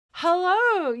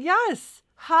Hello, yes.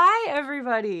 Hi,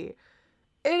 everybody.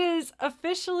 It is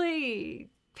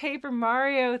officially Paper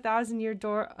Mario Thousand Year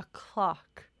Door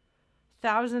o'clock.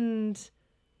 Thousand.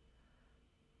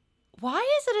 Why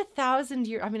is it 1,000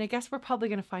 year? I mean, I guess we're probably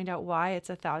going to find out why it's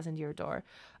 1,000 year door.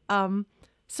 So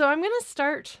I'm going to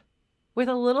start with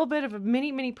a little bit of a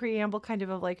mini preamble, kind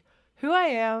of like who I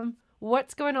am,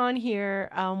 what's going on here,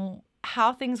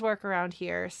 how things work around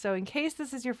here. So in case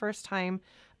this is your first time,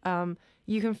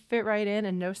 you can fit right in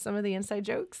and know some of the inside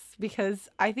jokes, because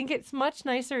I think it's much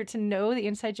nicer to know the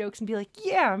inside jokes and be like,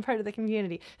 yeah, I'm part of the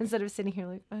community, instead of sitting here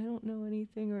like, I don't know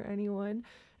anything or anyone.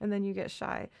 And then you get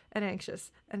shy and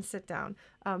anxious and sit down.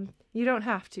 You don't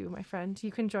have to, my friend.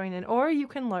 You can join in, or you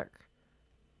can lurk.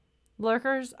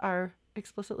 Lurkers are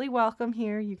explicitly welcome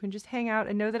here. You can just hang out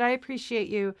and know that I appreciate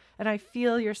you and I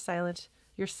feel your silent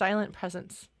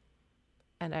presence.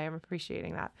 And I am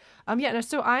appreciating that.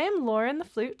 So I am Lauren the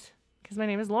flute, because my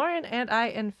name is Lauren, and I,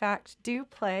 in fact, do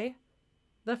play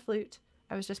the flute.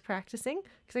 I was just practicing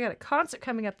because I got a concert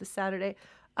coming up this Saturday.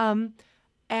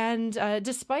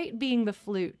 Despite being the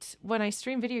flute, when I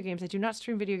stream video games, I do not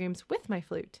stream video games with my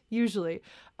flute, usually.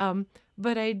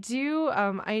 But I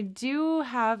do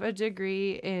have a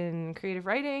degree in creative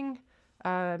writing,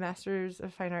 Master's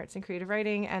of Fine Arts in Creative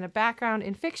Writing, and a background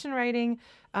in fiction writing.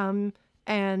 And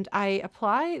I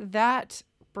apply that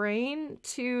brain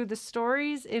to the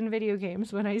stories in video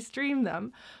games when I stream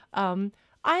them.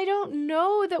 I don't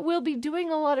know that we'll be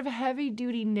doing a lot of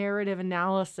heavy-duty narrative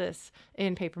analysis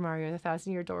in Paper Mario: The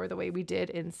Thousand Year Door the way we did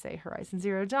in, say, Horizon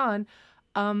Zero Dawn.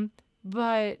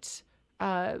 But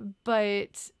I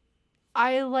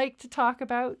like to talk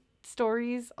about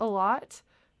stories a lot.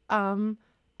 I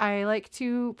like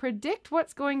to predict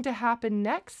what's going to happen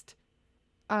next.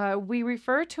 We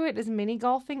refer to it as mini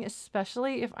golfing,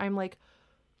 especially if I'm like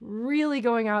really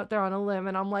going out there on a limb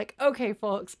and I'm like, okay,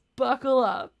 folks, buckle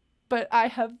up. But I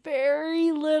have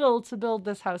very little to build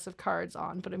this house of cards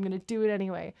on, but I'm going to do it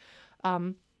anyway.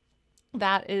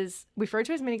 That is referred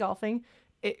to as mini golfing.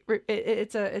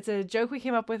 It's a joke we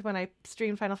came up with when I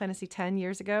streamed Final Fantasy X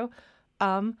years ago.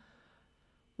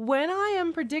 When I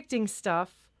am predicting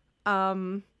stuff,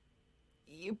 and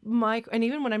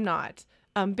even when I'm not,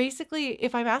 basically,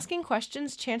 if I'm asking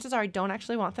questions, chances are I don't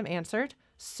actually want them answered.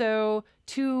 So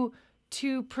to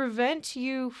prevent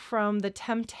you from the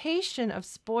temptation of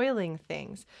spoiling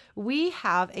things, we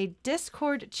have a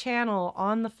Discord channel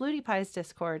on the Flutie Pies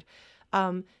Discord.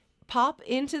 Pop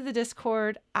into the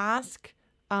Discord, ask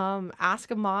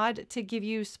a mod to give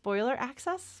you spoiler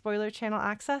channel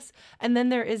access, and then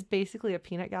there is basically a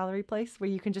peanut gallery place where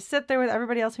you can just sit there with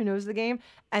everybody else who knows the game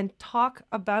and talk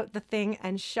about the thing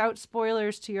and shout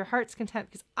spoilers to your heart's content,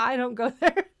 because I don't go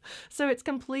there. So it's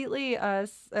completely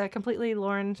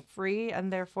Lauren free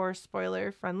and therefore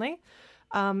spoiler friendly.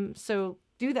 So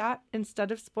do that instead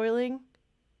of spoiling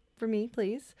for me,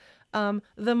 please.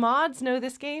 The mods know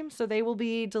this game, so they will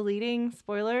be deleting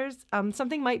spoilers.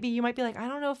 You might be like, I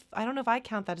don't know if I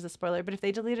count that as a spoiler, but if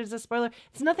they delete it as a spoiler,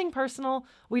 it's nothing personal.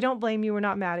 We don't blame you. We're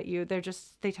not mad at you.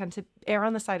 They tend to err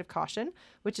on the side of caution,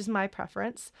 which is my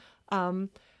preference.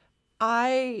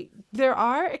 There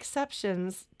are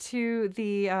exceptions to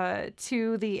the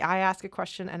I ask a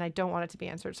question and I don't want it to be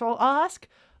answered. So I'll ask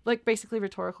like basically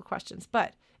rhetorical questions.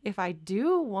 But if I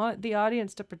do want the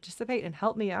audience to participate and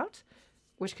help me out,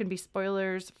 which can be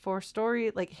spoilers for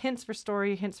story, like hints for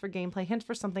story, hints for gameplay, hints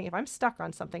for something. If I'm stuck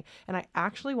on something and I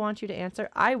actually want you to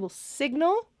answer, I will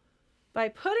signal by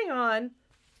putting on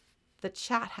the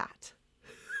chat hat.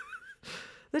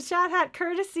 The chat hat,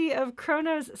 courtesy of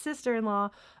Chrono's sister-in-law.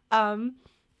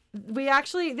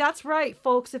 That's right,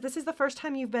 folks. If this is the first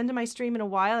time you've been to my stream in a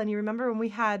while and you remember when we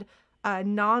had a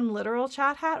non-literal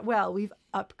chat hat, well, we've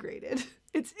upgraded.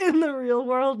 It's in the real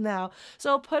world now. So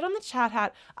I'll put on the chat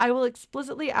hat. I will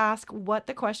explicitly ask what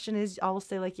the question is. I will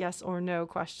say like yes or no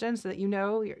question so that you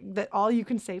know that all you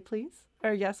can say, please,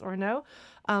 are yes or no.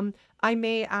 I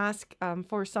may ask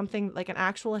for something like an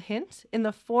actual hint in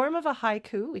the form of a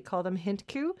haiku. We call them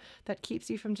hint-ku. That keeps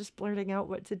you from just blurting out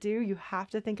what to do. You have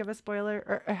to think of a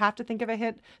spoiler or have to think of a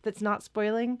hint that's not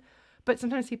spoiling. But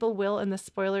sometimes people will in the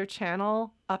spoiler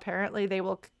channel. Apparently they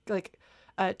will like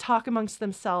talk amongst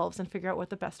themselves and figure out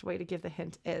what the best way to give the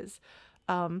hint is.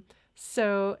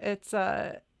 So it's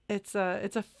a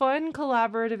fun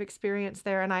collaborative experience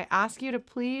there, and I ask you to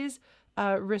please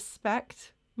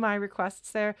respect my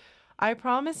requests there. I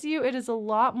promise you it is a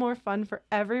lot more fun for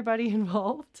everybody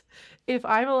involved if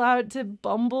I'm allowed to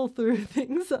bumble through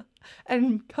things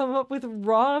and come up with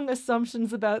wrong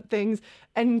assumptions about things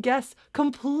and guess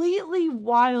completely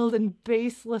wild and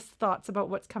baseless thoughts about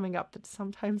what's coming up that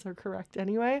sometimes are correct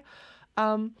anyway.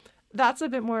 that's a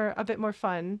bit more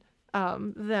fun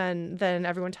than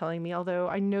everyone telling me, although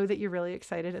I know that you're really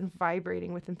excited and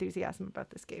vibrating with enthusiasm about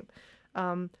this game.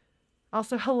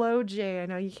 Also, hello, Jay. I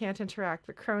know you can't interact,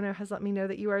 but Chrono has let me know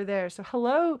that you are there. So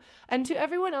hello. And to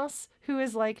everyone else who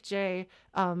is like Jay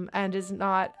and is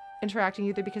not interacting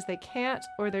either because they can't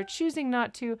or they're choosing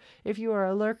not to, if you are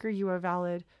a lurker, you are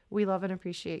valid. We love and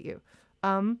appreciate you.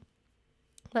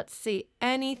 Let's see.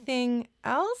 Anything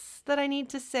else that I need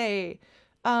to say?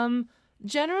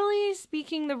 Generally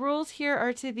speaking, the rules here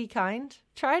are to be kind.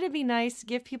 Try to be nice.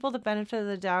 Give people the benefit of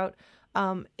the doubt.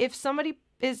 If somebody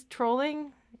is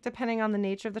trolling, depending on the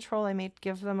nature of the troll, I may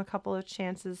give them a couple of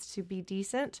chances to be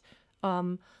decent.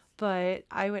 But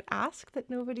I would ask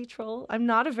that nobody troll. I'm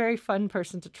not a very fun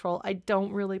person to troll. I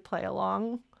don't really play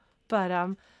along.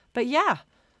 But yeah,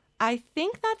 I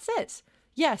think that's it.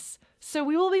 Yes, so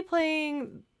we will be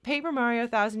playing Paper Mario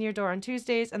 1000 Year Door on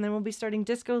Tuesdays, and then we'll be starting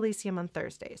Disco Elysium on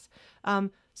Thursdays.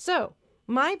 So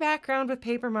my background with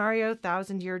Paper Mario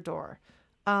 1000 Year Door.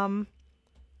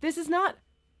 This is not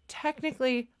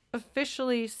technically,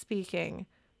 officially speaking,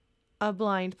 a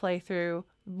blind playthrough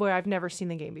where I've never seen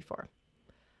the game before.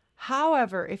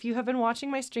 However, if you have been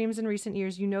watching my streams in recent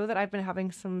years, you know that I've been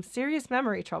having some serious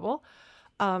memory trouble,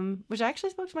 which I actually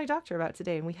spoke to my doctor about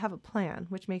today, and we have a plan,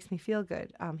 which makes me feel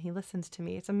good. He listens to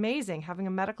me. It's amazing having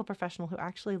a medical professional who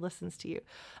actually listens to you.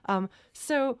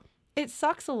 So it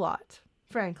sucks a lot,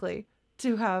 frankly,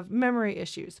 to have memory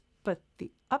issues. But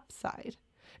the upside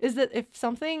is that if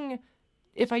something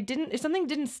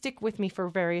didn't stick with me for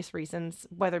various reasons,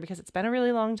 whether because it's been a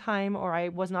really long time or I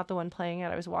was not the one playing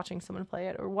it, I was watching someone play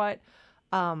it or what,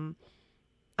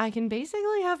 I can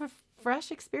basically have a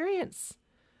fresh experience.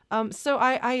 So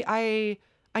I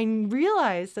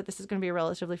realized that this is going to be a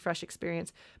relatively fresh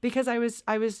experience because I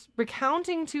was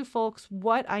recounting to folks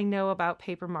what I know about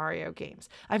Paper Mario games.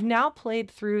 I've now played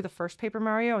through the first Paper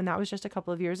Mario, and that was just a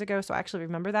couple of years ago, so I actually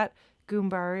remember that.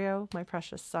 Goombario, my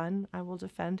precious son, I will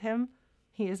defend him.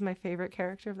 He is my favorite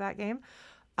character of that game.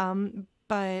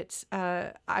 But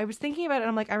I was thinking about it, and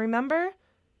I'm like, I remember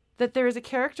that there is a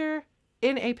character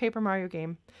in a Paper Mario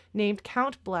game named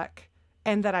Count Bleck,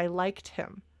 and that I liked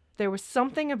him. There was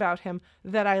something about him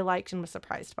that I liked and was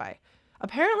surprised by.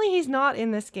 Apparently, he's not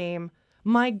in this game.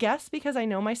 My guess, because I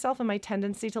know myself and my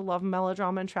tendency to love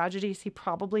melodrama and tragedies, he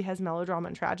probably has melodrama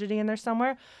and tragedy in there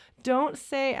somewhere. Don't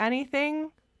say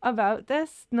anything about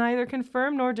this, neither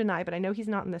confirm nor deny, but I know he's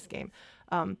not in this game.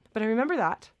 But I remember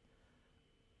that.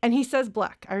 And he says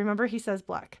Bleck. I remember he says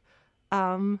Bleck.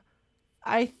 I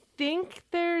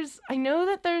know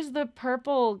that there's the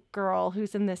purple girl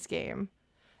who's in this game.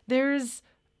 There's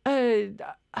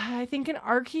I think an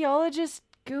archaeologist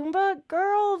Goomba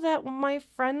girl that my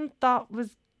friend thought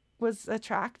was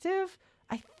attractive,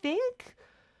 I think.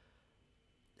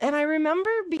 And I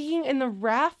remember being in the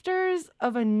rafters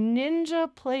of a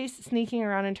ninja place, sneaking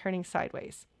around and turning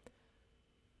sideways.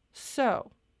 So,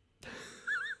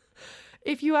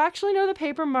 if you actually know the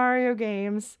Paper Mario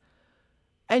games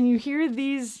and you hear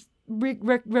these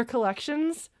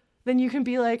recollections, then you can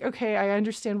be like, okay, I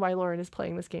understand why Lauren is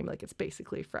playing this game like it's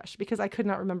basically fresh, because I could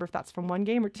not remember if that's from one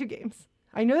game or two games.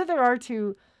 I know that there are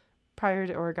two prior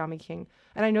to Origami King,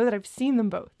 and I know that I've seen them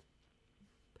both.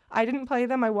 I didn't play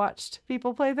them, I watched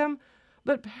people play them,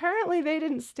 but apparently they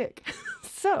didn't stick.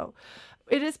 So,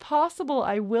 it is possible,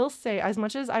 I will say, as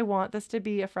much as I want this to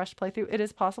be a fresh playthrough, it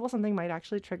is possible something might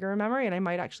actually trigger a memory, and I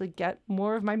might actually get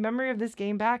more of my memory of this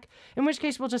game back, in which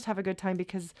case we'll just have a good time,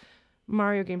 because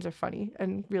Mario games are funny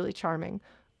and really charming.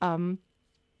 But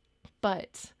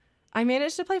I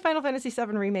managed to play Final Fantasy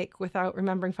VII Remake without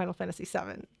remembering Final Fantasy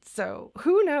VII, so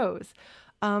who knows?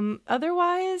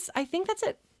 Otherwise, I think that's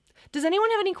it. Does anyone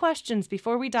have any questions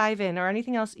before we dive in, or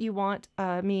anything else you want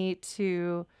me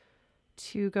to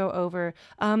go over?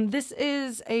 This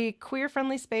is a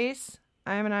queer-friendly space.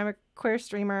 I'm a queer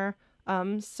streamer,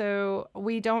 so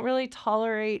we don't really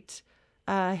tolerate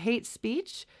hate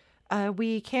speech.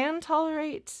 We can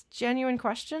tolerate genuine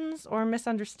questions or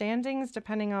misunderstandings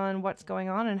depending on what's going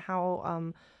on and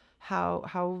how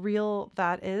real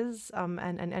that is,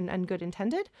 and good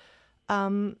intended.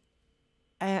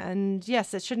 And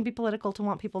yes, it shouldn't be political to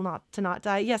want people to not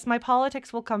die. Yes, my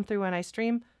politics will come through when I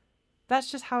stream.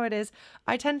 That's just how it is.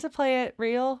 I tend to play it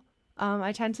real.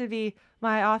 I tend to be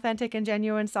my authentic and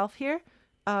genuine self here.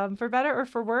 For better or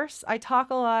for worse, I talk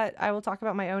a lot. I will talk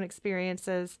about my own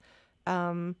experiences.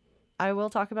 I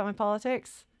will talk about my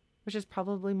politics, which is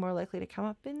probably more likely to come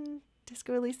up in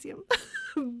Disco Elysium.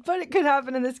 But it could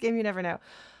happen in this game, you never know.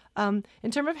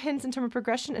 In terms of hints, in terms of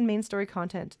progression and main story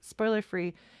content, spoiler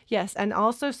free, yes, and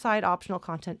also side optional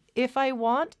content. If I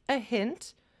want a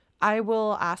hint, I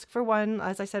will ask for one,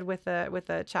 as I said, with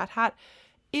a chat hat.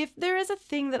 If there is a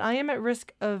thing that I am at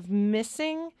risk of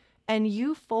missing and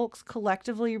you folks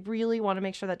collectively really want to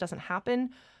make sure that doesn't happen,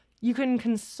 you can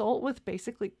consult with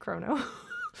basically Chrono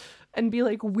and be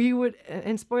like, we would,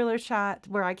 in spoiler chat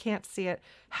where I can't see it,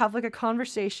 have like a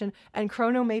conversation, and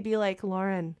Chrono may be like,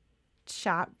 Lauren,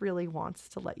 chat really wants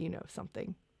to let you know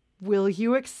something. Will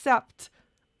you accept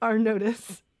our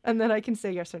notice? And then I can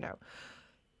say yes or no.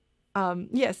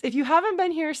 Yes, if you haven't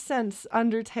been here since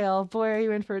Undertale, boy, are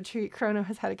you in for a treat. Chrono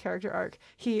has had a character arc.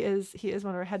 He is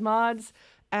one of our head mods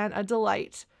and a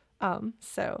delight.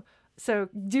 So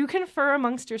do confer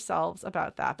amongst yourselves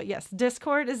about that. But yes,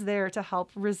 Discord is there to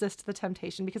help resist the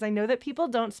temptation, because I know that people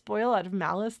don't spoil out of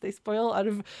malice. They spoil out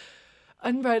of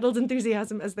unbridled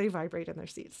enthusiasm as they vibrate in their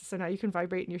seats. So now you can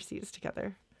vibrate in your seats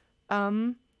together.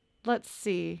 Let's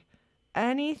see.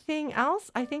 Anything else?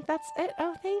 I think that's it.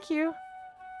 Oh, thank you.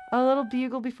 A little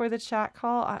bugle before the chat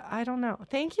call. I don't know.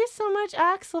 Thank you so much,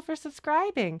 Axel, for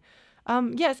subscribing.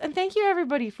 Yes, and thank you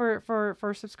everybody for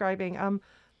subscribing.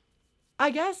 I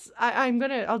guess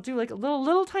I'll do like a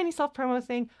little tiny self-promo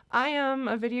thing. I am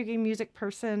a video game music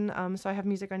person, so I have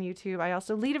music on YouTube. I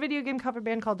also lead a video game cover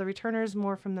band called The Returners,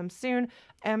 more from them soon.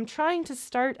 I'm trying to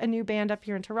start a new band up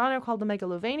here in Toronto called the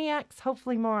Megalovaniacs,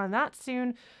 hopefully more on that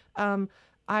soon.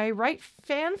 I write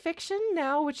fan fiction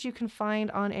now, which you can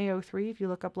find on AO3 if you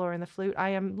look up Lauren the Flute. I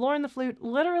am Lauren the Flute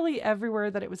literally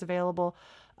everywhere that it was available,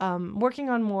 working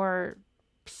on more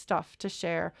stuff to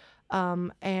share.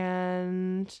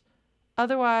 And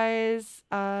otherwise,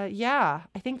 yeah,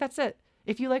 I think that's it.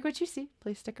 If you like what you see,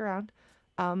 please stick around.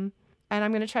 And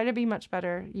I'm going to try to be much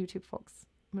better, YouTube folks.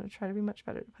 I'm going to try to be much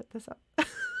better to put this up.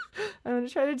 I'm going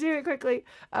to try to do it quickly.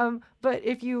 But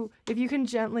if you can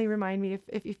gently remind me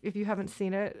if you haven't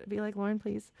seen it, be like, Lauren,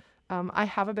 please. I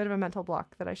have a bit of a mental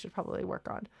block that I should probably work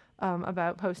on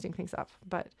about posting things up.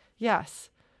 But yes,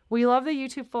 we love the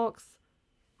YouTube folks.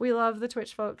 We love the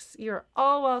Twitch folks. You're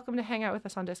all welcome to hang out with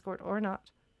us on Discord or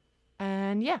not.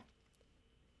 And yeah,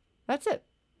 that's it.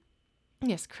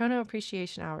 Yes, Chrono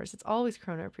Appreciation Hours. It's always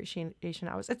Chrono Appreciation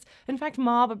Hours. It's, in fact,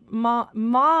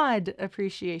 mod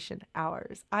Appreciation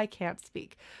Hours. I can't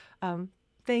speak.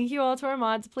 Thank you all to our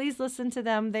mods. Please listen to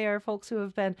them. They are folks who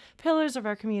have been pillars of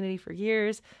our community for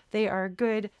years. They are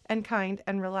good and kind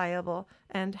and reliable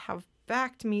and have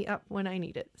backed me up when I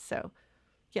need it. So,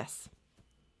 yes.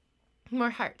 More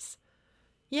hearts.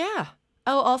 Yeah.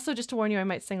 Oh, also, just to warn you, I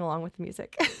might sing along with the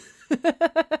music.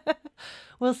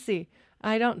 We'll see.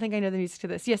 I don't think I know the music to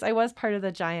this. Yes, I was part of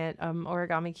the giant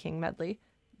Origami King medley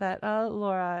that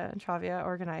Laura and Travia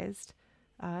organized,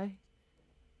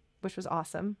 which was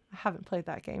awesome. I haven't played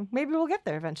that game. Maybe we'll get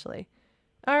there eventually.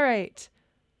 All right.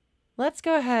 Let's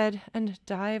go ahead and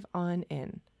dive on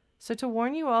in. So to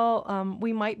warn you all,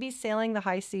 we might be sailing the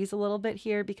high seas a little bit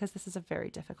here because this is a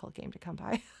very difficult game to come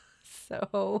by.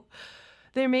 So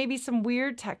there may be some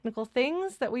weird technical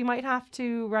things that we might have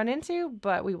to run into,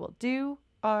 but we will do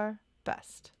our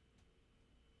best.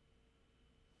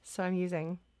 So I'm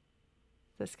using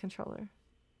this controller.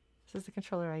 This is the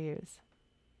controller I use.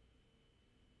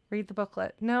 Read the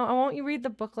booklet. No, I won't read the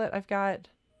booklet. I've got...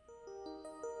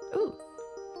 Ooh.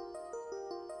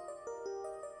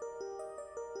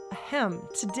 Ahem.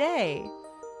 Today,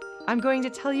 I'm going to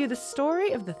tell you the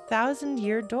story of the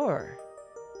 1,000-Year Door.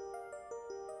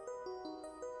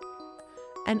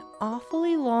 An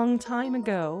awfully long time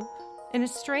ago, in a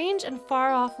strange and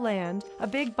far-off land, a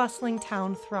big bustling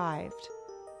town thrived.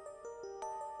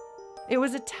 It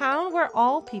was a town where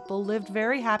all people lived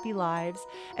very happy lives,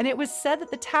 and it was said that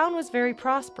the town was very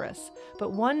prosperous.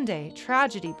 But one day,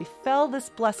 tragedy befell this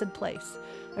blessed place.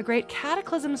 A great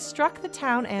cataclysm struck the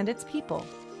town and its people.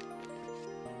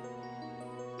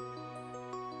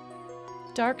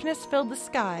 Darkness filled the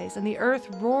skies, and the earth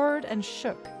roared and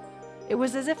shook. It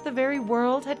was as if the very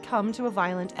world had come to a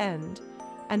violent end.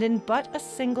 And in but a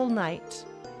single night,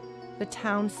 the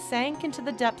town sank into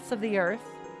the depths of the earth.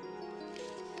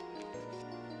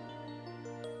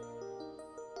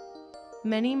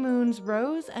 Many moons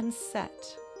rose and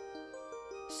set.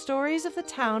 Stories of the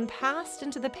town passed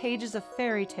into the pages of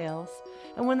fairy tales,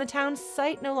 and when the town's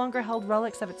site no longer held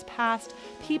relics of its past,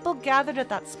 people gathered at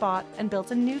that spot and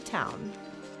built a new town.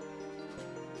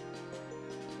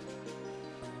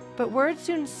 But word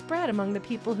soon spread among the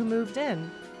people who moved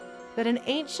in that an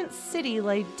ancient city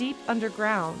lay deep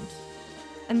underground,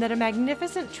 and that a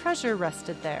magnificent treasure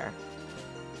rested there.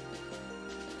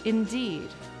 Indeed.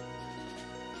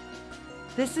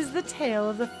 This is the tale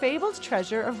of the fabled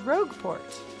treasure of Rogueport.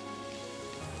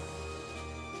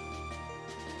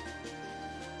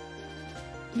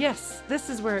 Yes, this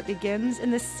is where it begins,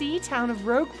 in the sea town of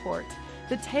Rogueport,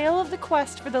 The tale of the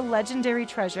quest for the legendary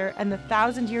treasure and the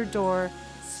 1,000-year door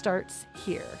starts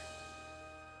here.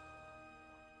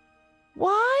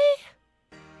 Why?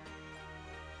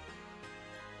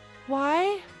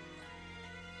 Why?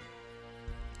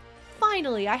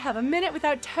 Finally, I have a minute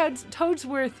without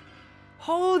Toadsworth.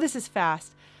 Oh, this is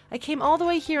fast. I came all the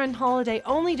way here on holiday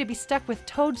only to be stuck with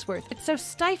Toadsworth. It's so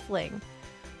stifling.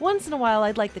 Once in a while,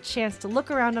 I'd like the chance to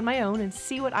look around on my own and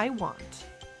see what I want.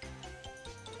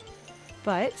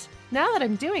 But now that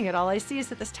I'm doing it, all I see is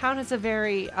that this town has a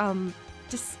very,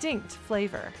 distinct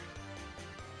flavor.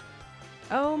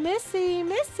 Oh, Missy,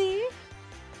 Missy.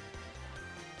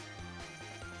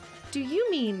 Do you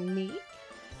mean me?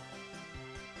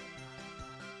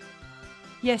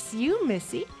 Yes, you,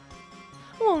 Missy.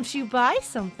 Won't you buy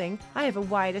something? I have a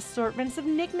wide assortment of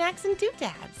knickknacks and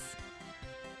doodads.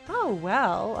 Oh,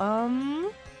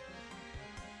 well,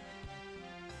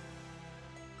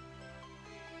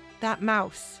 that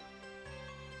mouse.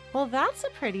 Well, that's a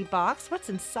pretty box. What's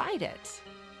inside it?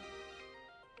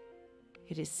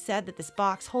 It is said that this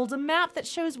box holds a map that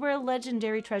shows where a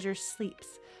legendary treasure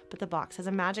sleeps, but the box has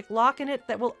a magic lock in it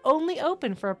that will only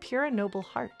open for a pure and noble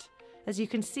heart. As you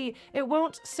can see, it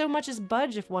won't so much as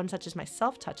budge if one such as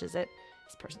myself touches it.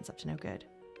 This person's up to no good.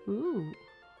 Ooh.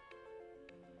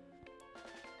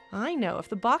 I know. If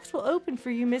the box will open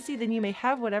for you, Missy, then you may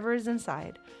have whatever is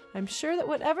inside. I'm sure that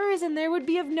whatever is in there would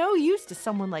be of no use to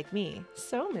someone like me.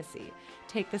 So, Missy,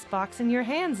 take this box in your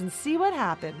hands and see what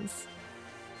happens.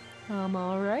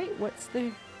 All right. What's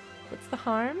the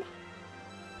harm?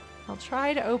 I'll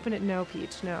try to open it. No,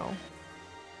 Peach, no.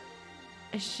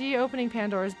 Is she opening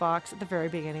Pandora's box at the very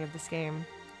beginning of this game?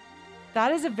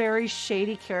 That is a very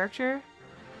shady character.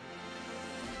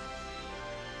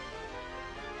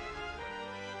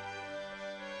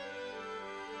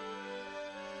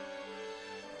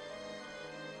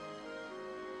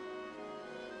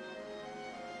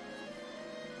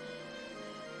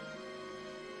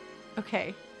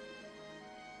 Okay.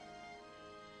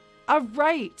 All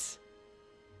right.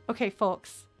 Okay,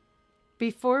 folks.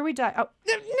 Before we die... Oh,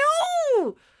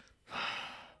 no!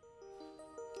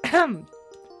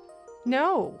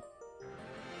 No.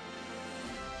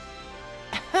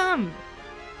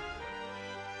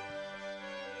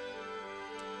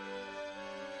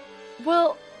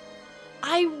 Well,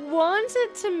 I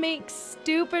wanted to make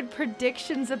stupid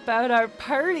predictions about our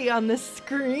party on the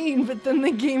screen, but then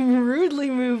the game rudely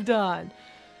moved on.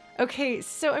 Okay,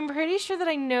 so I'm pretty sure that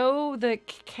I know the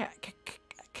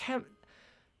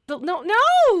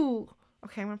no!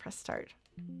 Okay, I'm gonna press start.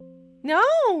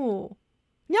 No!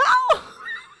 No!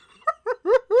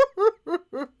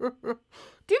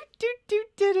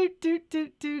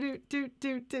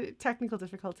 Technical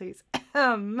difficulties.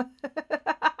 Don't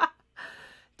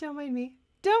mind me.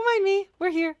 Don't mind me. We're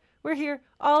here. We're here.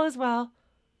 All is well.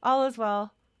 All is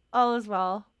well. All is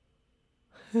well.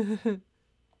 Thanks.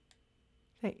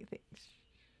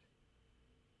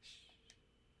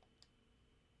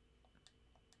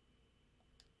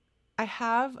 I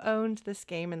have owned this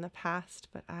game in the past,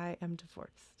 but I am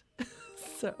divorced.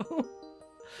 So.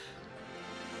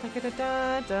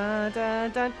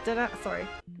 Sorry.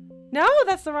 No,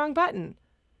 that's the wrong button.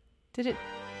 Did it?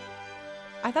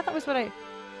 I thought that was what I...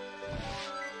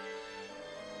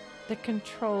 The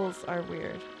controls are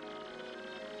weird.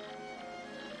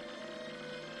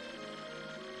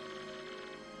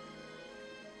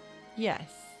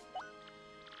 Yes.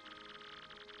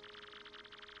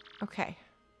 Okay.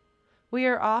 We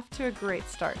are off to a great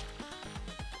start.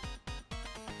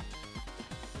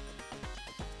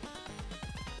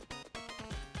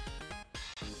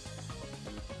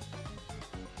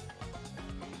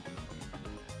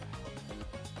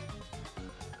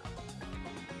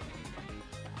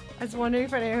 I was wondering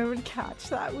if anyone would catch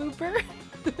that, Whooper.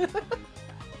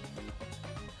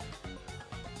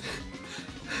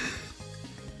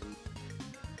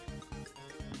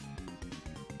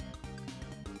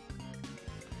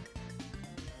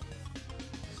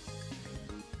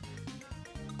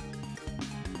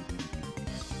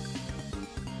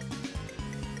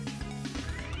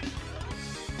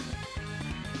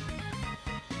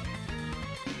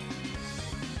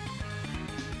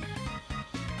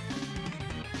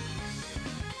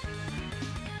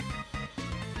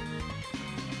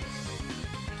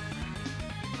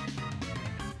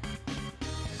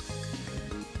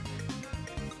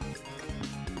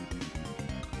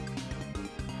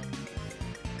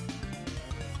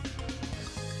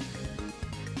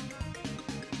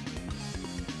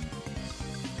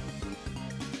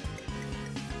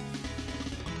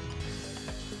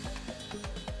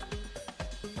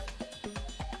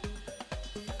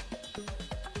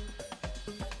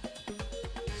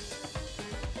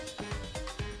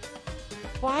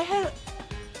 Why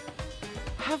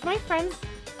have my friends...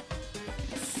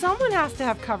 Someone has to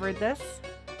have covered this.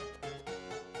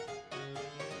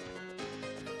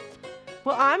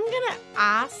 Well, I'm gonna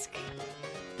ask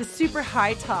the super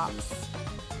high tops.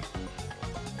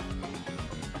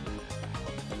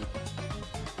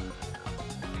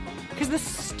 Because the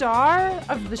star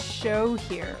of the show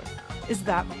here is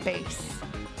that bass.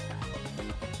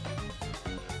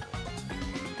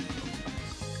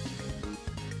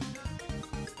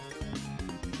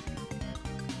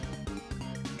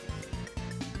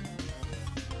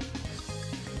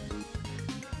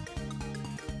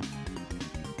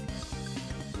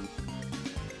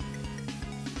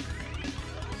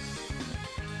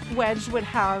 Wedge would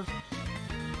have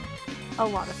a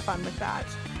lot of fun with that.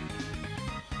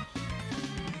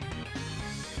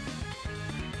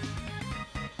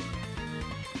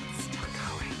 Still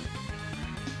going.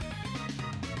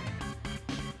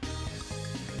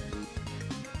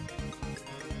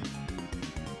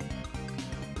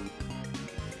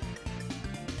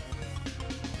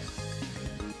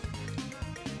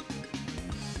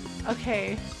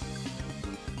 Okay.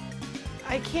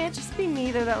 I can't just be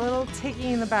me though. That little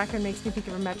ticking in the background makes me think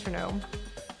of a metronome.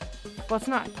 Well, it's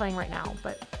not playing right now,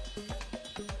 but...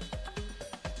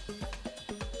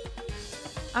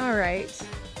 Alright.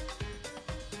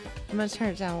 I'm gonna turn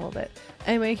it down a little bit.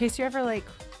 Anyway, in case you're ever like,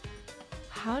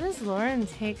 how does Lauren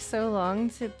take so long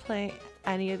to play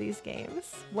any of these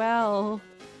games? Well,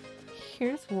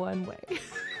 here's one way.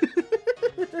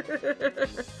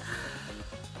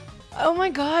 Oh my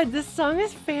god, this song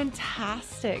is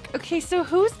fantastic. Okay, so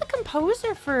who's the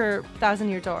composer for Thousand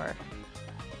Year Door?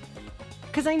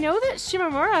 Because I know that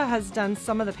Shimomura has done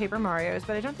some of the Paper Marios,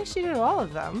 but I don't think she did all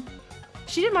of them.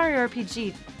 She did Mario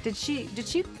RPG. Did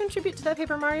she contribute to the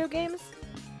Paper Mario games?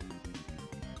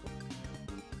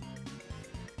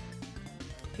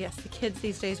 Yes, the kids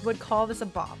these days would call this a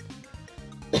bop.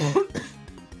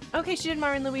 Okay, she did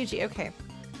Mario and Luigi. Okay.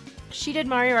 She did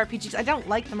Mario RPGs. I don't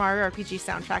like the Mario RPG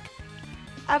soundtrack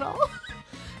at all.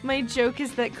 My joke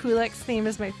is that Kulek's theme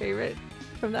is my favorite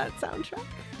from that soundtrack.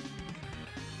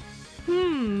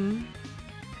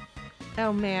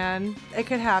 Oh man, it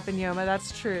could happen, Yoma,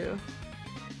 that's true.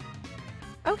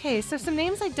 Okay, so some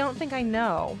names I don't think I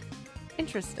know.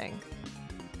 Interesting.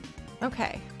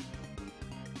 Okay.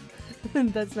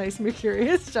 That's nice,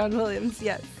 Mercurius. John Williams,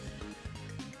 yes.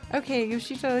 Okay,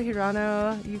 Yoshito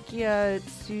Hirano, Yukiya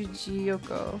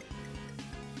Tsujiyoko.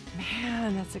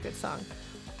 Man, that's a good song.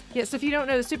 Yeah, so if you don't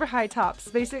know, the Super High Tops,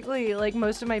 basically, like,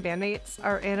 most of my bandmates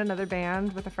are in another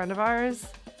band with a friend of ours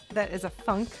that is a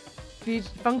funky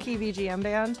VGM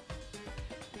band,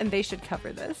 and they should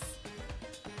cover this.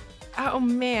 Oh,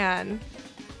 man.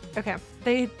 Okay,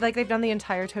 they've done the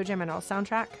entire ToeJam and All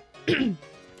soundtrack,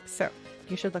 so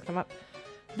you should look them up.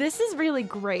 This is really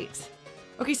great.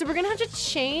 Okay, so we're gonna have to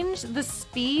change the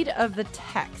speed of the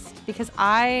text because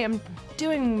I am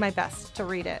doing my best to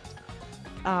read it.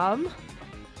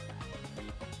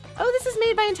 Oh, this is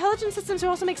made by Intelligent Systems, who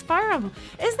also makes Fire Emblem.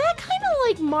 Is that kind of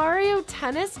like Mario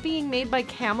Tennis being made by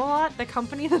Camelot, the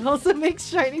company that also makes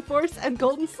Shining Force and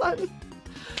Golden Sun?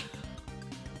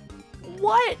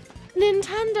 What?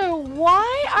 Nintendo,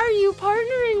 why are you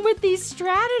partnering with these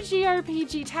strategy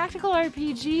RPG, tactical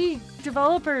RPG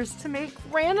developers to make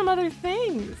random other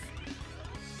things?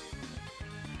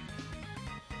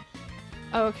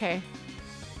 Oh, okay.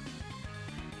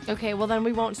 Okay, well then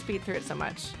we won't speed through it so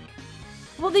much.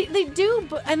 Well, they do,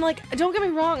 but, and like, don't get me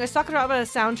wrong, a Sakuraba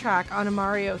soundtrack on a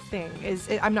Mario thing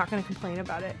I'm not going to complain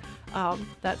about it.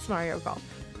 That's Mario Golf.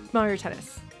 Mario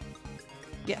Tennis.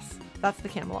 Yes, that's the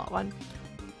Camelot one.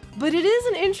 But it is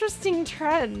an interesting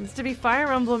trend to be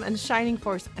Fire Emblem and Shining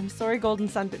Force. I'm sorry, Golden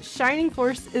Sun, but Shining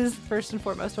Force is first and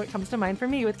foremost what comes to mind for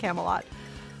me with Camelot.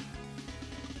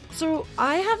 So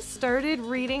I have started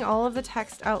reading all of the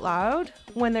text out loud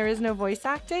when there is no voice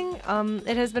acting.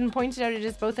 It has been pointed out it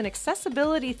is both an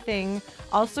accessibility thing,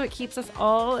 also it keeps us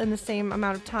all in the same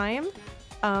amount of time.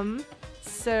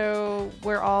 So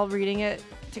we're all reading it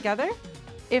together.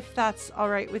 If that's all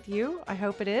right with you, I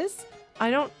hope it is. I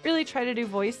don't really try to do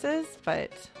voices,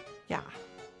 but yeah.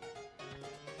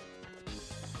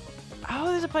 Oh,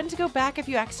 there's a button to go back if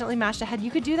you accidentally mashed ahead. You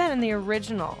could do that in the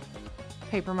original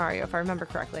Paper Mario, if I remember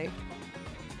correctly.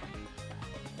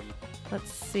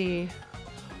 Let's see.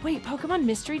 Wait, Pokemon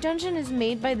Mystery Dungeon is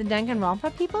made by the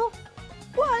Danganronpa people?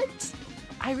 What?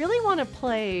 I really want to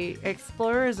play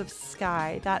Explorers of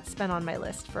Sky. That's been on my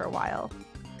list for a while.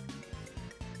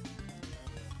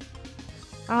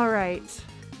 All right.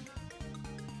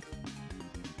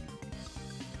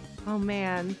 Oh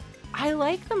man. I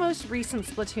like the most recent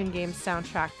Splatoon game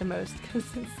soundtrack the most because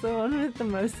it's the one with the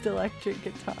most electric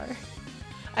guitar.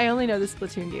 I only know the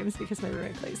Splatoon games because my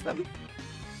roommate plays them.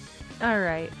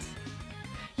 Alright.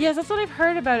 Yes, that's what I've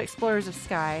heard about Explorers of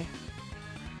Sky.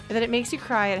 That it makes you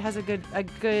cry, it has a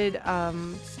good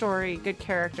story, good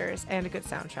characters, and a good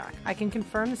soundtrack. I can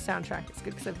confirm the soundtrack is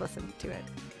good because I've listened to it.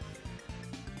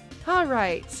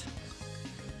 Alright.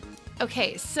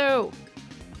 Okay, so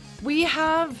we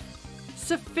have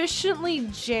sufficiently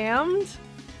jammed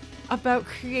about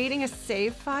creating a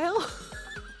save file.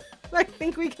 I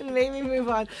think we can maybe move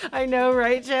on. I know,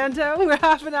 right, Janto? We're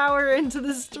half an hour into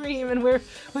the stream and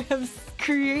we have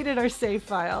created our save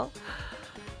file.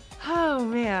 Oh,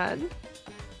 man.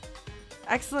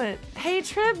 Excellent. Hey,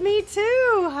 Trip, me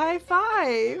too. High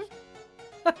five.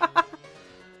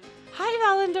 Hi,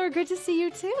 Valendor. Good to see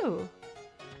you too.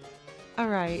 All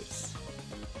right.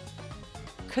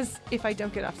 Because if I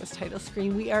don't get off this title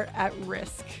screen, we are at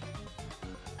risk.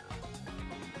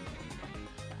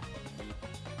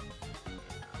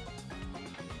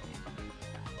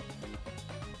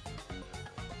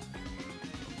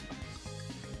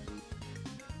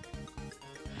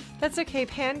 That's okay,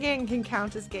 Pan Gang can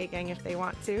count as Gay Gang if they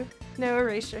want to. No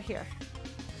erasure here.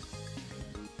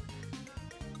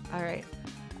 Alright.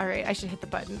 Alright, I should hit the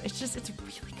button. It's a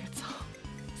really good song.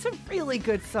 It's a really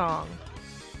good song.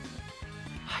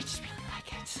 I just really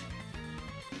like it.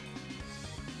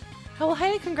 Oh, well,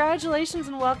 hey, congratulations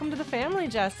and welcome to the family,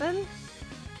 Jessen.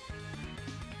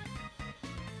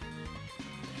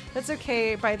 That's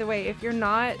okay, by the way, if you're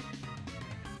not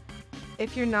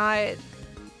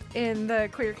in the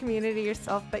queer community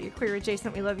yourself, but you're queer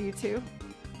adjacent, we love you too.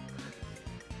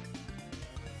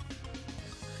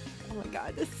 Oh my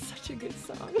god, this is such a good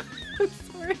song. I'm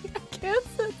sorry, I can't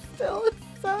sit still.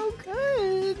 It's so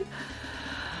good.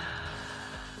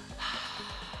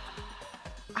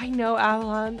 I know,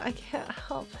 Avalon. I can't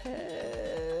help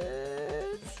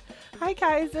it. Hi,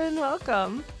 Kaizen.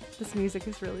 Welcome. This music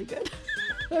is really good.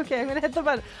 Okay, I'm gonna hit the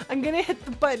button. I'm gonna hit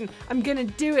the button. I'm gonna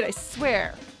do it, I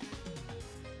swear.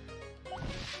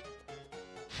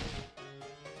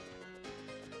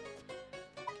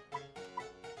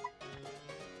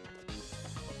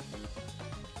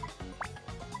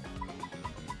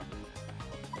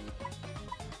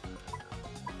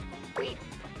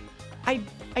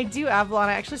 I do, Avalon.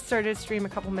 I actually started to stream a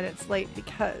couple minutes late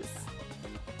because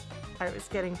I was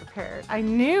getting prepared. I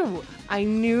knew I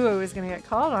was going to get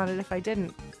called on it if I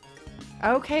didn't.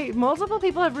 Okay, multiple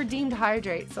people have redeemed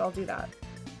hydrate, so I'll do that.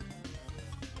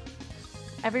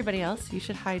 Everybody else, you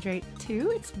should hydrate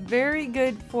too. It's very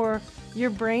good for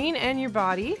your brain and your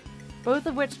body, both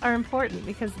of which are important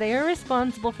because they are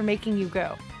responsible for making you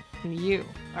go. And you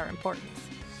are important.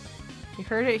 You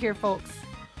heard it here, folks.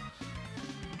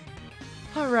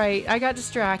 Alright, I got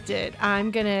distracted.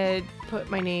 I'm gonna put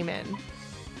my name in.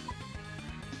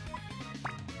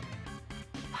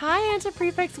 Hi,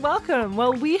 Antiprefix, welcome!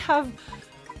 Well, we have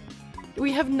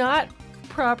not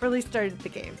properly started the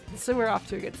game, so we're off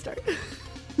to a good start.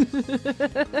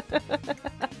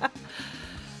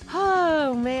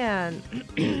 Oh, man.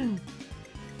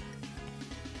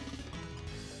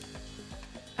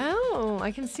 Oh,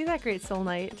 I can see that Great Soul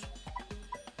Knight.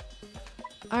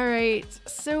 Alright,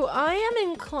 so I am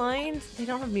inclined, they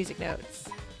don't have music notes,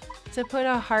 to put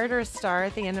a heart or a star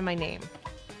at the end of my name.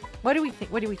 What do we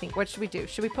think? What do we think? What should we do?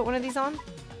 Should we put one of these on?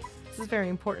 This is very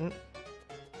important.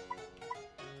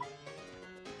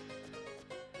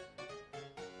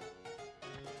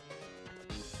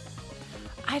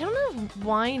 I don't know if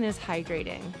wine is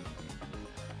hydrating.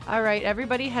 Alright,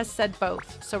 everybody has said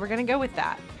both, so we're gonna go with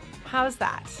that. How's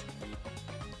that?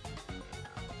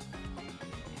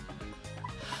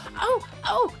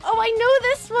 Oh, I know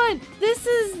this one! This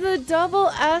is the double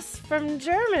S from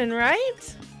German,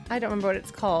 right? I don't remember what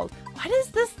it's called. What is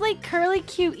this, like, curly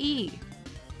QE?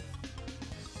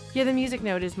 Yeah, the music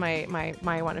note is my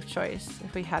one of choice,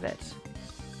 if we had it.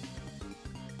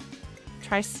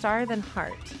 Try star, then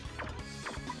heart.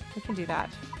 We can do that.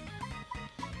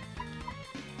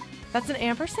 That's an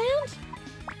ampersand?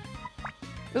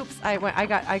 Oops, I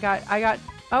got,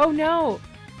 oh no!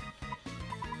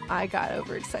 I got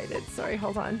overexcited. Sorry,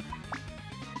 hold on.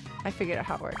 I figured out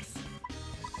how it works.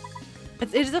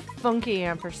 It is a funky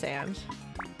ampersand.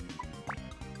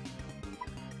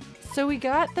 So we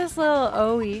got this little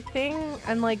OE thing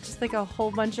and like just like a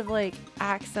whole bunch of like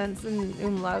accents and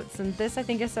umlauts, and this I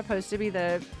think is supposed to be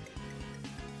the,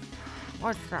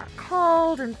 what's that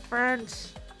called in French?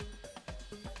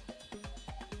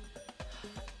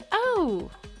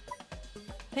 Oh!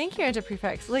 Thank you,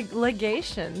 Antiprefix. Like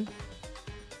legation.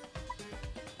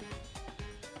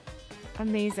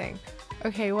 Amazing.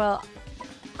 Okay, well,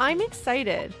 I'm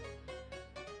excited.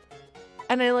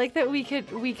 And I like that we could,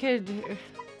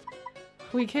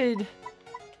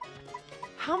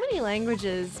 how many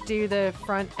languages do the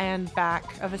front and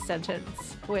back of a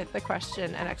sentence with a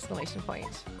question and exclamation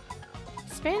point?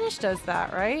 Spanish does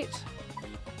that, right?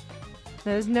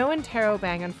 There's no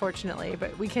interrobang, unfortunately,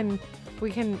 but we can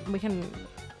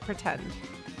pretend.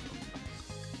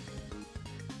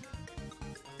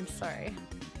 I'm sorry.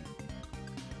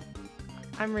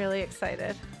 I'm really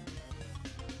excited.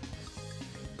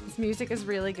 This music is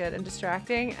really good and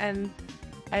distracting, and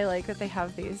I like that they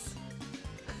have these.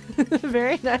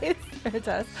 Very nice. There it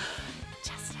does.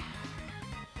 Jester.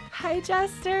 Hi,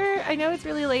 Jester. I know it's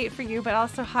really late for you, but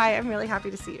also hi. I'm really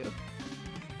happy to see you.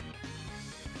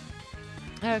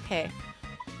 Okay.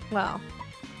 Well.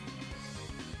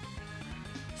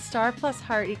 Star plus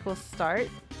heart equals start,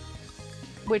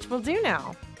 which we'll do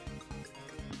now.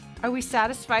 Are we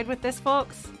satisfied with this,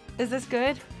 folks? Is this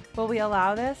good? Will we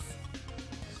allow this?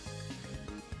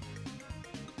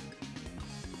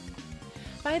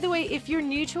 By the way, if you're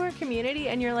new to our community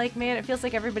and you're like, man, it feels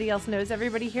like everybody else knows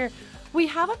everybody here, we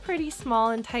have a pretty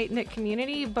small and tight-knit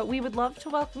community, but we would love to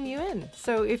welcome you in.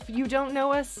 So if you don't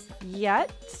know us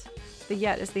yet, the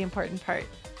yet is the important part.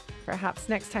 Perhaps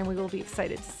next time we will be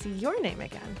excited to see your name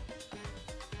again.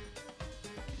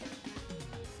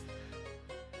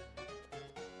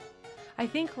 I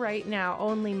think right now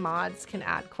only mods can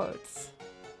add quotes.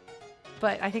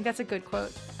 But I think that's a good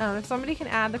quote. If somebody can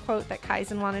add the quote that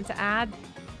Kaizen wanted to add.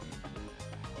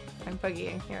 I'm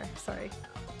boogieing here, sorry.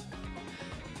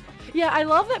 Yeah, I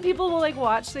love that people will like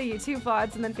watch the YouTube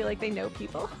VODs and then feel like they know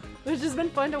people. Which has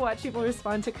been fun to watch people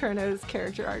respond to Kurno's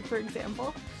character arc, for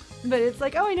example. But it's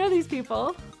like, oh, I know these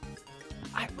people.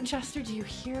 Jester, do you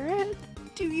hear it?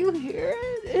 Do you hear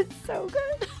it? It's so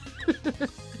good.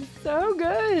 It's so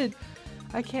good.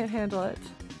 I can't handle it.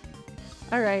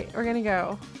 All right, we're gonna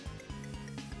go.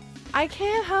 I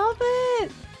can't help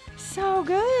it. So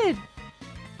good.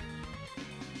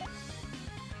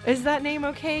 Is that name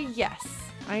okay? Yes.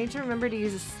 I need to remember to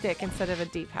use a stick instead of a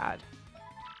D-pad.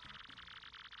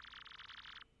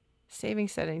 Saving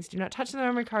settings. Do not touch the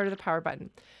memory card or the power button.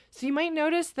 So you might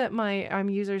notice that my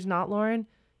user's not Lauren.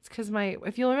 It's because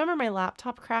if you'll remember, my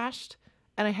laptop crashed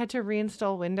and I had to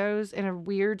reinstall Windows in a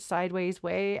weird sideways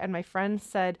way. And my friend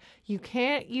said, you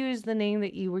can't use the name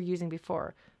that you were using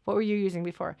before. What were you using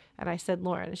before? And I said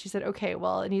Lauren. And she said, okay,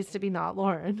 well, it needs to be not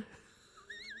Lauren.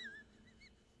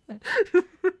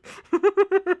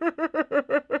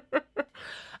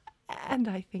 And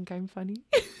I think I'm funny.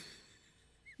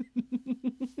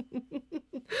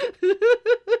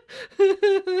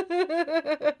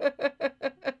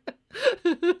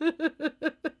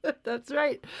 That's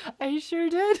right. I sure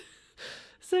did.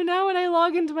 So now when I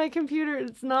log into my computer,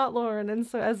 it's not Lauren. And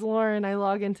so as Lauren, I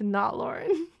log into not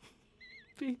Lauren.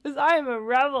 Because I am a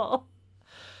rebel.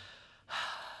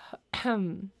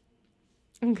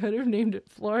 I could have named it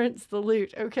Florence the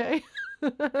Loot, okay?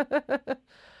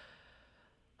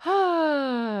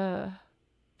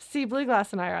 See, Blue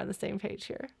Glass and I are on the same page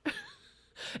here.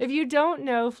 If you don't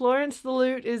know, Florence the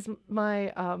Loot is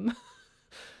my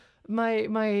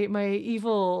my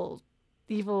evil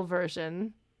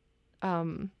version.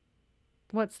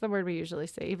 What's the word we usually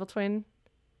say? Evil twin?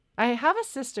 I have a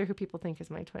sister who people think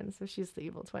is my twin, so she's the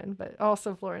evil twin, but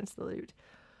also Florence the Loot.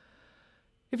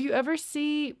 If you ever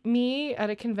see me at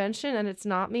a convention and it's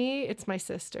not me, it's my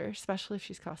sister, especially if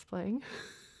she's cosplaying.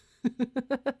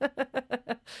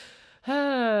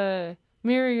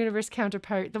 Mirror universe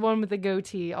counterpart, the one with the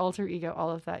goatee, alter ego, all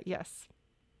of that, yes.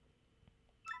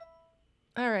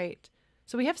 All right,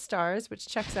 so we have stars, which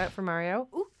checks out for Mario.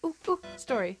 Ooh, ooh, ooh,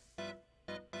 story.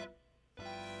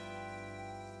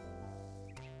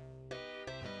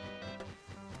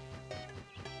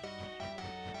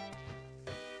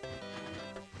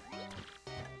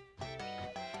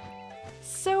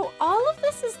 So all of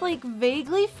this is like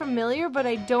vaguely familiar, but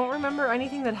I don't remember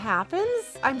anything that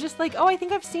happens. I'm just like, oh, I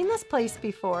think I've seen this place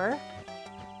before.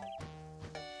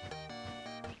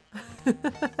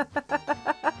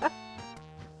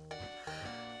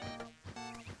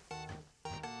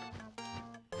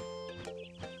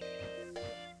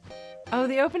 Oh,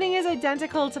 the opening is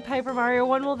identical to Paper Mario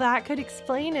 1. Well, that could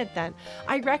explain it then.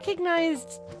 I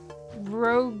recognized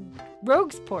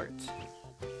Roguesport.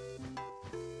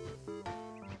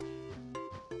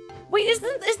 Wait, is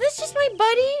this just my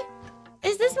buddy?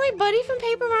 Is this my buddy from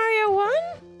Paper Mario 1?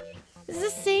 Is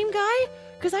this the same guy?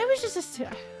 Because I was just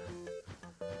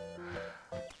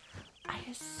I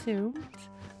assumed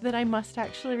that I must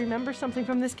actually remember something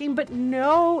from this game, but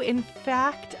no, in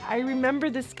fact, I remember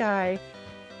this guy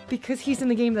because he's in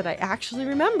the game that I actually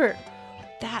remember.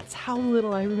 That's how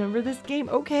little I remember this game.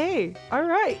 Okay. All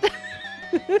right.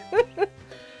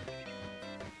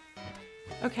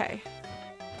 Okay.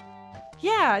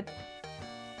 Yeah.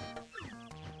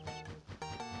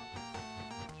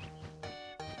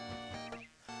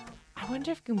 I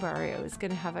wonder if Goombario is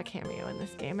going to have a cameo in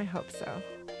this game. I hope so.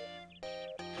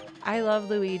 I love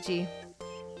Luigi.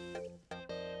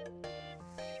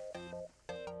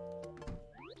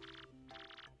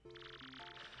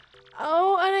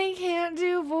 Oh, and I can't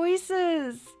do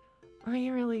voices. I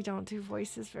really don't do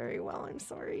voices very well. I'm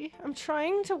sorry. I'm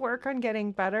trying to work on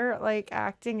getting better at like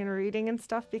acting and reading and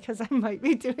stuff because I might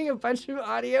be doing a bunch of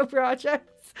audio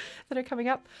projects that are coming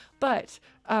up. But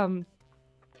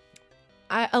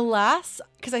alas,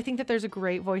 because I think that there's a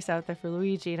great voice out there for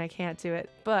Luigi and I can't do it,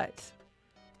 but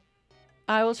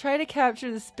I will try to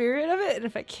capture the spirit of it, and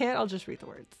if I can't, I'll just read the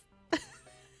words.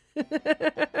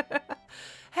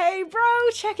 Hey bro,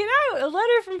 check it out! A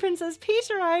letter from Princess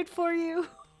TTYD for you!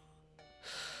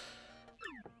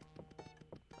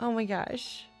 Oh my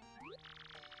gosh.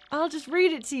 I'll just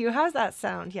read it to you. How's that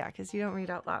sound? Yeah, because you don't read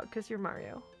out loud because you're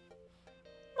Mario.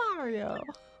 Mario.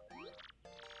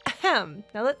 Ahem.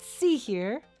 Now let's see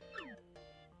here.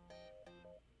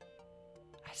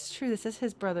 It's true, this is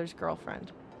his brother's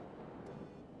girlfriend.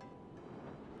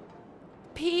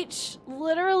 Peach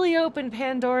literally opened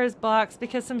Pandora's box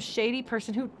because some shady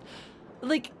person who,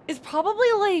 like, is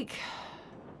probably like...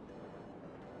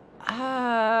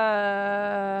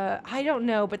 I don't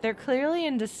know, but they're clearly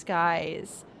in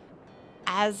disguise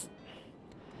as...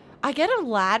 I get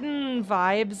Aladdin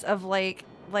vibes of like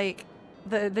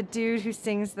the dude who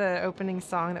sings the opening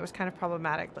song that was kind of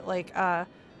problematic, but like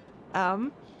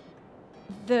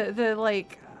the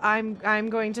like I'm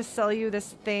going to sell you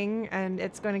this thing and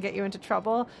it's going to get you into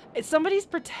trouble. It's somebody's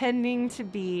pretending to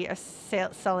be a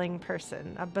selling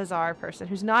person, a bazaar person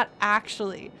who's not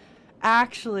actually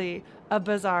a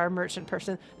bazaar merchant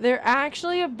person. They're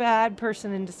actually a bad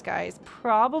person in disguise,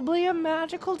 probably a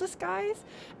magical disguise,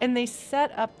 and they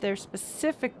set up there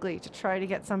specifically to try to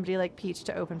get somebody like Peach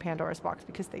to open Pandora's box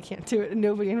because they can't do it and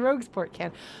nobody in Roguesport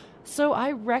can. So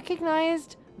I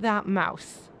recognized that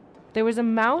mouse. There was a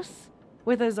mouse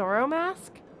with a Zorro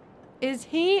mask. Is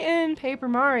he in Paper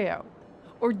Mario?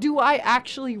 Or do I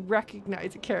actually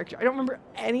recognize a character? I don't remember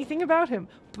anything about him,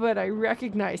 but I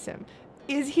recognize him.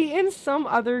 Is he in some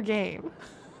other game?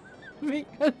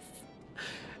 because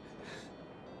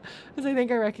I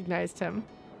think I recognized him.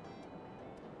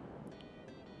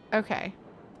 Okay.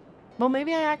 Well,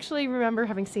 maybe I actually remember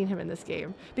having seen him in this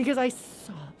game because I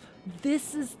saw...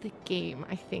 This is the game,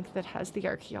 I think, that has the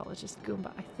archaeologist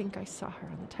Goomba. I think I saw her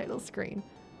on the title screen.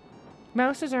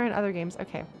 Mouses are in other games.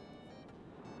 Okay.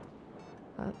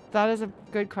 That is a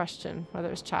good question,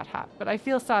 whether it's Chat Hat, but I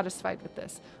feel satisfied with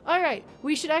this. All right,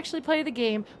 we should actually play the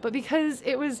game, but because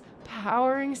it was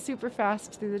powering super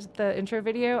fast through the intro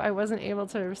video, I wasn't able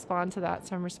to respond to that,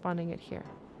 so I'm responding it here.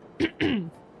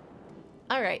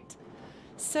 All right.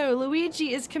 So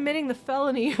Luigi is committing the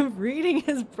felony of reading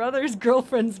his brother's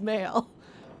girlfriend's mail.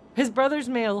 His brother's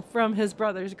mail from his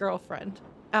brother's girlfriend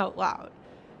out loud.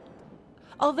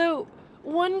 Although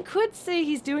one could say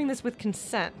he's doing this with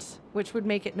consent, which would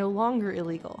make it no longer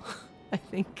illegal, I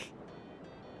think.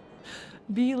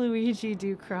 Be Luigi,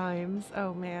 do crimes.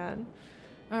 Oh man.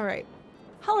 All right.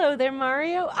 Hello there,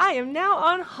 Mario. I am now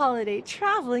on holiday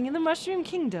traveling in the Mushroom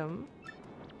Kingdom.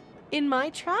 In my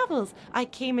travels, I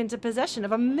came into possession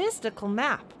of a mystical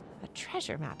map. A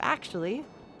treasure map, actually.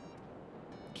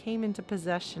 Came into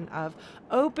possession of.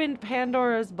 Opened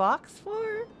Pandora's box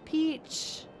for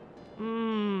Peach.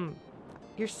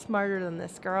 You're smarter than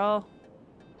this, girl.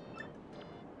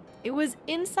 It was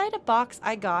inside a box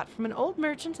I got from an old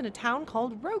merchant in a town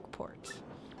called Rogueport.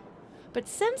 But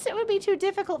since it would be too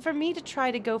difficult for me to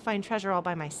try to go find treasure all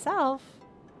by myself...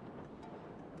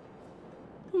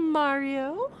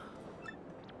 Mario?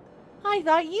 I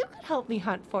thought you could help me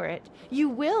hunt for it. You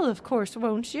will, of course,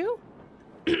 won't you?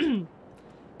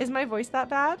 Is my voice that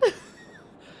bad?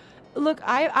 Look,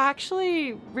 I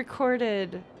actually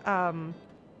recorded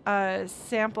a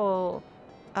sample.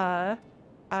 I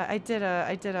did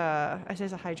a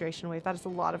hydration wave. That is a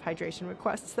lot of hydration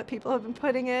requests that people have been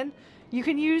putting in. You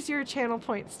can use your channel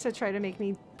points to try to make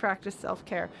me practice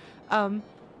self-care.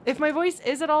 If my voice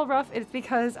is at all rough, it's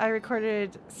because I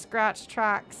recorded scratch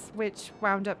tracks, which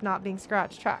wound up not being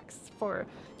scratch tracks for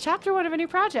chapter 1 of a new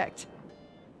project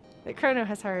that Chrono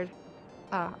has heard.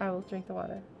 I will drink the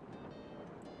water.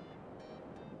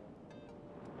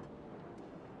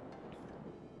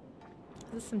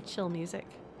 This is some chill music.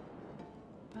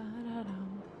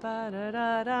 Ba-da-dum,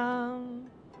 ba-da-da-dum.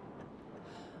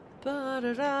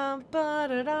 Ba-da-dum,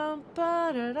 ba-da-dum,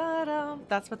 ba-da-da-dum.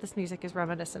 That's what this music is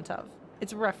reminiscent of.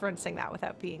 It's referencing that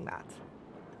without being that.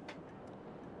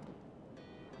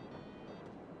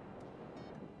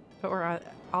 But we're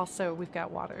also, we've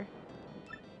got water.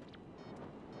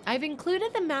 I've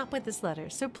included the map with this letter,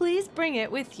 so please bring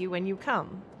it with you when you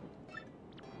come.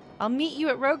 I'll meet you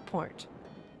at Rogueport.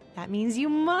 That means you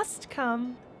must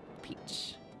come,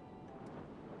 Peach.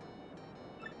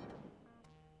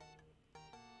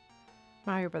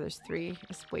 Mario Brothers 3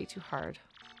 is way too hard.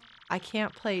 I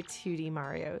can't play 2D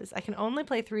Marios. I can only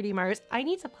play 3D Marios. I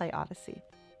need to play Odyssey.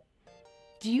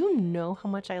 Do you know how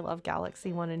much I love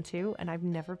Galaxy 1 and 2? And I've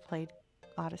never played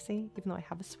Odyssey, even though I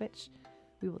have a Switch.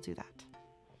 We will do that.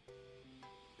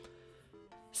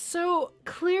 So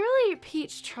clearly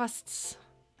Peach trusts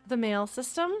the mail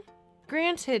system.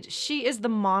 Granted, she is the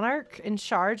monarch in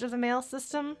charge of the mail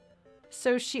system,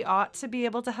 so she ought to be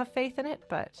able to have faith in it,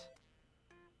 but...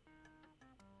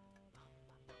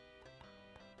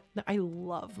 No, I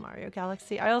love Mario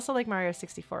Galaxy. I also like Mario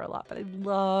 64 a lot, but I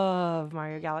love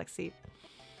Mario Galaxy.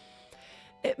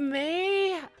 It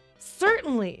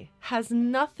certainly has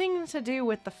nothing to do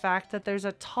with the fact that there's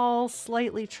a tall,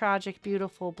 slightly tragic,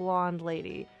 beautiful blonde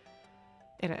lady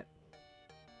in it.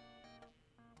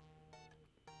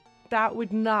 That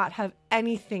would not have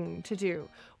anything to do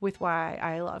with why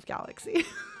I love Galaxy.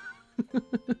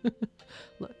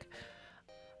 Look.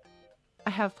 I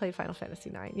have played Final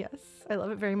Fantasy IX, yes. I love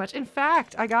it very much. In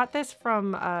fact, I got this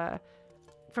from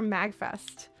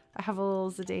MagFest. I have a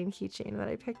little Zidane keychain that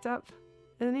I picked up.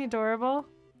 Isn't he adorable?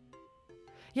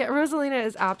 Yeah, Rosalina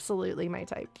is absolutely my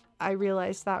type. I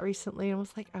realized that recently and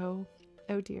was like, oh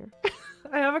dear.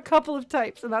 I have a couple of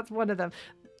types and that's one of them.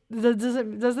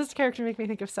 Does this character make me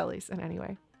think of Celis in any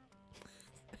way?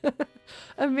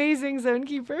 Amazing, Zone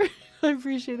Keeper. I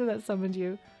appreciated that summoned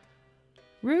you.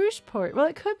 Rougeport. Well,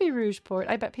 it could be Rougeport.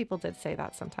 I bet people did say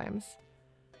that sometimes.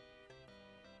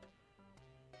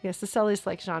 Yes, the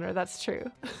Celis-like genre. That's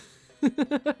true.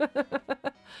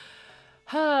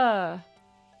 Huh.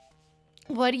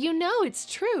 What do you know? It's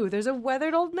true. There's a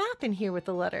weathered old map in here with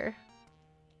the letter.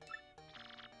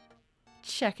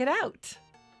 Check it out.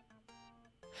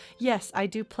 Yes, I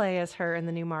do play as her in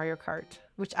the new Mario Kart,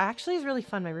 which actually is really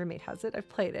fun. My roommate has it. I've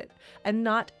played it. And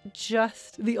not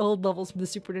just the old levels from the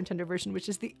Super Nintendo version, which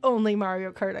is the only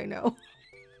Mario Kart I know.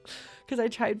 Because I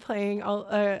tried playing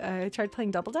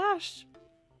Double Dash.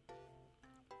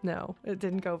 No, it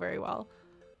didn't go very well.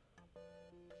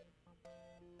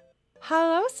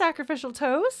 Hello, Sacrificial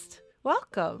Toast.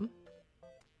 Welcome.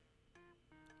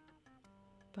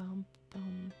 Bum,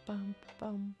 bum, bum,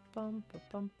 bum, bum,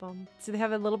 bum, bum. So they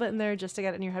have a little bit in there just to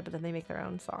get it in your head, but then they make their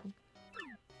own song.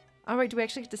 All right, do we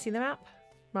actually get to see the map?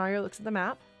 Mario looks at the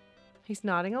map. He's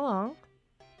nodding along.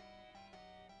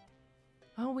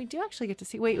 Oh, we do actually get to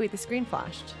see. Wait, the screen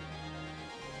flashed.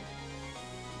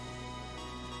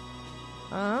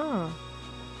 Oh.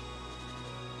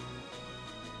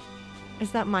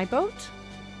 Is that my boat?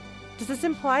 Does this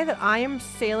imply that I am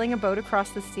sailing a boat across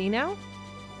the sea now?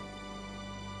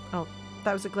 Oh,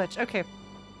 that was a glitch. Okay.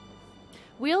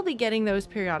 We'll be getting those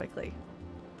periodically.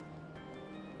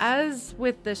 As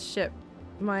with this ship,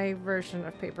 my version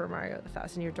of Paper Mario the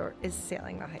 1000-Year Door is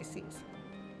sailing the high seas.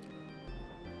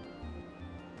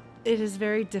 It is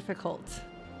very difficult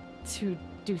to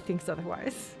do things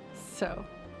otherwise, so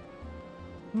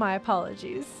my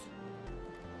apologies.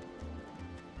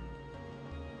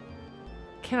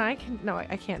 No,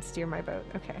 I can't steer my boat.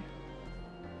 Okay.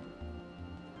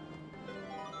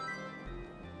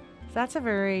 That's a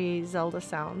very Zelda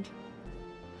sound.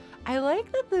 I like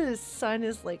that the sun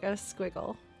is like a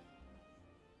squiggle.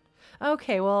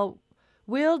 Okay, well,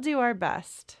 we'll do our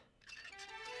best.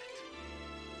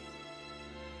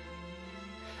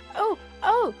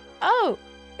 Oh!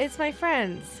 It's my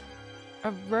friends.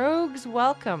 A Rogue's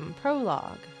Welcome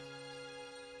prologue.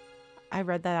 I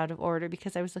read that out of order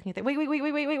because I was looking at that. Wait.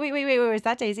 Is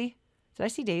that Daisy? Did I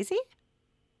see Daisy?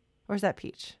 Or is that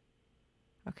Peach?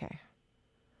 Okay.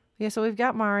 Yeah, so we've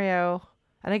got Mario,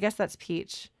 and I guess that's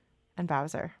Peach and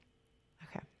Bowser.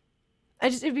 Okay.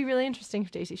 It'd be really interesting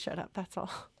if Daisy showed up, that's all.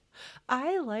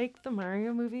 I like the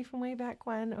Mario movie from way back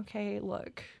when. Okay,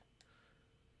 look.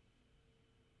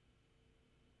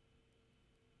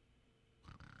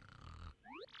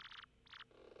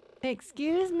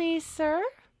 Excuse me, sir?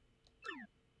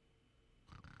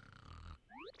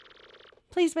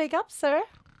 Please wake up, sir.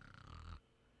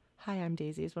 Hi, I'm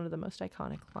Daisy is one of the most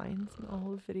iconic lines in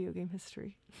all of video game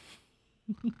history.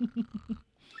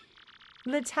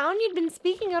 The town you'd been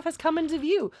speaking of has come into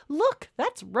view. Look,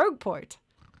 that's Rogueport.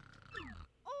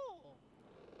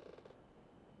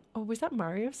 Oh, was that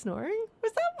Mario snoring?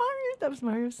 Was that Mario That was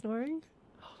Mario snoring.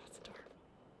 Oh, that's adorable.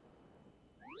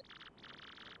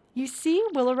 You see,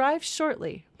 we'll arrive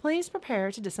shortly. Please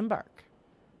prepare to disembark.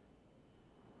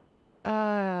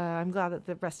 I'm glad that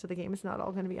the rest of the game is not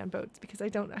all going to be on boats because I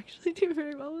don't actually do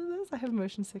very well with this. I have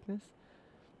motion sickness.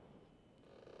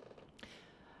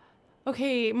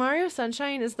 Okay, Mario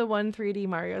Sunshine is the one 3D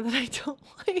Mario that I don't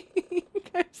like.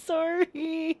 I'm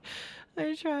sorry.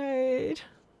 I tried.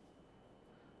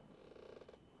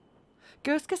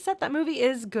 Ghost Cassette, that movie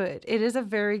is good. It is a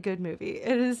very good movie.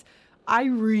 It is. I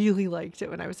really liked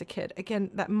it when I was a kid. Again,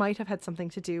 that might have had something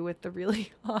to do with the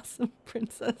really awesome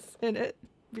princess in it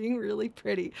being really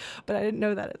pretty, but I didn't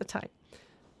know that at the time.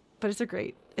 But it's a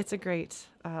great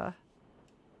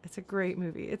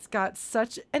movie. It's got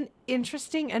such an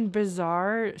interesting and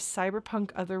bizarre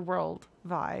cyberpunk otherworld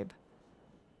vibe.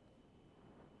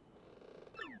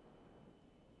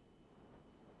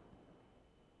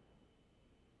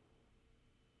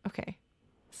 Okay.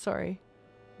 Sorry.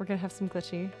 We're gonna have some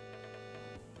glitchy.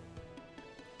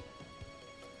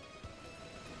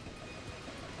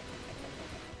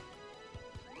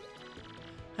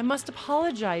 I must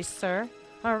apologize, sir.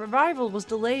 Our arrival was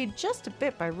delayed just a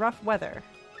bit by rough weather.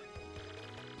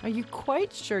 Are you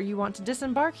quite sure you want to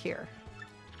disembark here?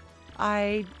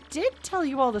 I did tell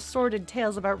you all the sordid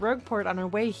tales about Rogueport on our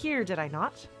way here, did I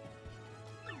not?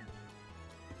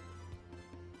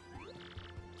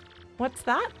 What's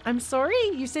that? I'm sorry?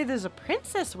 You say there's a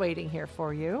princess waiting here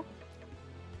for you?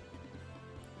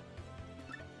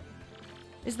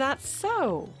 Is that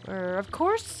so? Of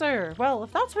course, sir. Well,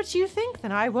 if that's what you think,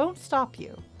 then I won't stop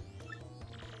you.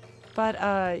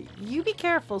 But, you be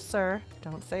careful, sir.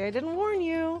 Don't say I didn't warn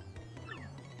you.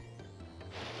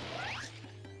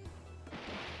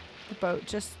 The boat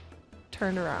just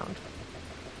turned around.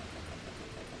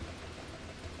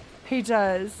 He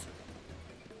does.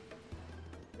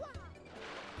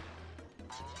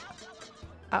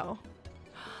 Oh.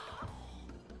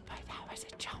 But that was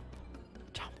a jump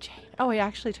chain. Oh, he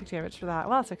actually took damage for that.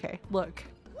 Well, that's okay. Look.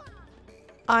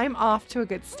 I'm off to a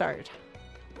good start.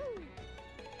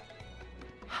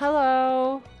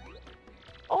 Hello.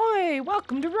 Oi,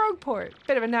 welcome to Rogueport.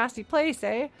 Bit of a nasty place,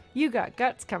 eh? You got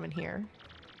guts coming here.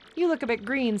 You look a bit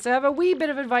green, so have a wee bit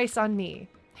of advice on me.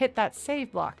 Hit that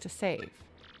save block to save.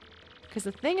 Because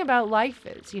the thing about life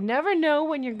is, you never know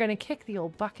when you're going to kick the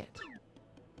old bucket.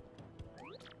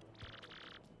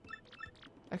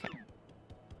 Okay.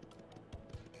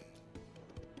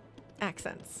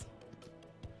 Accents.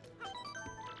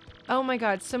 Oh my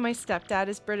god, so my stepdad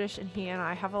is British and he and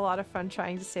I have a lot of fun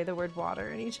trying to say the word water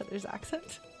in each other's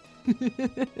accent.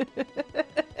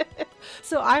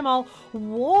 So I'm all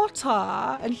water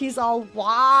and he's all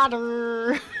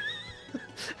water.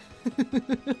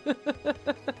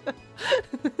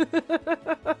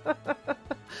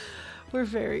 We're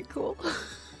very cool.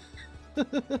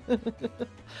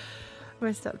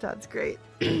 My stepdad's great.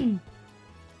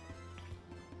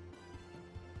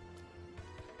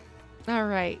 All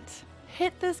right.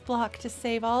 Hit this block to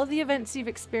save all of the events you've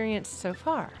experienced so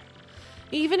far.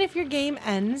 Even if your game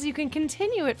ends, you can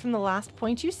continue it from the last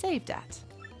point you saved at.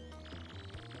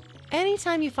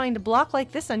 Anytime you find a block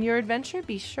like this on your adventure,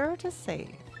 be sure to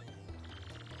save.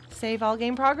 Save all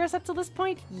game progress up to this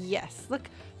point? Yes. Look,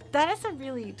 that is a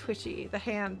really twitchy. The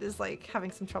hand is like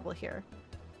having some trouble here.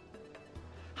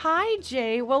 Hi,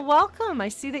 Jay. Well, welcome. I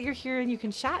see that you're here and you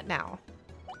can chat now.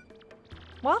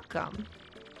 Welcome.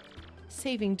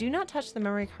 Saving. Do not touch the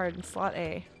memory card in slot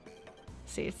A.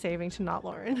 See, it's saving to not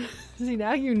Lauren. See,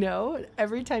 now you know.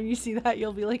 Every time you see that,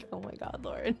 you'll be like, oh my god,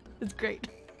 Lauren. It's great.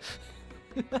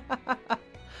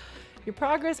 Your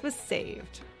progress was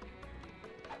saved.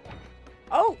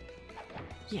 Oh!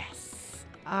 Yes.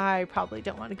 I probably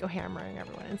don't want to go hammering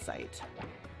everyone in sight.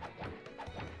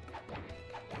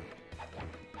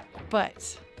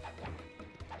 But...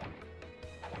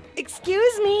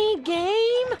 Excuse me,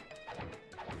 game?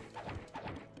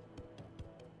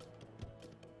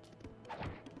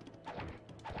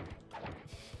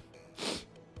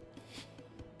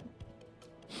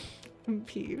 I'm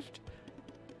peeved.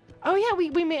 Oh yeah,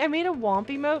 I made a womp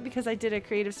emote because I did a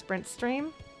creative sprint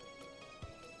stream.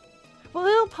 Well,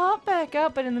 it'll pop back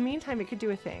up, but in the meantime, it could do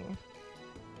a thing.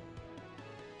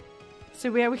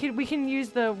 So yeah, we can use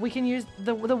the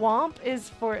womp is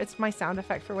for, it's my sound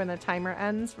effect for when the timer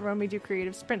ends for when we do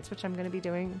creative sprints, which I'm going to be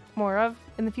doing more of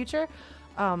in the future.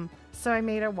 So I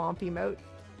made a womp emote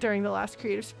during the last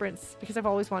creative sprints because I've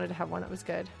always wanted to have one that was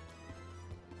good.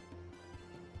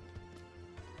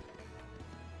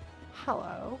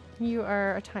 Hello. You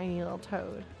are a tiny little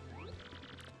toad.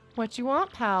 What you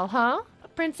want, pal, huh? A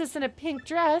princess in a pink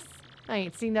dress? I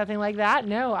ain't seen nothing like that.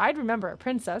 No, I'd remember a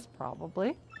princess,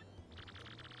 probably.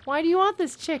 Why do you want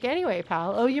this chick anyway,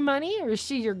 pal? Owe you money, or is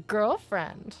she your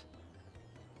girlfriend?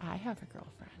 I have a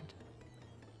girlfriend.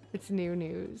 It's new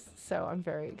news, so I'm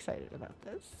very excited about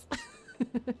this.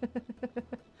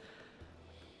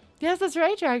 Yes, that's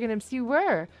right, Dragon Imps, you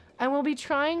were. And we'll be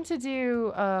trying to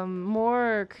do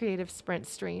more creative sprint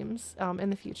streams in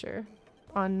the future.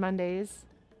 On Mondays,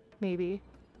 maybe.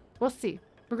 We'll see.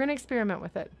 We're going to experiment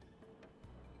with it.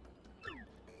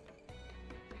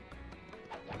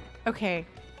 Okay.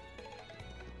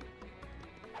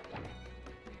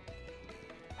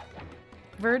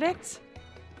 Verdict?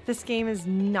 This game is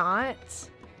not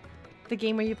the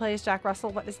game where you play as Jack Russell.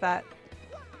 What is that?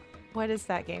 What is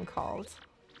that game called?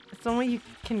 It's the one where you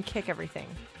can kick everything.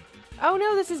 Oh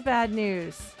no, this is bad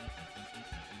news.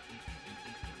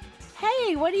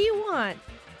 Hey, what do you want?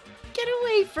 Get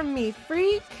away from me,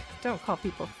 freak. Don't call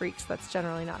people freaks. That's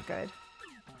generally not good.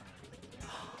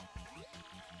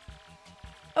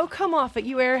 Oh, come off it,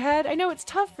 you airhead. I know it's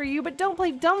tough for you, but don't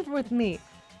play dumb with me.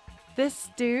 This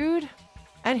dude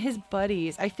and his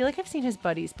buddies. I feel like I've seen his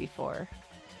buddies before.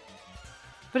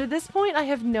 But at this point, I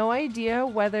have no idea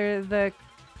whether the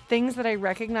things that I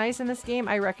recognize in this game,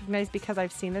 I recognize because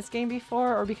I've seen this game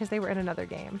before or because they were in another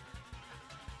game.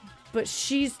 But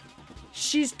she's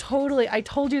totally, I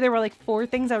told you there were like 4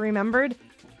 things I remembered.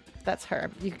 That's her.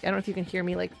 I don't know if you can hear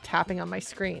me like tapping on my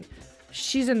screen.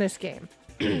 She's in this game.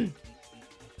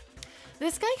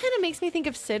 This guy kind of makes me think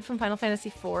of Sid from Final Fantasy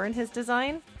IV in his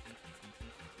design.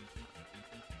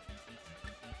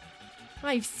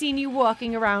 I've seen you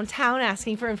walking around town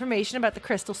asking for information about the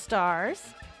crystal stars.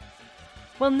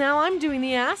 Well, now I'm doing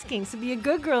the asking, so be a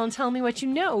good girl and tell me what you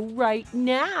know right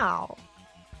now.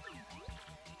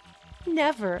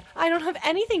 Never. I don't have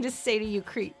anything to say to you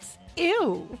creeps.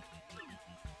 Ew.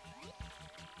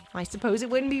 I suppose it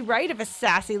wouldn't be right if a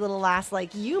sassy little lass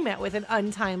like you met with an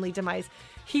untimely demise.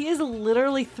 He is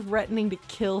literally threatening to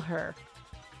kill her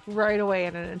right away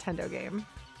in a Nintendo game.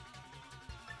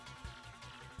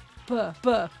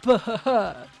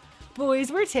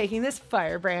 Boys, we're taking this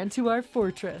firebrand to our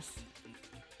fortress.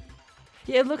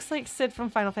 Yeah, it looks like Sid from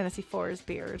Final Fantasy IV's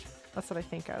beard. That's what I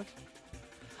think of.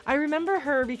 I remember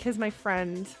her because my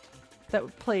friend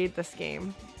that played this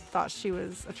game thought she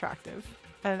was attractive.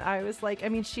 And I was like, I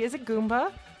mean, she is a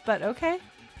Goomba, but okay.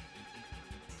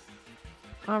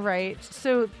 Alright,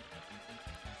 so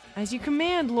as you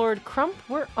command, Lord Crump,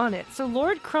 we're on it. So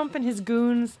Lord Crump and his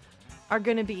goons are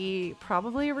going to be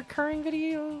probably a recurring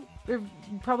video. They're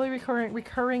probably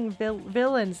recurring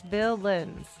villains.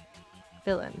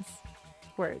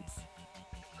 Words.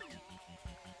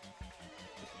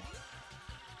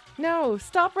 No,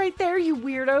 stop right there, you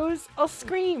weirdos. I'll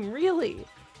scream, really.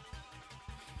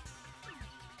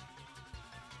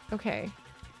 Okay.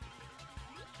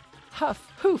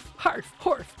 Huff, hoof, harf,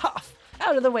 horf, huff.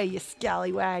 Out of the way, you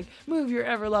scallywag. Move your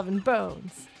ever-loving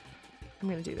bones. I'm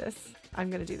gonna do this.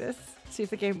 See if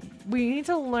the game... We need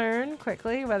to learn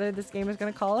quickly whether this game is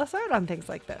gonna call us out on things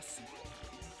like this.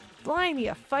 Blimey,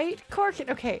 a fight? Corkin.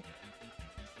 Okay.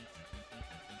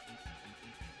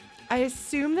 I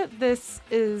assume that this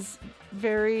is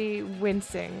very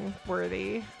wincing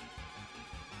worthy.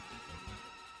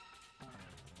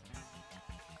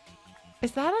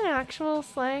 Is that an actual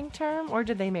slang term, or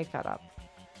did they make that up?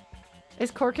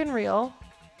 Is Corkin real?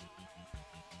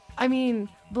 I mean,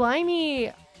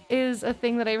 blimey is a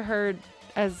thing that I've heard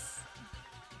as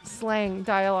slang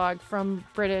dialogue from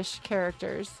British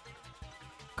characters.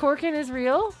 Corkin is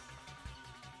real?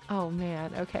 Oh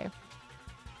man, okay.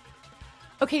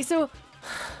 Okay, so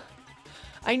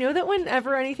I know that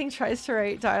whenever anything tries to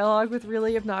write dialogue with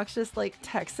really obnoxious, like,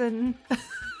 Texan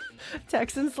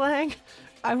slang,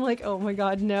 I'm like, oh my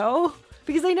god, no.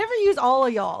 Because they never use all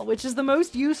of y'all, which is the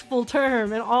most useful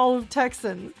term in all of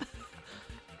Texan.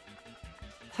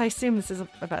 I assume this is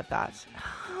about that.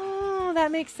 Oh,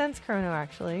 that makes sense, Chrono,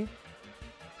 actually.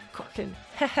 Corkin.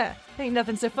 Ain't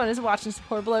nothing so fun as watching this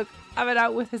poor bloke have it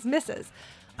out with his missus.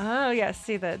 Oh, yes,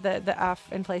 see the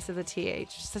F in place of the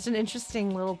TH. Such an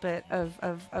interesting little bit of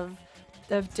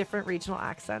different regional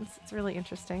accents. It's really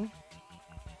interesting.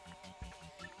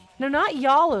 No, not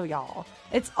y'all, y'all.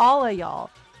 It's alla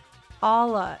y'all.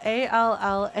 Alla.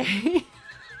 A-L-L-A.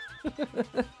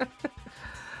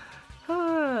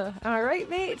 All right,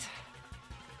 mate.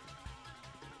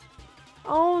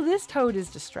 Oh, this toad is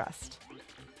distressed.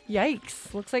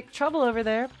 Yikes. Looks like trouble over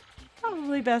there.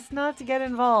 Probably best not to get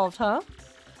involved, huh?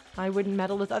 I wouldn't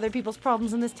meddle with other people's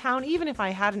problems in this town, even if I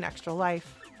had an extra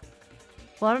life.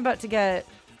 Well, I'm about to get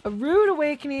a rude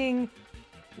awakening,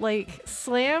 like,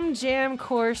 slam jam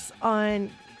course on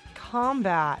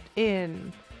combat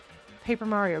in Paper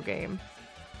Mario game.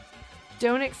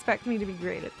 Don't expect me to be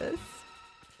great at this.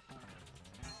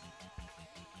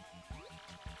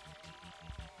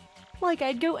 Like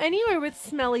I'd go anywhere with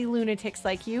smelly lunatics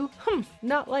like you.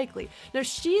 Not likely. Now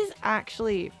she's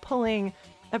actually pulling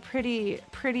a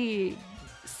pretty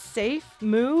safe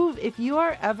move. If you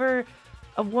are ever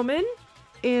a woman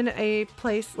in a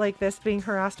place like this being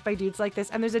harassed by dudes like this,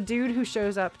 and there's a dude who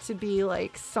shows up to be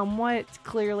like somewhat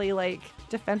clearly like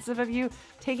defensive of you,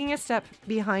 taking a step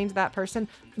behind that person,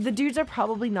 the dudes are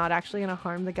probably not actually going to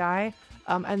harm the guy,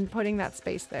 and putting that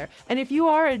space there. And if you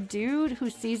are a dude who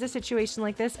sees a situation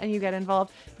like this and you get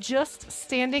involved, just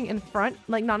standing in front,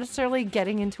 like not necessarily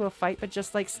getting into a fight, but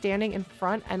just like standing in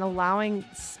front and allowing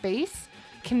space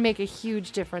can make a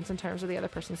huge difference in terms of the other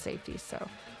person's safety. So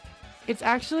it's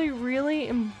actually really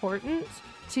important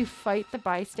to fight the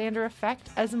bystander effect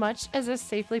as much as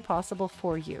safely possible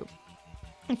for you.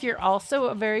 If you're also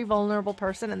a very vulnerable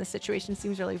person and the situation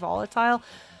seems really volatile,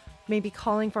 maybe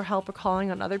calling for help or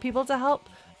calling on other people to help,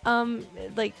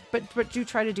 but do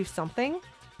try to do something.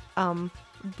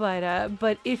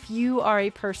 But if you are a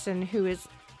person who is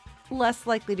less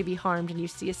likely to be harmed and you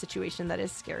see a situation that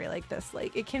is scary like this,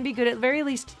 like it can be good at very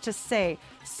least to say,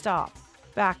 stop,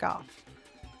 back off.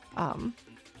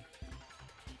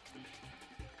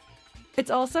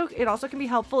 It also can be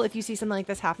helpful if you see something like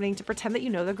this happening to pretend that you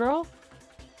know the girl,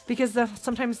 because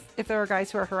sometimes if there are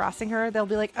guys who are harassing her, they'll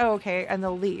be like, oh, okay, and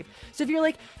they'll leave. So if you're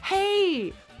like,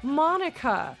 hey,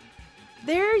 Monica,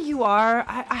 there you are.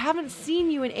 I haven't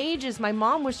seen you in ages. My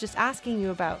mom was just asking me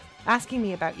about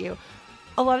you.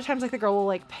 A lot of times, like, the girl will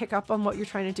like pick up on what you're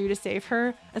trying to do to save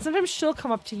her, and sometimes she'll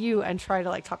come up to you and try to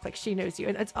like talk like she knows you,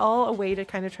 and it's all a way to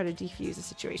kind of try to defuse a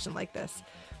situation like this,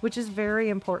 which is very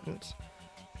important.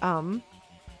 Because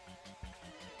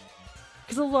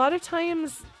a lot of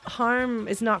times harm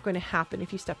is not going to happen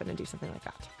if you step in and do something like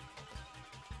that.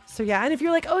 So yeah, and if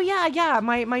you're like, oh yeah,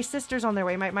 my sister's on their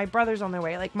way, my brother's on their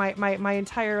way, like my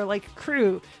entire like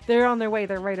crew, they're on their way,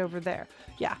 they're right over there.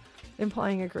 Yeah.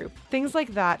 Implying a group. Things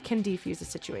like that can defuse a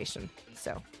situation.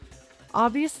 So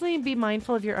obviously be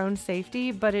mindful of your own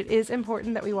safety, but it is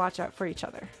important that we watch out for each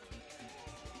other.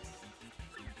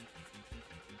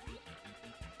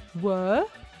 What?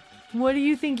 What do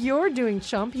you think you're doing,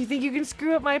 chump? You think you can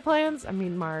screw up my plans? I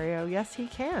mean, Mario, yes he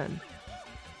can.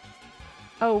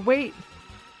 Oh, wait.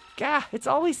 Gah, it's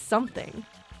always something.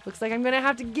 Looks like I'm gonna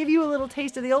have to give you a little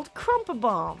taste of the old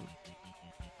Crumpa-Bomb.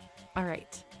 All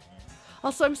right.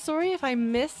 Also, I'm sorry if I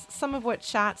miss some of what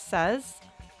chat says.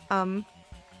 Hold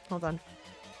on.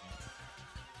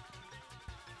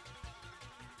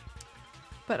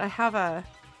 But I have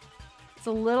it's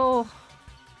a little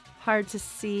hard to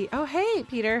see. Oh, hey,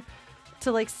 Peter.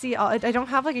 To like see, I don't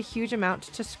have like a huge amount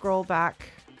to scroll back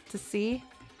to see.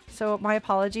 So my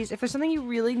apologies. If there's something you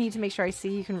really need to make sure I see,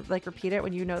 you can like repeat it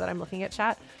when you know that I'm looking at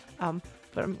chat. But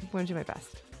I'm going to do my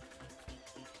best.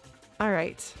 All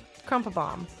right.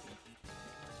 Crumpa-Bomb.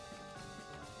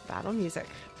 Battle music.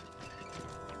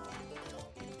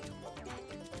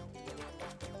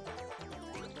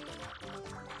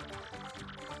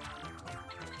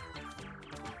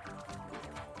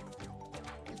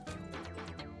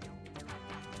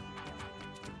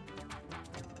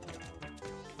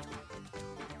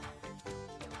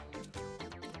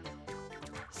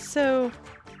 So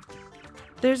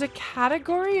there's a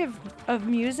category of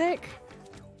music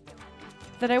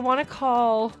that I want to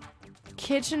call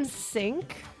kitchen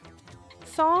sink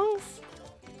songs,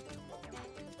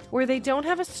 where they don't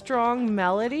have a strong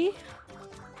melody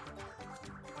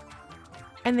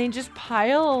and they just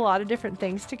pile a lot of different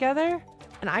things together,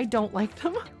 and I don't like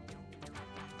them.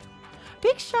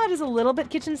 Big Shot is a little bit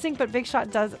kitchen sink, but Big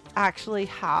Shot does actually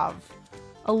have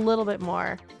a little bit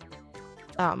more.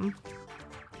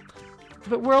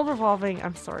 But World Revolving,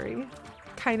 I'm sorry,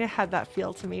 kind of had that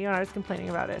feel to me when I was complaining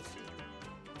about it.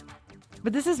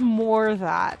 But this is more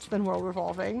that than World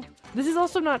Revolving. This is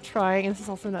also not trying, and this is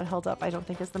also not held up, I don't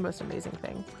think, is the most amazing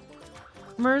thing.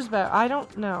 Merzbow, I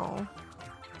don't know.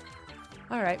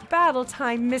 Alright, battle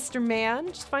time, Mr. Man.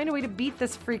 Just find a way to beat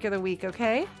this freak of the week,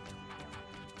 okay?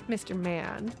 Mr.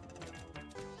 Man.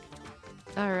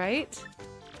 Alright.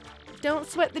 Don't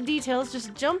sweat the details,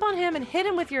 just jump on him and hit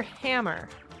him with your hammer.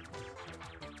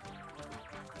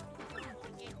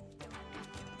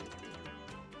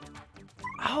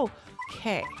 Oh,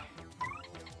 okay.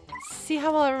 See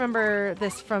how well I remember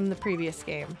this from the previous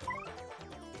game.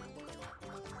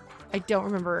 I don't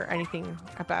remember anything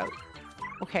about.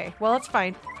 Okay, well, it's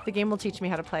fine. The game will teach me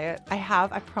how to play it.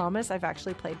 I promise I've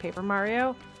actually played Paper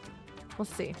Mario. We'll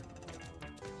see.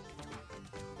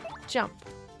 Jump.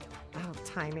 Oh,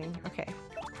 timing. Okay.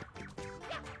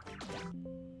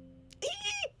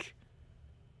 Eek!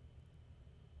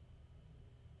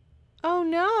 Oh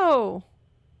no!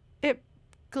 It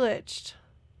glitched.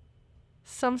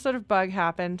 Some sort of bug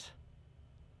happened.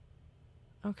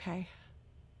 Okay.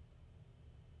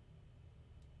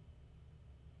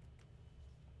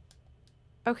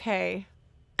 Okay.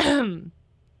 I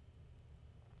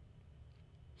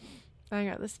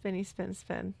got the spinny spin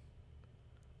spin.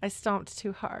 I stomped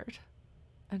too hard.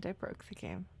 And I broke the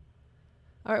game.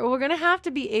 Alright, well, we're going to have to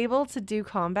be able to do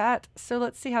combat. So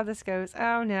let's see how this goes.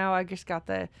 Oh, no, I just got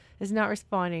the... is not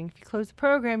responding. If you close the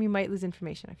program, you might lose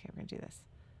information. Okay, we're going to do this.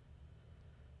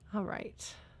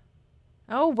 Alright.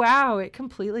 Oh, wow, it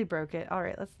completely broke it.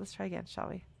 Alright, let's try again, shall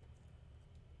we?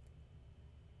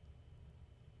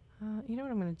 You know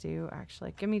what I'm going to do,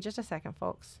 actually? Give me just a second,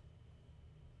 folks.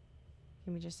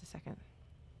 Give me just a second.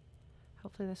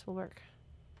 Hopefully this will work.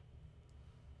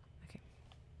 Okay.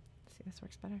 Let's see if this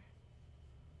works better.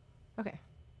 Okay.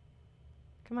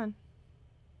 Come on.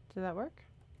 Did that work?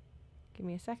 Give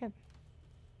me a second.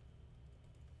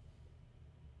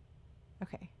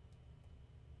 Okay.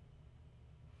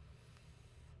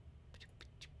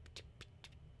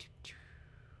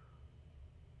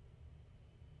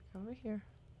 Go over here.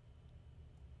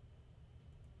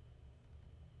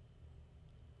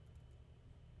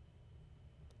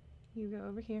 You go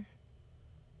over here.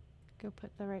 Go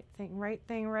put the right thing. Right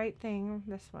thing, right thing.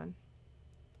 This one.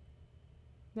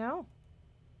 No?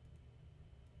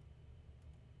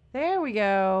 There we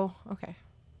go. Okay.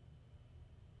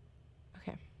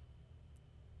 Okay.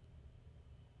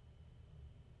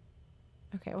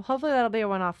 Okay, well, hopefully that'll be a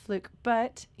one-off fluke.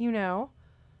 But, you know,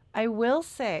 I will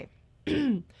say,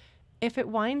 if it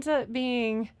winds up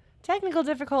being technical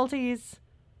difficulties,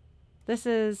 this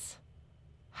is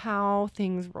how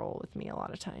things roll with me a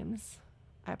lot of times.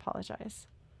 I apologize.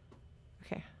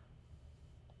 Okay.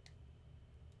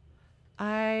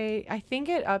 I think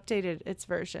it updated its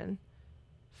version.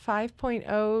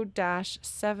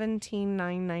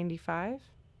 5.0-17995.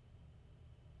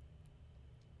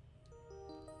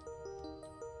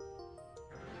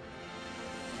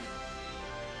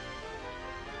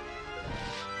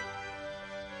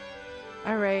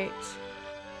 All right.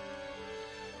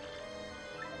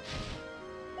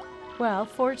 Well,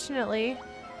 fortunately,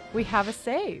 we have a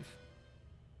save.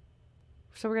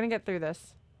 So we're going to get through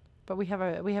this. But we have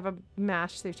a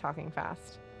mash through talking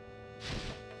fast.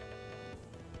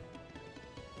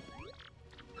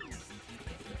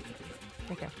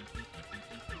 Okay.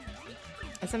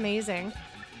 It's amazing.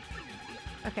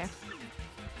 Okay.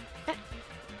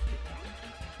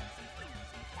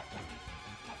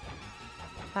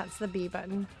 That's the B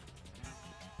button.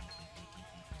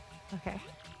 Okay.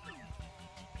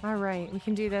 All right, we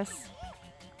can do this.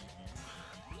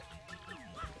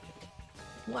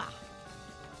 Wow.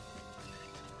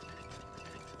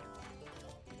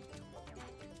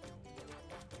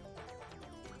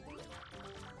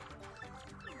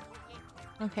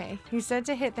 Okay, he said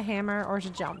to hit the hammer or to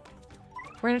jump.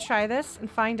 We're gonna try this and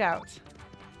find out.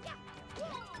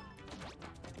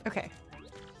 Okay.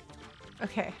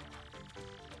 Okay.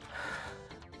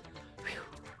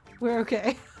 We're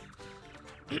okay.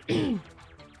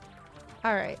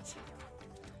 All right.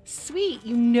 Sweet,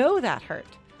 you know that hurt.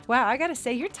 Wow, I gotta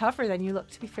say, you're tougher than you look.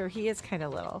 To be fair, he is kind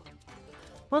of little.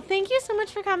 Well, thank you so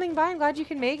much for coming by. I'm glad you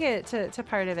can make it to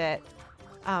part of it.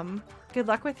 Good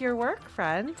luck with your work,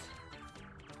 friend.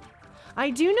 I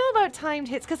do know about timed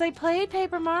hits because I played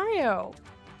Paper Mario.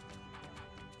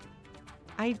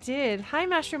 I did. Hi,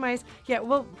 Mushroom Eyes. Yeah,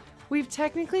 well, we've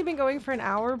technically been going for an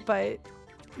hour, but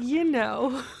you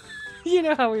know. You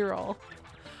know how we roll.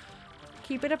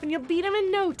 Keep it up and you'll beat him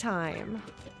in no time.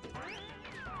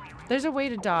 There's a way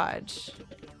to dodge.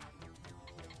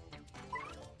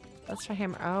 Let's try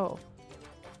hammer. Oh.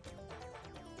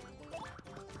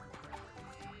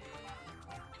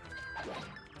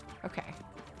 Okay.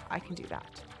 I can do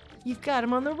that. You've got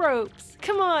him on the ropes.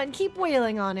 Come on, keep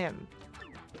wailing on him.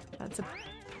 That's a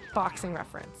boxing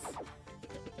reference.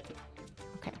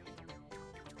 Okay.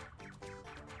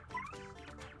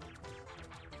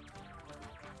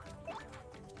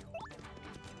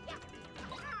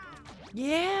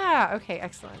 Yeah! Okay,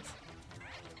 excellent.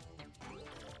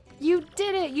 You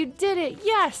did it! You did it!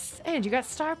 Yes! And you got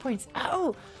star points.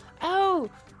 Oh! Oh!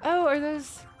 Oh, are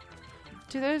those...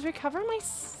 Do those recover my...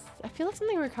 I feel like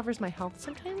something recovers my health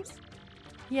sometimes.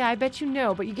 Yeah, I bet you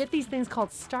know, but you get these things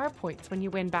called star points when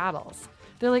you win battles.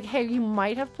 They're like, hey, you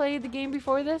might have played the game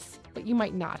before this, but you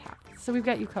might not have. So we've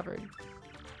got you covered.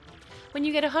 When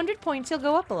you get 100 points, you'll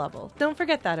go up a level. Don't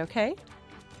forget that, okay?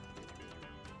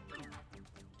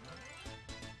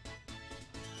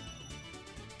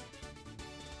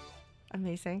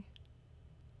 Amazing.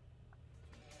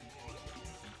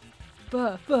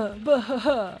 Buh, buh, buh, ha,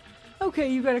 ha.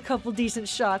 Okay, you got a couple decent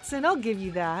shots in. I'll give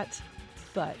you that.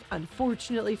 But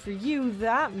unfortunately for you,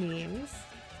 that means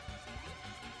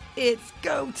it's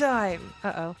go time.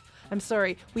 Uh-oh. I'm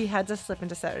sorry. We had to slip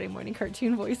into Saturday morning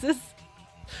cartoon voices.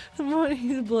 The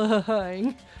morning's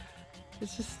blowing.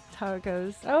 It's just how it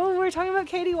goes. Oh, we're talking about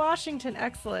Katie Washington.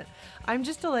 Excellent. I'm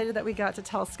just delighted that we got to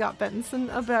tell Scott Benson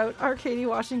about our Katie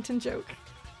Washington joke.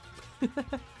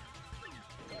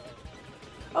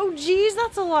 Oh, geez,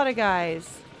 that's a lot of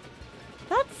guys.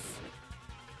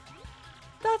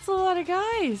 That's a lot of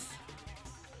guys.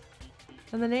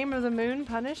 In the name of the moon,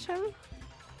 punish him?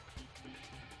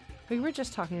 We were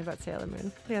just talking about Sailor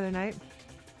Moon the other night.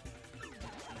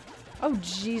 Oh,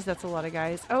 geez, that's a lot of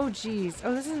guys. Oh, geez.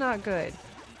 Oh, this is not good.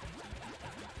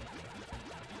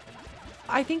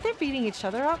 I think they're beating each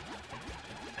other up.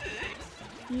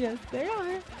 Yes, they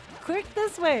are. Quick,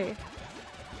 this way.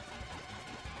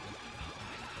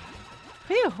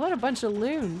 Phew, what a bunch of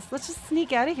loons. Let's just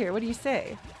sneak out of here. What do you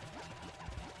say?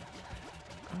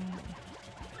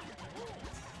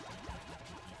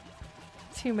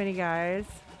 Too many guys.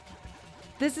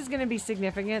 This is going to be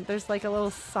significant. There's like a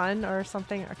little sun or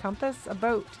something, a compass, a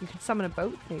boat. You can summon a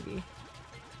boat, maybe.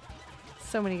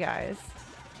 So many guys.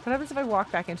 What happens if I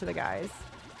walk back into the guys?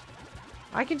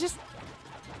 I can just...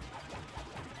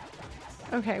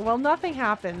 Okay, well, nothing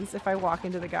happens if I walk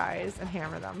into the guys and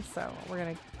hammer them, so we're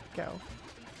going to go.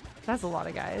 That's a lot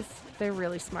of guys. They're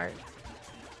really smart.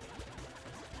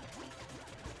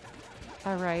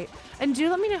 All right. And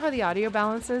do let me know how the audio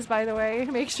balance is, by the way.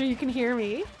 Make sure you can hear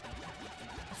me.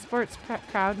 Sports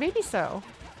crowd, maybe so.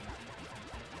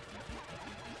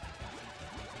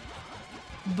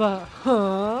 But,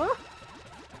 huh?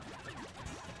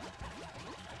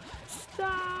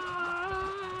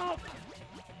 Stop!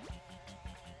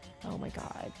 Oh my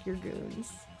god, you're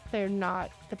goons. They're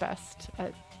not the best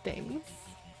at things.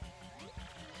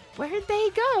 Where'd they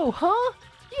go, huh?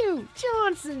 You,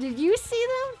 Johnson, did you see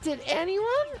them? Did anyone?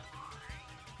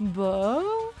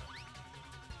 Bo?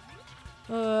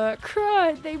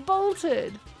 Crud, they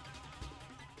bolted.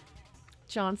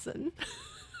 Johnson.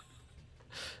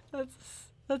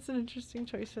 That's an interesting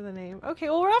choice for the name. Okay,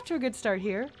 well, we're off to a good start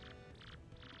here.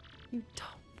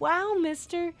 Wow,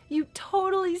 mister, you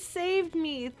totally saved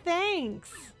me.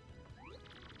 Thanks.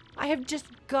 I have just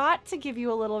got to give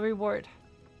you a little reward.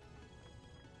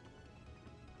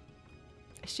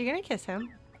 Is she gonna kiss him?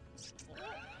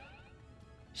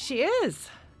 She is.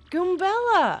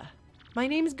 Goombella. My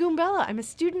name is Goombella. I'm a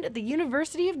student at the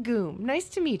University of Goom. Nice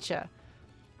to meet you.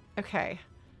 Okay.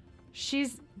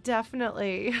 She's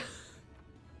definitely...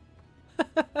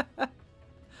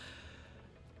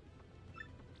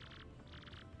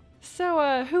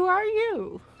 So, who are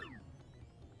you?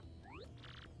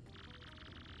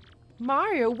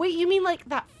 Mario? Wait, you mean like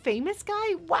that famous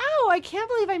guy? Wow, I can't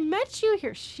believe I met you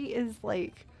here. She is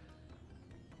like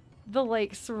the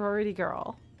sorority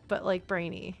girl, but like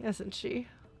brainy, isn't she?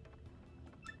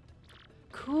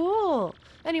 Cool.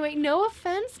 Anyway, no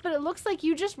offense, but it looks like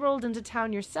you just rolled into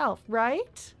town yourself,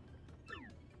 right?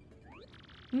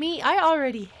 Me, I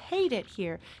already hate it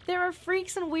here. There are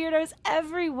freaks and weirdos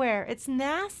everywhere. It's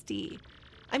nasty.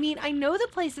 I mean, I know the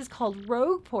place is called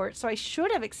Rogueport, so I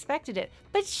should have expected it,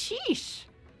 but sheesh.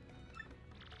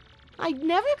 I'd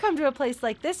never come to a place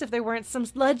like this if there weren't some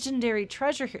legendary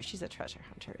treasure here. She's a treasure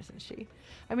hunter, isn't she?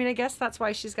 I mean, I guess that's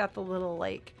why she's got the little,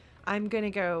 like, I'm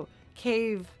gonna go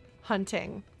cave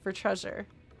hunting for treasure.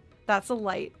 That's a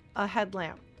light, a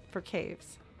headlamp for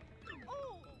caves.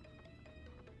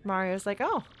 Mario's like,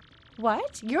 oh,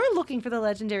 what? You're looking for the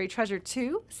legendary treasure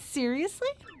too? Seriously?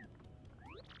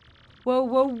 Whoa,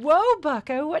 whoa, whoa,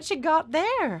 bucko, what you got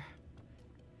there?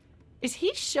 Is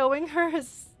he showing her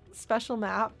his special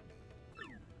map?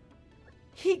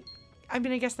 I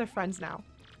mean, I guess they're friends now.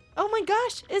 Oh my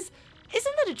gosh, isn't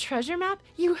that a treasure map?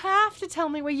 You have to tell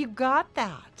me where you got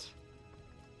that.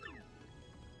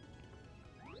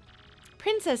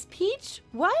 Princess Peach?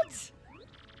 What?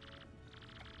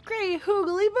 Great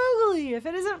hoogly boogly, if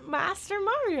it isn't Master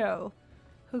Mario.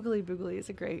 Hoogly boogly is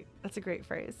that's a great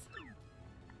phrase.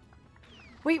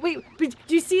 Wait, do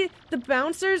you see the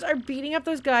bouncers are beating up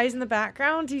those guys in the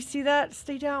background? Do you see that?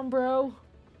 Stay down, bro.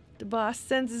 The boss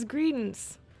sends his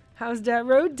greetings. How's that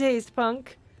road taste,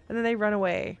 punk? And then they run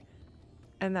away.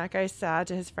 And that guy's sad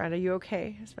to his friend. Are you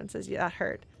okay? His friend says, yeah, that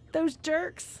hurt. Those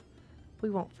jerks. We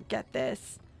won't forget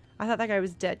this. I thought that guy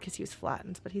was dead because he was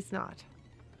flattened, but he's not.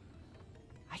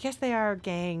 I guess they are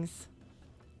gangs.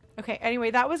 Okay,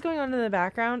 anyway, that was going on in the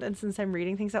background, and since I'm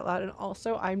reading things out loud and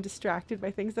also I'm distracted by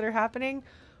things that are happening,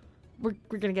 we're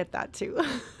gonna get that too.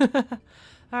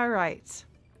 All right.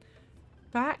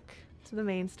 Back to the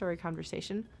main story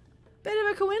conversation. Bit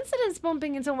of a coincidence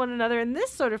bumping into one another in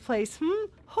this sort of place, hmm?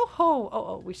 Ho ho!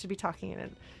 Oh, we should be talking in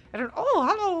it. Oh,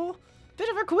 hello! Bit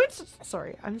of a coincidence.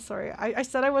 Sorry, I'm sorry. I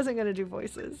said I wasn't gonna do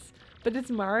voices, but it's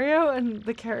Mario and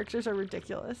the characters are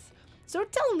ridiculous. So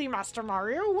tell me, Master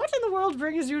Mario, what in the world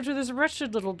brings you to this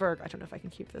wretched little burg? I don't know if I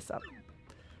can keep this up.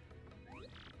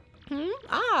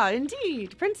 Ah,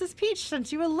 indeed. Princess Peach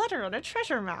sent you a letter on a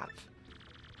treasure map.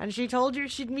 And she told you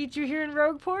she'd meet you here in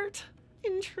Rogueport?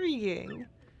 Intriguing.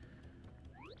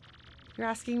 You're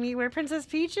asking me where Princess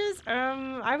Peach is?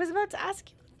 I was about to ask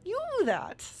you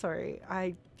that. Sorry,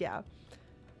 yeah.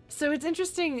 So it's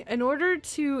interesting, in order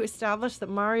to establish that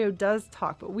Mario does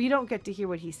talk, but we don't get to hear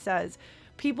what he says,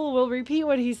 people will repeat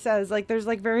what he says. Like, there's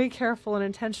like very careful and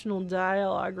intentional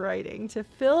dialogue writing to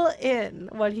fill in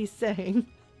what he's saying.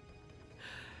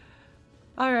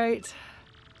 All right.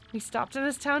 We stopped in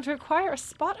this town to acquire a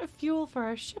spot of fuel for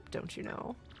our ship, don't you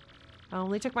know? I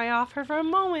only took my eye off her for a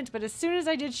moment, but as soon as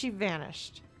I did, she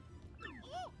vanished.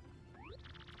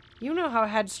 You know how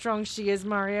headstrong she is,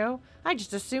 Mario. I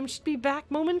just assumed she'd be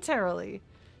back momentarily.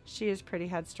 She is pretty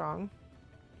headstrong.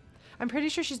 I'm pretty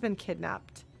sure she's been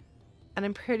kidnapped. And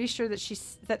I'm pretty sure that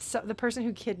the person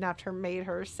who kidnapped her made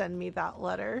her send me that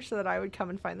letter so that I would come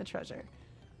and find the treasure.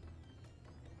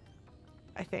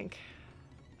 I think.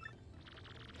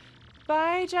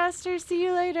 Bye, Jester. See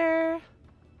you later.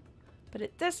 But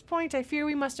at this point, I fear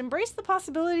we must embrace the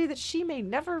possibility that she may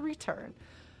never return.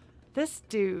 This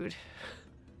dude.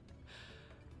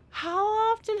 How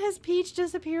often has Peach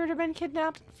disappeared or been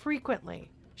kidnapped?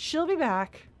 Frequently. She'll be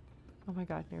back. Oh my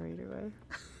god, narrator way.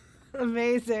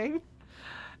 Amazing.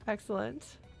 Excellent.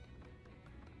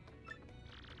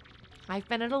 I've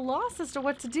been at a loss as to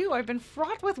what to do. I've been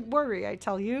fraught with worry, I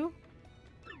tell you.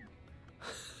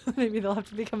 Maybe they'll have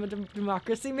to become a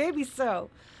democracy. Maybe so.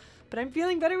 But I'm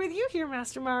feeling better with you here,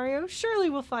 Master Mario. Surely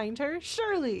we'll find her.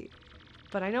 Surely.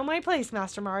 But I know my place,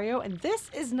 Master Mario, and this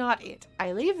is not it.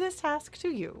 I leave this task to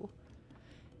you.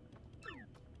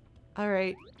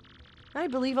 Alright. I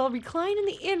believe I'll recline in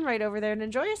the inn right over there and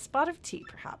enjoy a spot of tea,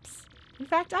 perhaps. In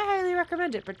fact, I highly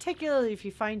recommend it, particularly if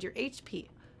you find your HP,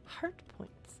 heart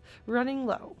points, running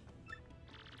low.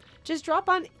 Just drop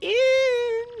on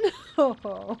in!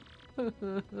 Oh.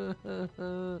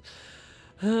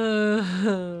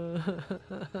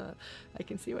 I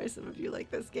can see why some of you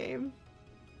like this game.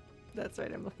 That's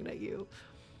right, I'm looking at you.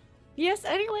 Yes,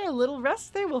 anyway, a little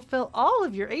rest there will fill all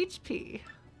of your HP.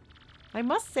 I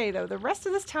must say, though, the rest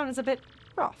of this town is a bit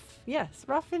rough. Yes,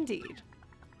 rough indeed.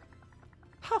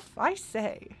 Huff, I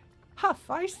say. Huff,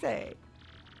 I say.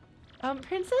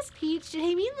 Princess Peach, did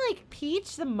he mean like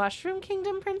Peach, the Mushroom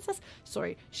Kingdom princess?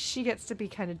 Sorry, she gets to be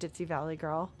kind of ditzy Valley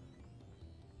girl.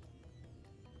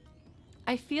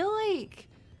 I feel like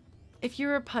if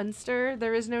you're a punster,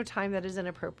 there is no time that is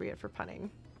inappropriate for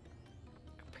punning.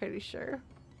 I'm pretty sure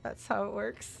that's how it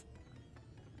works.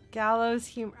 Gallows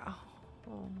humor.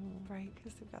 Oh, right,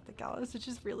 because they've got the gallows, which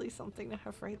is really something to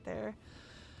have right there.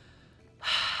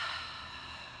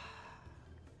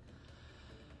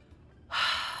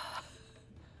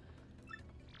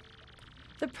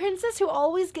 The princess who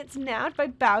always gets nabbed by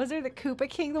Bowser, the Koopa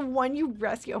King, the one you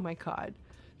rescue. Oh my god.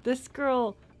 This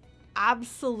girl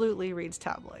absolutely reads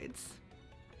tabloids.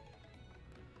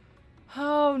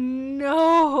 Oh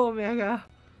no, Omega.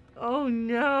 Oh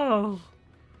no.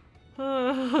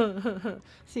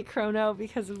 See, Chrono,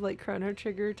 because of like Chrono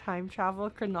Trigger, time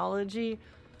travel, chronology.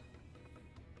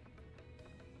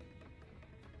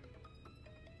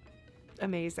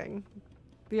 Amazing.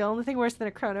 The only thing worse than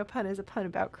a Chrono pun is a pun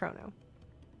about Chrono.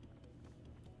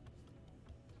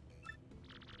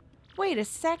 Wait a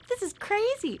sec, this is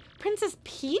crazy. Princess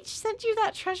Peach sent you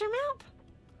that treasure map?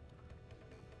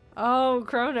 Oh,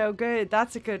 Chrono, good.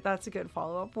 That's a good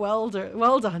follow-up. Well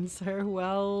done, sir.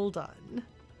 Well done.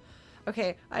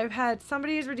 Okay, I've had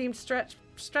somebody who's redeemed stretch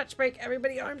break.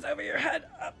 Everybody arms over your head.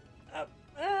 Up.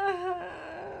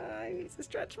 I need to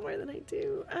stretch more than I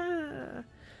do.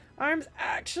 Arms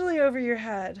actually over your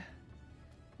head.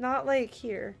 Not like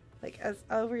here. Like as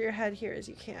over your head here as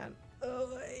you can.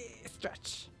 Oh,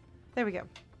 stretch. There we go.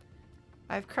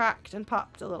 I've cracked and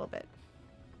popped a little bit.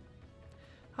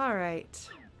 Alright.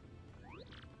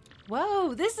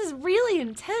 Whoa, this is really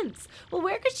intense. Well,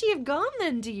 where could she have gone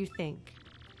then, do you think?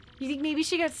 You think maybe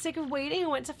she got sick of waiting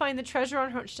and went to find the treasure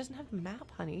on her own? She doesn't have a map,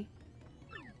 honey.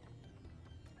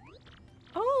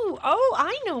 Oh,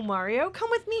 I know, Mario. Come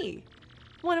with me.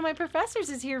 One of my professors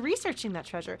is here researching that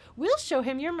treasure. We'll show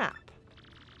him your map.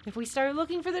 If we start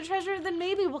looking for the treasure, then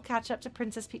maybe we'll catch up to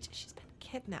Princess Peach. She's been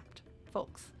kidnapped,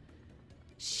 folks.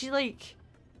 She like,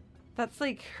 that's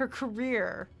like her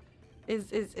career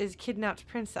is kidnapped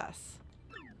princess.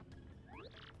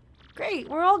 Great,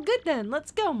 we're all good then. Let's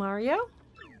go, Mario.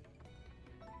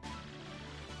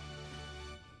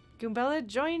 Goombella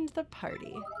joined the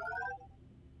party.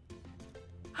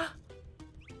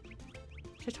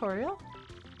 Tutorial?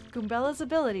 Goombella's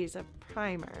abilities, a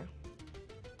primer.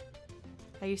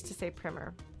 I used to say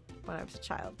primer when I was a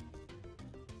child.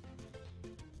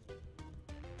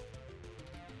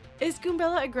 Is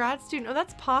Goombella a grad student? Oh,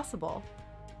 that's possible.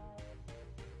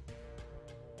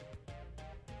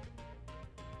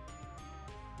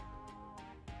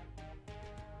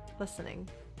 Listening.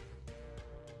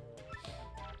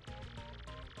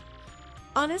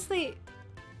 Honestly,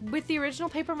 with the original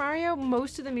Paper Mario,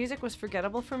 most of the music was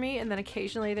forgettable for me, and then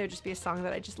occasionally there'd just be a song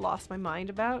that I just lost my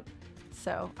mind about.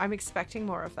 So I'm expecting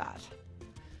more of that.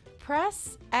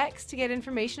 Press X to get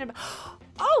information about.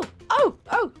 Oh!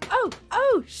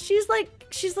 She's like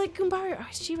Goombario.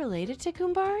 Is she related to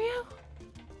Goombario?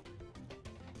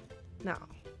 No.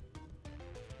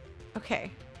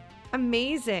 Okay.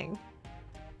 Amazing.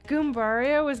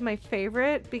 Goombario was my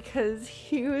favorite because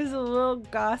he was a little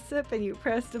gossip and you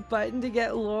pressed a button to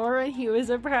get lore, and he was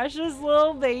a precious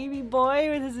little baby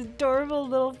boy with his adorable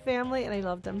little family, and I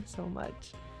loved him so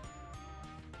much.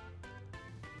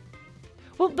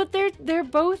 Well, but they're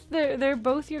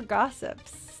both your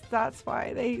gossips. That's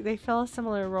why they fill a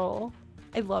similar role.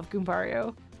 I love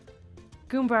Goombario.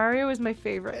 Goombario was my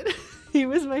favorite. He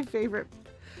was my favorite.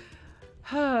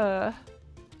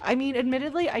 I mean,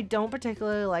 admittedly, I don't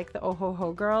particularly like the Oh Ho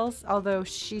Ho girls, although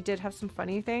she did have some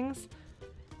funny things.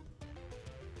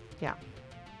 Yeah.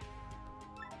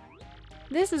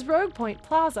 This is Rogue Point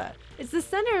Plaza. It's the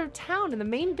center of town in the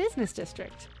main business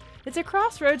district. It's a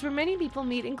crossroads where many people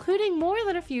meet, including more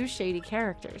than a few shady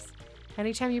characters.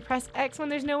 Anytime you press X when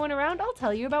there's no one around, I'll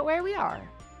tell you about where we are.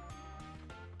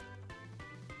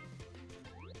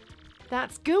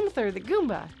 That's Goomther the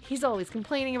Goomba. He's always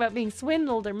complaining about being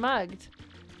swindled or mugged.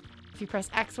 If you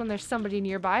press X when there's somebody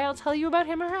nearby, I'll tell you about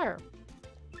him or her.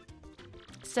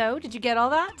 So, did you get all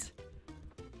that?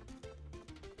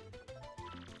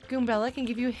 Goombella can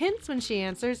give you hints when she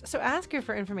answers, so ask her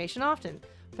for information often.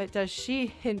 But does she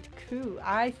hint coup?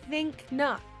 I think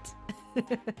not.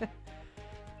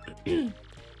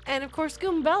 And of course,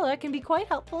 Goombella can be quite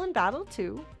helpful in battle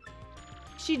too.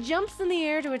 She jumps in the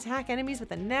air to attack enemies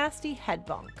with a nasty head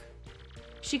bonk.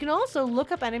 She can also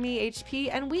look up enemy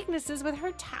HP and weaknesses with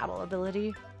her tattle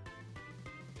ability.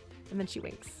 And then she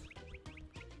winks.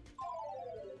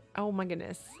 Oh my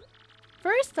goodness.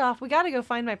 First off, we gotta go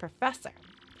find my professor.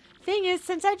 Thing is,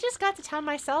 since I just got to town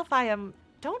myself, I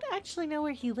don't actually know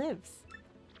where he lives.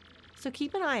 So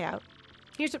keep an eye out.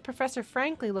 Here's what Professor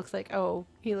Frankly looks like. Oh,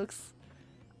 he looks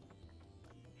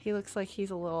like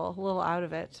he's a little out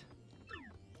of it.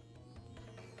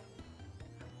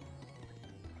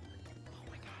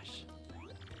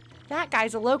 That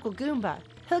guy's a local Goomba.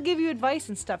 He'll give you advice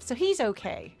and stuff, so he's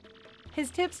okay. His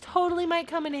tips totally might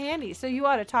come in handy, so you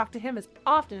ought to talk to him as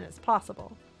often as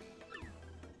possible.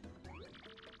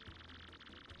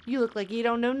 You look like you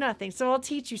don't know nothing, so I'll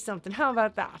teach you something. How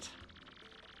about that?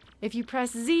 If you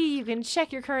press Z, you can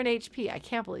check your current HP. I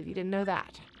can't believe you didn't know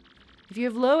that. If you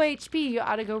have low HP, you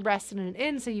ought to go rest in an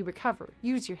inn so you recover.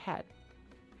 Use your head.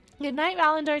 Good night,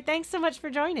 Valandar. Thanks so much for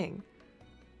joining.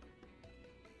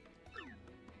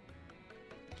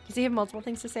 Does he have multiple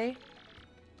things to say?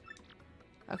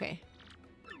 Okay.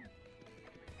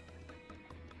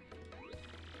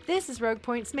 This is Rogue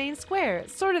Point's main square.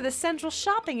 It's sort of the central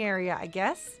shopping area, I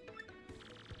guess.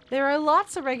 There are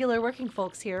lots of regular working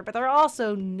folks here, but there are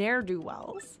also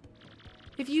ne'er-do-wells.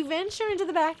 If you venture into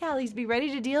the back alleys, be ready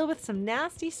to deal with some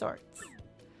nasty sorts.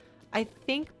 I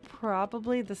think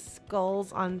probably the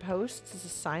skulls on posts is a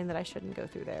sign that I shouldn't go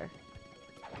through there.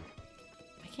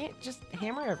 Can't just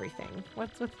hammer everything.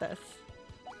 What's with this?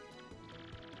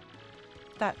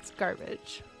 That's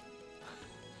garbage.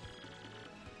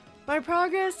 My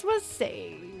progress was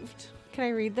saved. Can I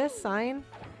read this sign?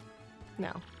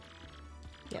 No.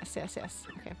 Yes.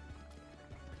 Okay.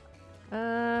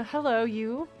 Hello,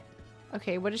 you.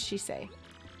 Okay, what does she say?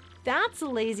 That's a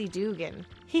lazy Dugan.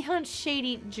 He hunts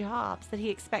shady jobs that he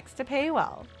expects to pay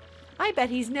well. I bet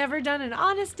he's never done an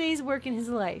honest day's work in his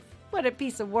life. What a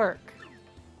piece of work.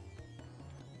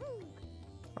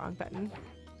 Wrong button.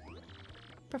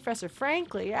 Professor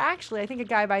Frankly. Actually, I think a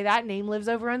guy by that name lives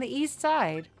over on the east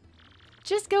side.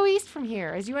 Just go east from here.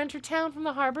 As you enter town from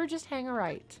the harbor, just hang a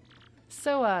right.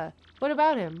 So, what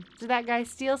about him? Did that guy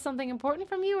steal something important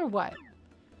from you or what?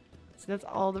 So that's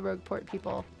all the Rogueport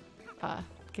people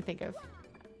can think of.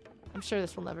 I'm sure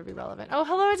this will never be relevant. Oh,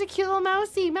 hello, it's a cute little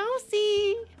mousey.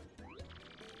 Mousey!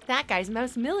 That guy's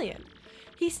Mouse Million.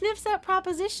 He sniffs out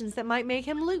propositions that might make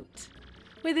him loot.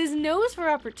 With his nose for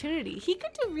opportunity, he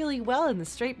could do really well in the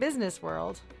straight business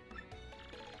world.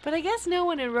 But I guess no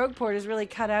one in Rogueport is really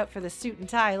cut out for the suit and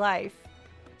tie life.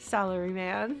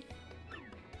 Salaryman.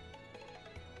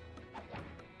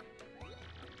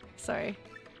 Sorry.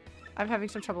 I'm having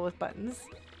some trouble with buttons.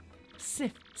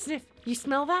 Sniff, sniff. You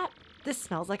smell that? This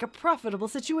smells like a profitable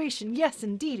situation. Yes,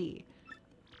 indeedy.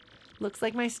 Looks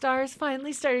like my star is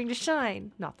finally starting to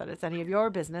shine. Not that it's any of your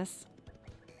business.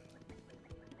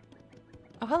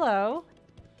 Oh, hello.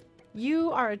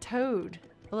 You are a toad.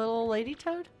 A little lady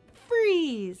toad?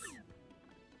 Freeze!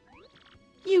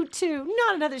 You two,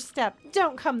 not another step.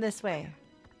 Don't come this way.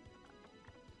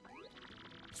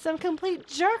 Some complete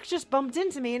jerk just bumped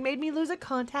into me and made me lose a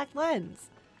contact lens.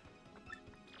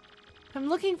 I'm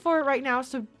looking for it right now,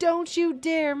 so don't you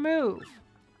dare move.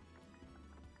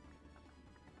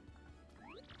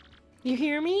 You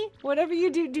hear me? Whatever you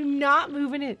do, do not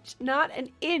move an inch. Not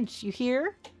an inch, you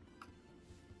hear?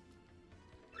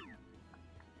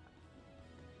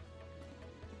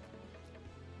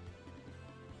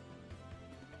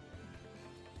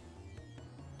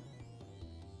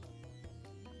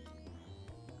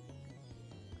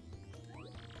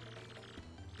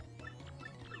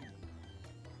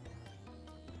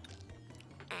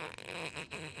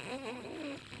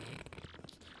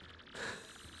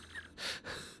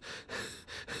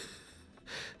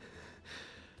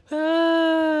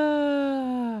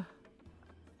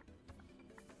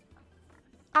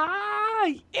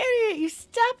 You idiot! You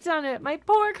stepped on it! My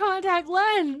poor contact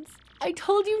lens! I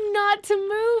told you not to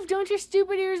move! Don't your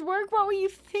stupid ears work? What were you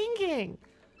thinking?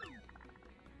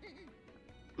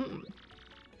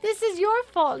 This is your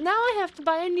fault. Now I have to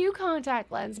buy a new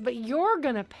contact lens, but you're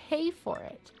gonna pay for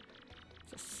it.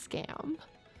 It's a scam.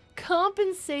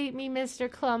 Compensate me,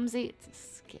 Mr. Clumsy. It's a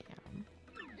scam.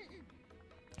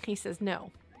 He says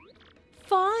no.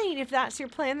 Fine, if that's your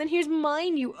plan, then here's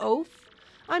mine, you oaf.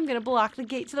 I'm gonna block the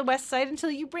gate to the west side until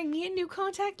you bring me a new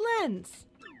contact lens.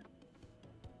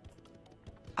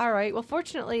 Alright, well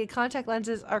fortunately contact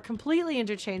lenses are completely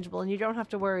interchangeable and you don't have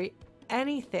to worry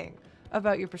anything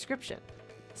about your prescription.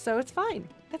 So it's fine.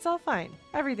 It's all fine.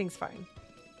 Everything's fine.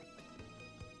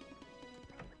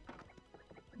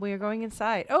 We are going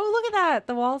inside. Oh, look at that!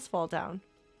 The walls fall down.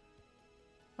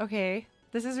 Okay,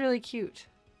 this is really cute.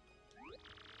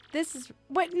 This is...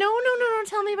 What? No,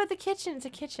 tell me about the kitchen. It's a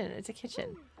kitchen. It's a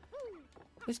kitchen.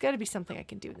 There's got to be something I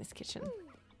can do in this kitchen.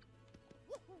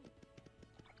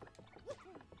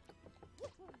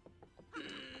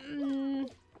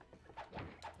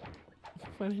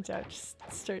 When in doubt, just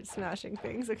start smashing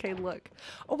things. Okay, look.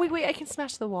 Oh, wait, I can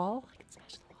smash the wall. I can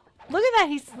smash the wall. Look at that!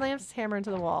 He slams his hammer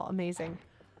into the wall. Amazing.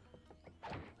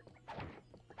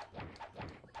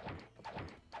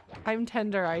 I'm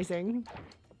tenderizing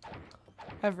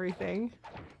everything.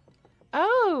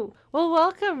 Oh, well,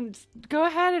 welcome. Go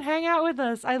ahead and hang out with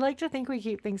us. I like to think we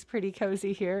keep things pretty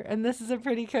cozy here, and this is a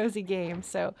pretty cozy game,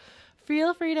 so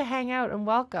feel free to hang out and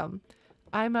welcome.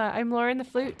 I'm Lauren the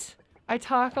Flute. I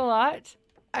talk a lot.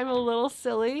 I'm a little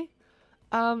silly.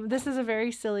 This is a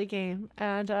very silly game,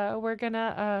 and we're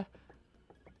gonna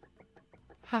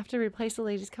have to replace the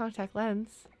lady's contact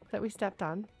lens that we stepped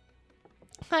on.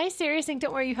 Hi, Serious Inc.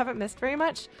 Don't worry, you haven't missed very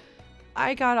much.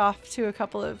 I got off to a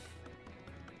couple of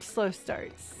slow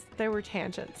starts. There were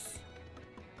tangents,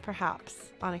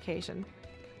 perhaps, on occasion.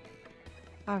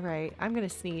 Alright, I'm gonna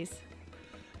sneeze.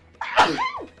 I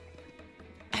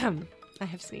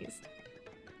have sneezed.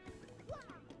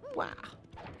 Wow.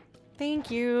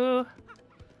 Thank you.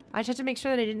 I just had to make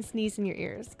sure that I didn't sneeze in your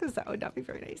ears, because that would not be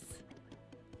very nice.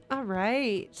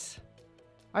 Alright.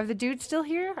 Are the dudes still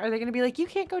here? Are they gonna be like, you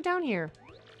can't go down here?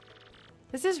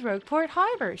 This is Rogueport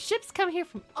Harbor. Ships come here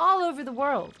from all over the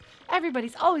world.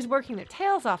 Everybody's always working their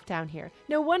tails off down here.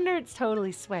 No wonder it's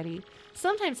totally sweaty.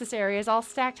 Sometimes this area is all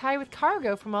stacked high with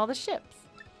cargo from all the ships.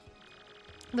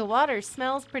 The water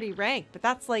smells pretty rank, but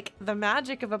that's like the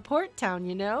magic of a port town,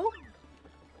 you know?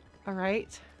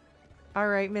 Alright.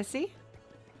 Alright, Missy.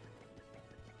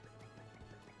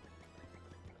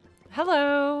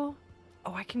 Hello.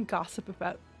 Oh, I can gossip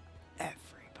about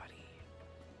everybody.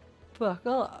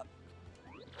 Buckle up.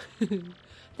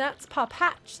 That's Pop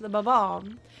Hatch, the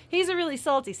Babam. He's a really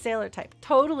salty sailor type.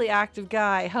 Totally active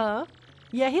guy, huh?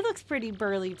 Yeah, he looks pretty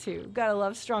burly too. Gotta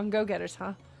love strong go-getters,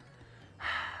 huh?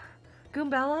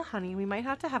 Goombella, honey, we might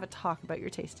have to have a talk about your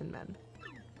taste in men.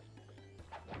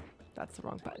 That's the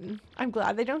wrong button. I'm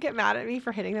glad they don't get mad at me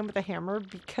for hitting them with a hammer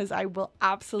because I will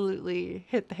absolutely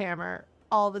hit the hammer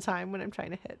all the time when I'm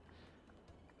trying to hit.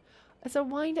 It's a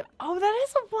wind-up. Oh, that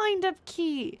is a wind-up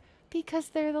key. Because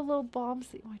they're the little bombs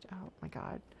that you... Oh my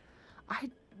god.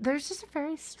 There's just a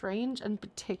very strange and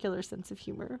particular sense of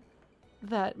humor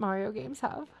that Mario games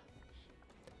have.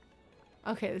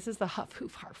 Okay, this is the huff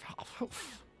hoof harf huff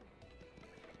hoof.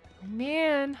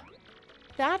 Man,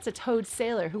 that's a Toad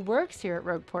sailor who works here at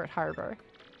Rogueport Harbor.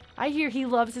 I hear he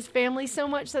loves his family so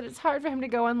much that it's hard for him to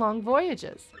go on long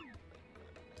voyages.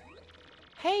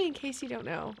 Hey, in case you don't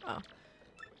know. Oh.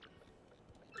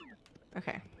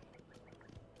 Okay.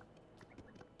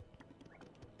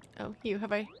 Oh, you,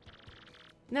 have I?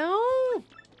 No!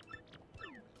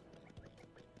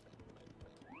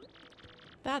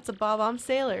 That's a Bob-omb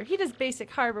sailor. He does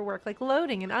basic harbor work like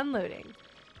loading and unloading.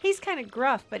 He's kind of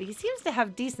gruff, but he seems to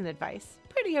have decent advice.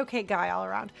 Pretty okay guy all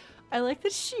around. I like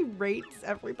that she rates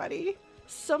everybody.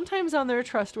 Sometimes on their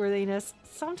trustworthiness,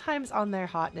 sometimes on their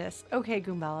hotness. Okay,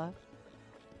 Goombella.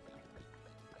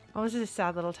 Oh, this is a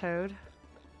sad little toad.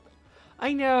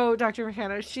 I know, Dr.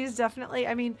 McKenna. She's definitely,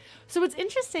 I mean, so what's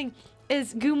interesting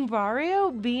is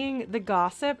Goombario being the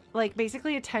gossip, like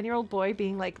basically a 10-year-old boy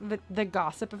being like the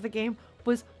gossip of the game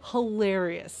was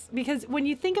hilarious. Because when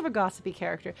you think of a gossipy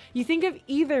character, you think of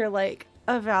either like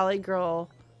a Valley Girl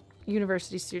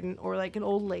university student or like an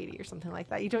old lady or something like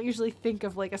that. You don't usually think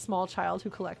of like a small child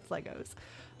who collects Legos.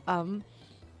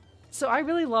 So I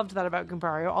really loved that about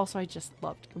Goombario. Also, I just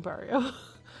loved Goombario.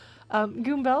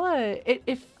 Goombella,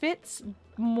 it fits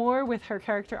more with her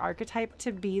character archetype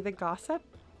to be the gossip.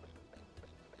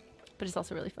 But it's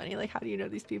also really funny. Like, how do you know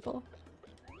these people?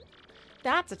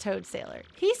 That's a Toad sailor.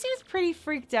 He seems pretty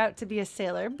freaked out to be a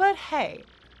sailor, but hey.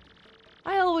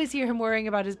 I always hear him worrying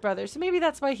about his brother, so maybe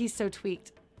that's why he's so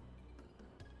tweaked.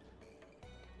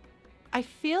 I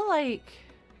feel like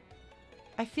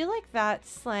that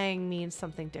slang means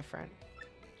something different.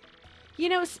 You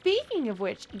know, speaking of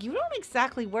which, you don't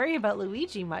exactly worry about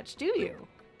Luigi much, do you?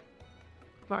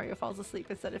 Mario falls asleep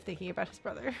instead of thinking about his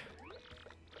brother.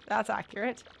 That's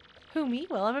accurate. Who, me?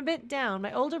 Well, I'm a bit down.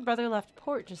 My older brother left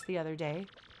port just the other day.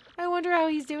 I wonder how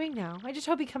he's doing now. I just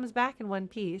hope he comes back in one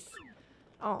piece.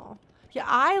 Oh, yeah,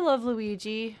 I love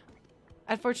Luigi.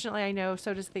 Unfortunately, I know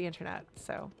so does the internet,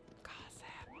 so.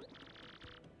 Gossip.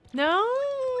 No!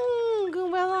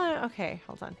 Goombella. Okay,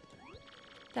 hold on.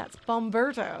 That's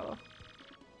Bomberto.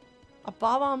 A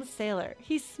Bob-omb sailor.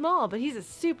 He's small, but he's a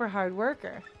super hard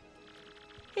worker.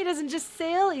 He doesn't just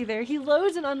sail either. He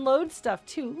loads and unloads stuff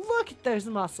too. Look at those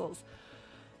muscles.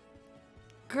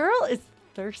 Girl is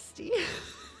thirsty.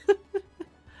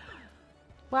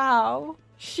 Wow.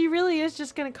 She really is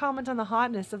just going to comment on the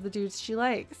hotness of the dudes she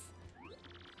likes.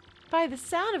 By the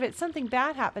sound of it, something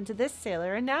bad happened to this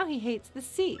sailor and now he hates the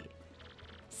sea.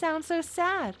 Sounds so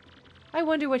sad. I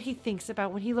wonder what he thinks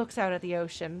about when he looks out at the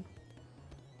ocean.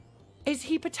 Is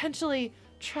he potentially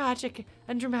tragic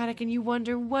and dramatic and you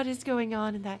wonder what is going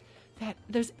on in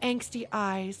those angsty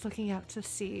eyes looking out to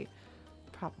sea?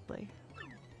 Probably.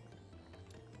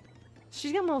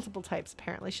 She's got multiple types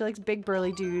apparently. She likes big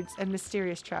burly dudes and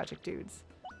mysterious tragic dudes.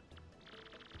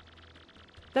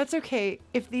 That's okay.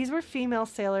 If these were female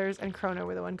sailors and Chrono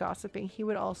were the one gossiping, he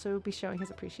would also be showing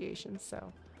his appreciation,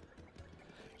 so.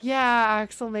 Yeah,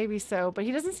 Axel, maybe so, but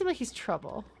he doesn't seem like he's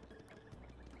trouble.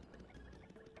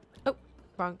 Oh,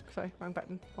 wrong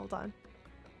button. Hold on.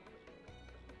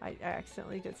 I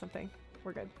accidentally did something.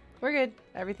 We're good. We're good.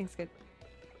 Everything's good.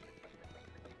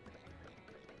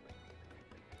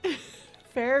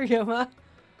 Fair, Yoma.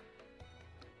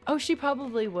 Oh, she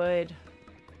probably would.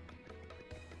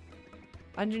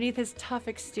 Underneath his tough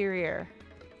exterior,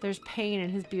 there's pain in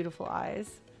his beautiful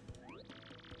eyes.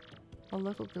 A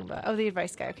local Goomba. Oh, the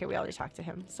advice guy. Okay, we already talked to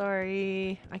him.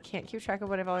 Sorry. I can't keep track of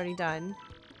what I've already done.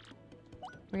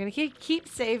 We're gonna keep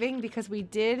saving because we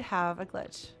did have a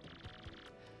glitch.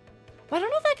 But I don't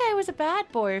know if that guy was a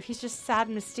bad boy or if he's just sad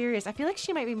and mysterious. I feel like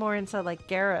she might be more into like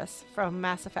Garrus from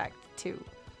Mass Effect 2.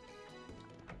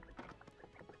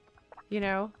 You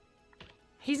know?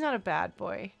 He's not a bad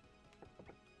boy.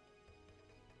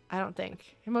 I don't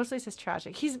think. He mostly says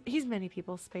tragic. He's many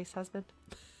people's space husband.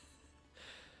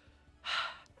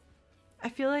 I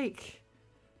feel like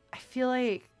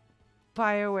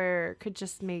BioWare could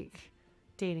just make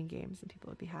dating games and people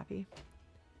would be happy.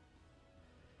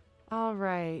 All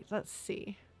right, let's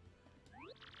see.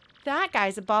 That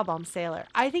guy's a Bob-omb sailor.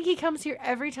 I think he comes here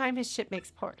every time his ship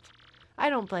makes port. I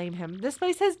don't blame him. This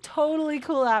place has totally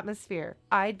cool atmosphere.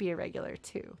 I'd be a regular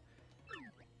too.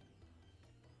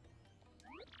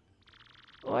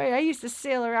 Boy, I used to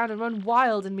sail around and run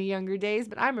wild in me younger days,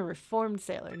 but I'm a reformed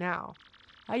sailor now.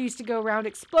 I used to go around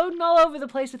exploding all over the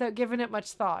place without giving it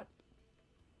much thought.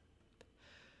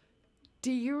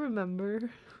 Do you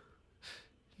remember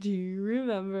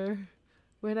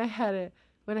when I had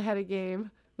a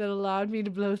game that allowed me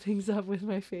to blow things up with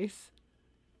my face?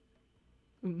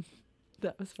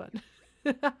 That was fun.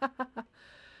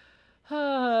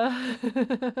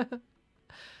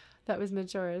 That was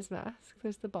Majora's mask.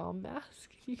 There's the bomb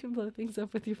mask. You can blow things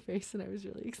up with your face, and I was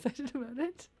really excited about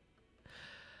it.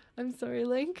 I'm sorry,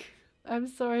 Link. I'm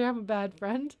sorry, I'm a bad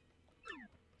friend.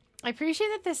 I appreciate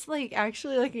that this like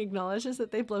actually like acknowledges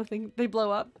that they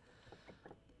blow up.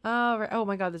 Oh, right. Oh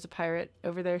my god, there's a pirate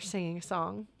over there singing a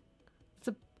song.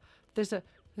 There's a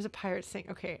pirate sing.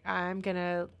 Okay, I'm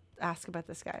gonna ask about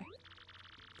this guy.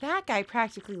 That guy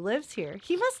practically lives here.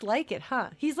 He must like it,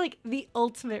 huh? He's like the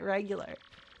ultimate regular.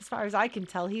 As far as I can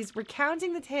tell, he's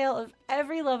recounting the tale of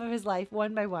every love of his life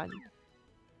one by one.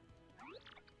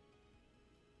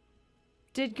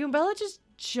 Did Goombella just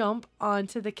jump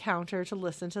onto the counter to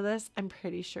listen to this? I'm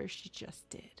pretty sure she just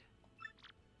did.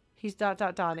 He's ...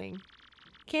 dotting.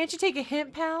 Can't you take a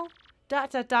hint, pal? ...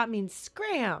 means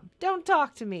scram. Don't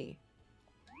talk to me.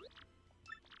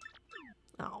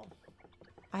 Oh,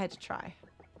 I had to try.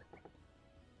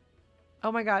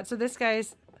 Oh my god, so this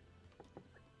guy's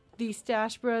the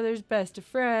Stash Brothers' best of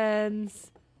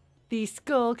friends. The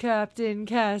Skull Captain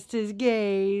cast his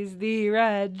gaze. The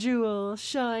red jewel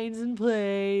shines and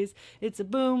plays. It's a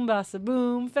boom bassa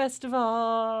boom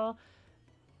festival.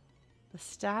 The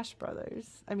Stash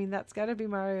Brothers. I mean, that's gotta be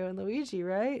Mario and Luigi,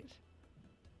 right?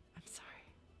 I'm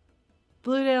sorry.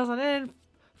 Blue nails on end.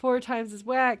 4 times as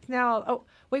whacked. Now, oh,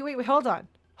 wait, hold on.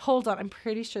 Hold on. I'm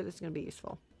pretty sure this is gonna be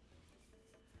useful.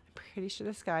 I'm pretty sure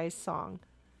this guy's song.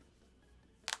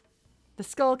 The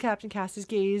Skull Captain casts his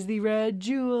gaze. The red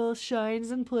jewel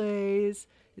shines and plays.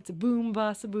 It's a boom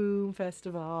bassa boom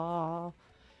festival.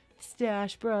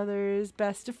 Stash Brothers,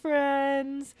 best of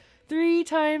friends. 3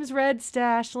 times red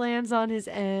stash lands on his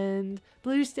end.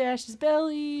 Blue stash's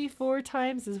belly 4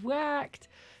 times is whacked.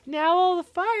 Now all the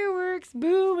fireworks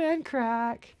boom and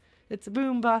crack. It's a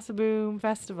boom bassa boom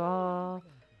festival.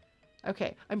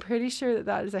 Okay, I'm pretty sure that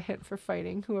that is a hint for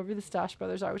fighting whoever the Stash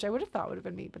Brothers are, which I would have thought would have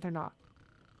been me, but they're not.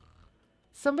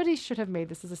 Somebody should have made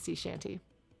this as a sea shanty.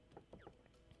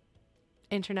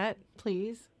 Internet,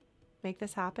 please make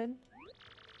this happen.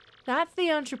 That's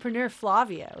the entrepreneur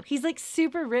Flavio. He's like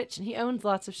super rich and he owns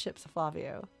lots of ships,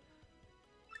 Flavio.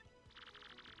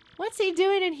 What's he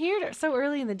doing in here so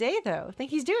early in the day though? I think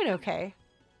he's doing okay.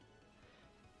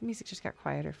 The music just got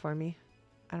quieter for me.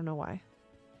 I don't know why.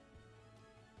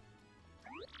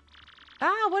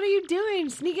 Ah, what are you doing?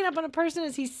 Sneaking up on a person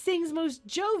as he sings most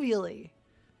jovially.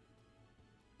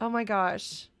 Oh my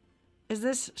gosh. Is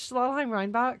this Schlottleheim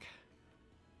Rheinbach?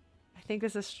 I think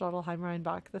this is Schlottleheim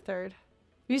Rheinbach the third.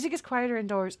 Music is quieter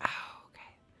indoors. Oh,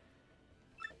 okay.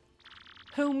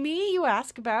 Who, me, you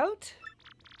ask about?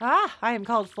 Ah, I am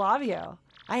called Flavio.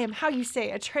 I am, how you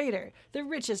say, a trader, the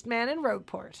richest man in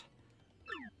Rogueport.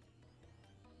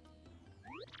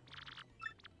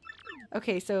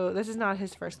 Okay, so this is not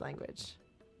his first language.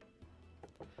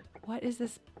 What is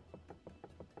this?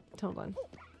 Hold on.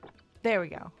 There we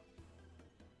go.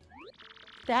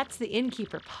 That's the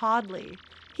innkeeper, Podley.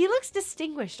 He looks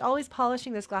distinguished, always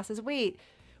polishing those glasses. Wait,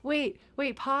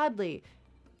 Podley.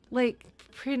 Like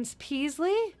Prince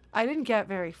Peasley? I didn't get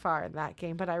very far in that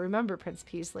game, but I remember Prince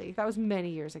Peasley. That was many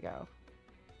years ago.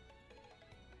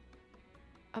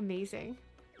 Amazing.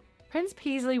 Prince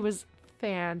Peasley was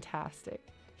fantastic.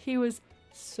 He was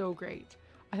so great.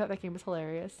 I thought that game was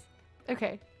hilarious.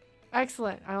 Okay.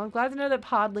 Excellent. I'm glad to know that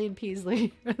Podley and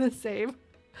Peasley are the same.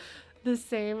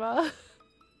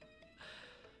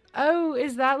 Oh,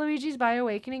 is that Luigi's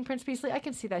Bioawakening, Prince Peasley? I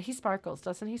can see that. He sparkles.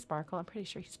 Doesn't he sparkle? I'm pretty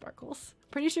sure he sparkles.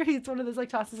 Pretty sure he's one of those, like,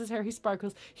 tosses his hair, he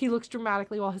sparkles. He looks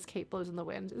dramatically while his cape blows in the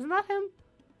wind. Isn't that him?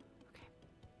 Okay.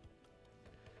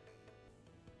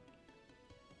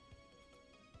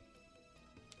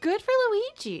 Good for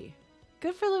Luigi.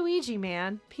 Good for Luigi,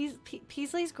 man.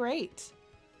 Peasley's great.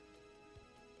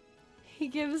 He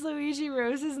gives Luigi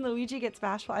roses and Luigi gets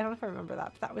bashful. I don't know if I remember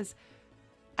that, but that was...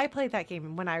 I played that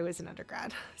game when I was an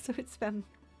undergrad, so it's been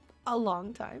a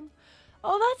long time.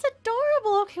 Oh, that's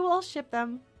adorable. Okay, well, I'll ship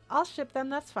them. I'll ship them.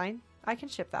 That's fine. I can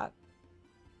ship that.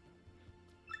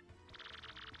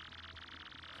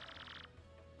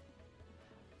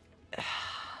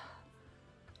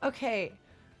 Okay.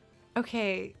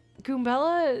 Okay.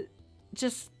 Goombella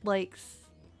just likes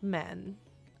men,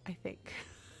 I think.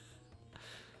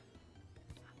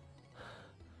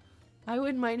 I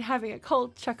wouldn't mind having a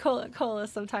cold chocolate cola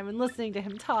sometime and listening to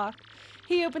him talk.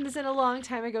 He opened this in a long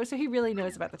time ago, so he really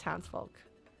knows about the townsfolk.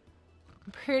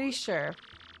 I'm pretty sure.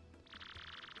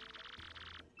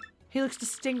 He looks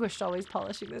distinguished always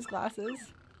polishing those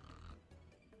glasses.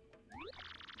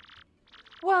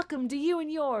 Welcome to you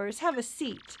and yours. Have a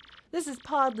seat. This is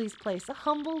Podley's place, a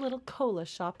humble little cola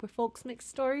shop where folks mix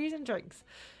stories and drinks.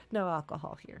 No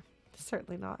alcohol here.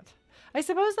 Certainly not. I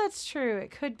suppose that's true.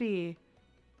 It could be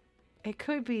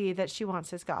that she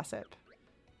wants his gossip.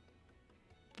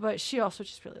 But she also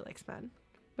just really likes men.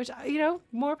 Which, you know,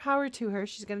 more power to her.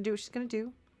 She's going to do what she's going to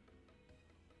do.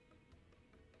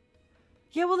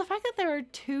 Yeah, well, the fact that there are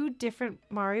 2 different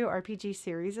Mario RPG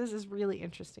series is really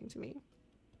interesting to me.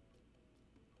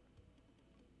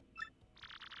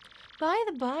 By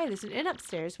the by, there's an inn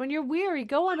upstairs. When you're weary,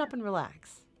 go on up and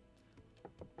relax.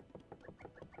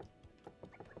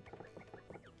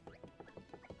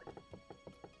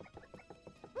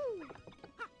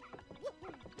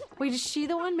 Wait, is she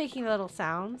the one making the little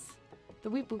sounds? The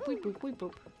weep boop, weep boop, weep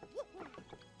boop.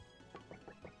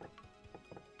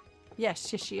 Yes,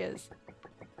 she is.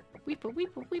 Weep boop,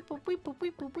 weep boop, weep boop, weep boop,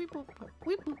 weep boop, weep boop,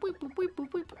 weep boop, weep boop, weep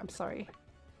boop, weep boop. I'm sorry.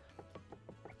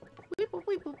 Weep boop,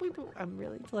 weep boop, weep boop. I'm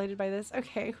really delighted by this.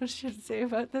 Okay, what should I say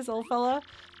about this old fella?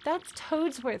 That's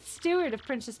Toadsworth, steward of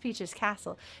Princess Peach's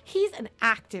castle. He's an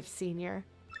active senior.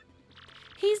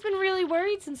 He's been really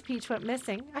worried since Peach went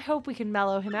missing. I hope we can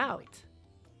mellow him out.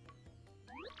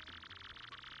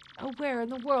 Oh, where in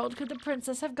the world could the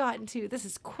princess have gotten to? This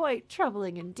is quite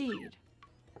troubling indeed.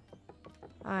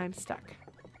 I'm stuck.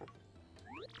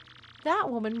 That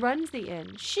woman runs the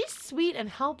inn. She's sweet and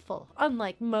helpful,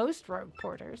 unlike most rogue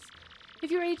porters.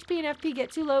 If your HP and FP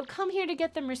get too low, come here to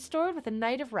get them restored with a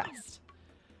night of rest.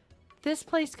 This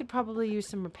place could probably use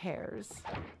some repairs.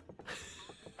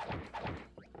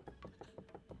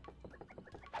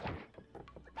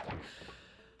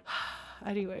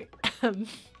 Anyway,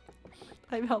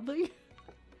 I'm helping.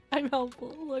 I'm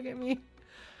helpful. Look at me.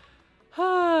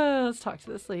 Let's talk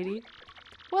to this lady.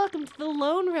 Welcome to the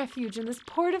lone refuge in this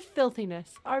port of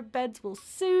filthiness. Our beds will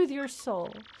soothe your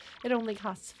soul. It only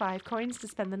costs 5 coins to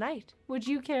spend the night. Would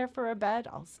you care for a bed?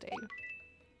 I'll stay.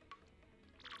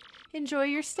 Enjoy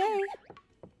your stay.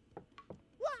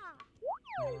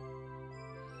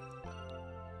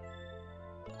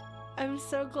 I'm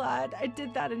so glad I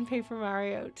did that in Paper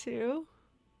Mario too.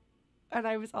 And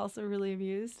I was also really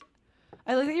amused.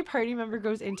 I like that your party member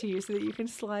goes into you so that you can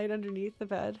slide underneath the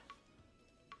bed.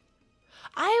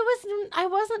 I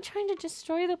wasn't trying to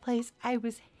destroy the place. I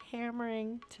was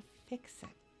hammering to fix it.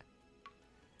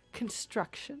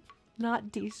 Construction,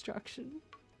 not destruction.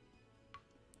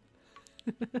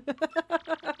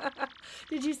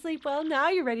 Did you sleep well? Now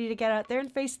you're ready to get out there and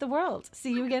face the world.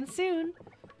 See you again soon.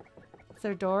 Is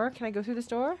there a door? Can I go through this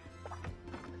door?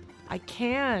 I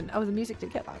can. Oh, the music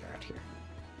did get louder out here.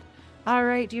 All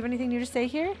right. Do you have anything new to say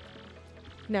here?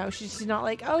 No, she's not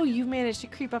like, oh, you managed to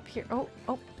creep up here. Oh.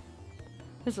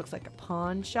 This looks like a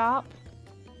pawn shop.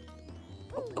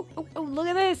 Oh, look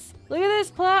at this. Look at this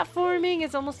platforming.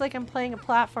 It's almost like I'm playing a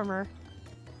platformer.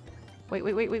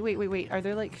 Wait. Are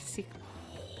there like secret?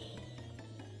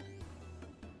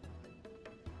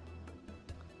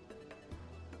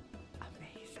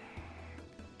 Amazing.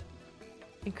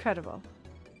 Incredible.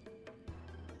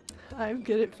 I'm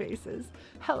good at faces.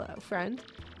 Hello, friend.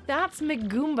 That's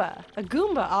Magumba. A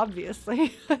Goomba,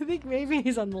 obviously. I think maybe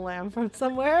he's on the lam from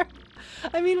somewhere.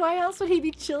 I mean, why else would he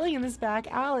be chilling in this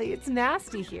back alley? It's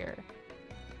nasty here.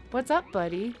 What's up,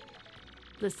 buddy?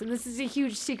 Listen, this is a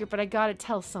huge secret, but I gotta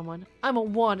tell someone. I'm a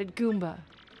wanted Goomba.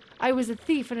 I was a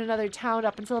thief in another town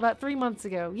up until about 3 months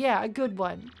ago. Yeah, a good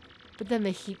one. But then the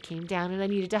heat came down and I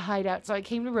needed to hide out, so I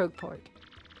came to Rogueport.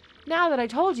 Now that I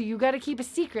told you, you gotta keep a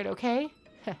secret, okay?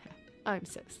 I'm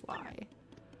so sly.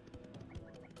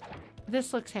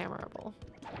 This looks hammerable.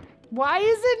 Why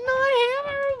is it not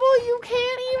hammerable? You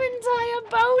can't even tie a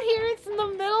boat here. It's in the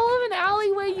middle of an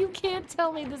alleyway. You can't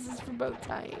tell me this is for boat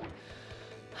tying.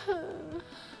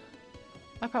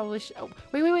 I probably should. Oh,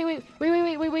 wait.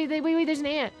 There's an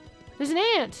ant. There's an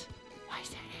ant. Why is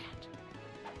there an ant?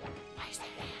 Why is there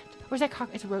an ant? Where's that cock?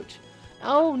 It's a roach.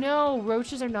 Oh no,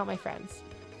 roaches are not my friends.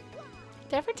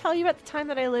 Did I ever tell you about the time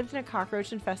that I lived in a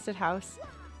cockroach-infested house?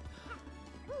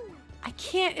 I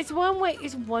can't. It's one way.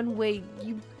 It's one way,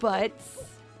 you butts.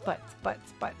 Butts.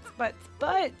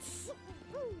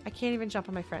 I can't even jump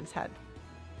on my friend's head.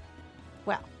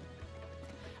 Well,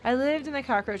 I lived in a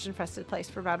cockroach-infested place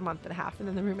for about a month and a half, and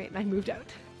then the roommate and I moved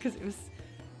out because it was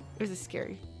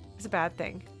a bad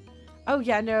thing. Oh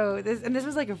yeah, no. This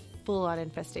was like a full-on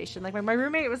infestation. Like my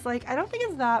roommate was like, I don't think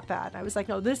it's that bad. I was like,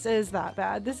 no, this is that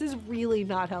bad. This is really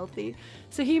not healthy.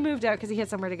 So he moved out because he had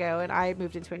somewhere to go, and I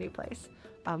moved into a new place.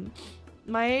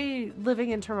 My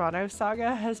living in Toronto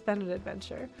saga has been an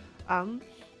adventure.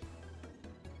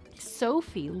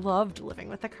 Sophie loved living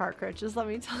with the cockroaches, let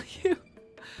me tell you.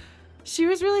 She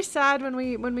was really sad when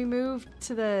we moved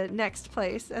to the next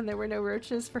place and there were no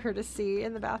roaches for her to see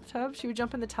in the bathtub. She would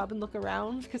jump in the tub and look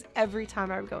around because every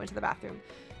time I would go into the bathroom,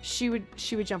 she would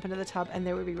jump into the tub and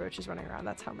there would be roaches running around.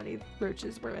 That's how many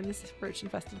roaches were in this roach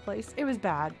infested place. It was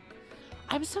bad.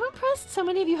 I'm so impressed so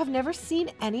many of you have never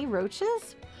seen any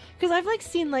roaches, because I've like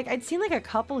seen like I'd seen like a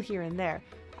couple here and there.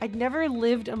 I'd never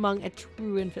lived among a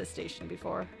true infestation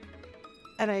before,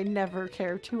 and I never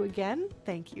care to again.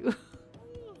 Thank you.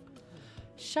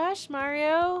 Shush,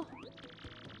 Mario.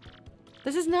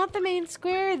 This is not the main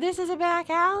square. This is a back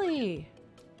alley.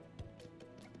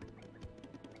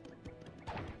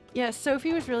 Yeah,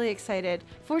 Sophie was really excited.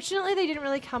 Fortunately, they didn't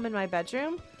really come in my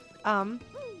bedroom.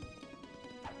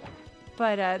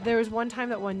 But there was one time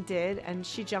that one did, and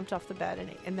she jumped off the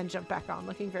bed and then jumped back on,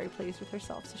 looking very pleased with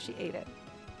herself, so she ate it.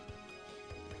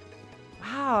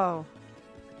 Wow.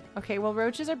 Okay, well,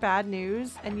 roaches are bad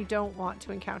news, and you don't want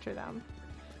to encounter them.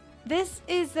 This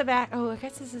is the back... Oh, I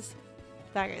guess this is...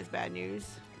 That guy's bad news.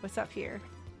 What's up here?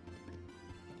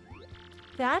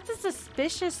 That's a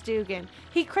suspicious Dugan.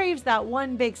 He craves that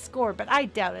one big score, but I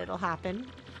doubt it'll happen.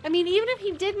 I mean, even if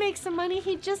he did make some money,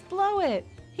 he'd just blow it.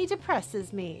 He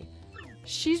depresses me.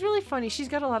 She's really funny. She's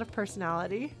got a lot of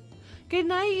personality. Good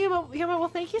night, Yuma. Well,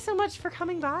 thank you so much for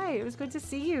coming by. It was good to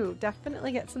see you.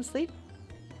 Definitely get some sleep.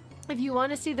 If you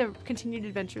want to see the continued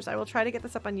adventures, I will try to get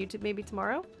this up on YouTube maybe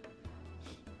tomorrow.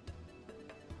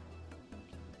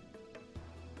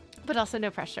 But also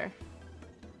no pressure.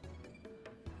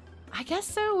 I guess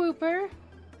so, Whooper.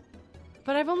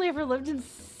 But I've only ever lived in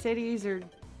cities or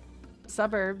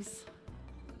suburbs.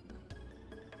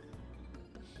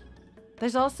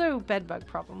 There's also bedbug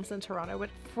problems in Toronto, but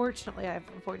fortunately I've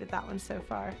avoided that one so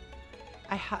far.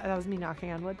 That was me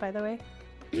knocking on wood, by the way.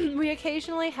 We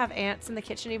occasionally have ants in the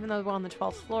kitchen, even though we're on the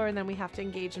 12th floor, and then we have to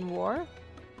engage in war.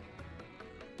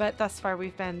 But thus far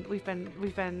we've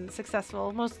been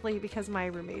successful, mostly because my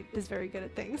roommate is very good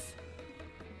at things.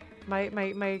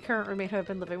 My current roommate who I've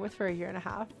been living with for a year and a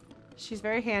half. She's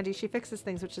very handy. She fixes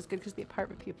things, which is good because the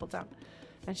apartment people don't.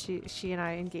 And she and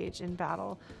I engage in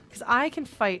battle. Because I can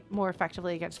fight more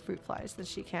effectively against fruit flies than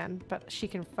she can, but she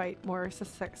can fight more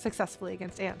successfully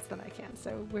against ants than I can.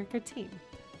 So we're a good team.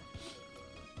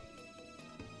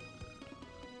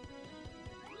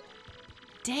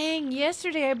 Dang,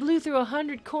 yesterday I blew through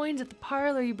 100 coins at the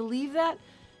parlor. You believe that?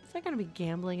 Is there going to be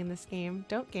gambling in this game?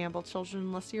 Don't gamble, children,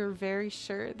 unless you're very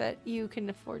sure that you can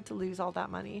afford to lose all that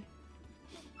money.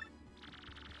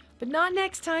 But not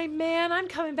next time, man. I'm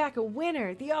coming back a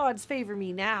winner. The odds favor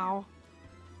me now.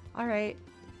 All right.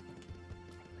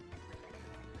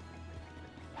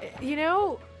 You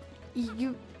know,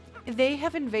 they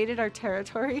have invaded our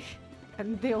territory,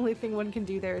 and the only thing one can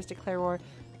do there is declare war.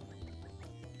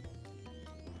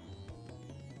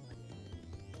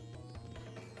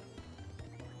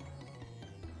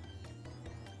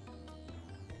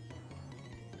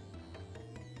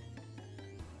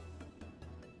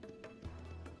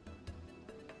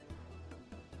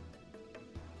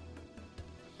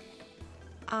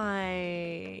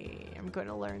 I am going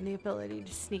to learn the ability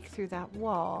to sneak through that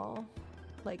wall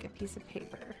like a piece of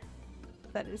paper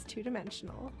that is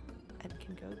two-dimensional and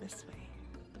can go this way.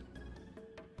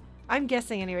 I'm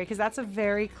guessing anyway, because that's a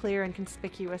very clear and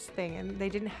conspicuous thing, and they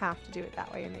didn't have to do it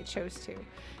that way, and they chose to.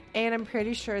 And I'm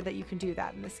pretty sure that you can do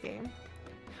that in this game.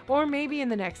 Or maybe in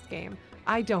the next game.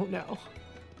 I don't know.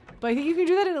 But I think you can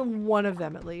do that in one of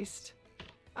them at least.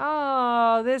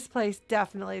 Oh, this place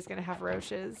definitely is going to have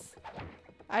roaches.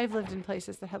 I've lived in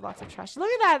places that had lots of trash. Look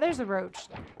at that! There's a roach.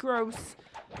 Gross.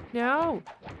 No.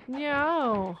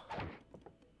 No.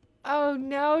 Oh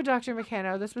no, Dr.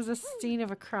 McKenna. This was a scene of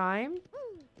a crime?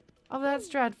 Oh, that's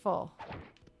dreadful.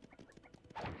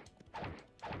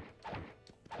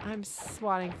 I'm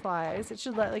swatting flies. It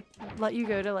should let you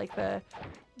go to like the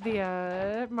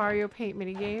Mario Paint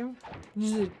minigame.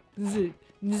 Zzz, zzz,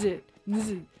 zzz,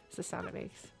 zzz. It's the sound it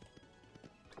makes.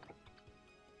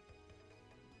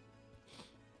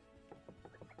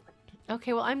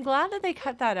 Okay, well, I'm glad that they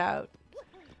cut that out.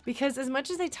 Because as much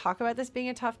as they talk about this being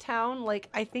a tough town, like,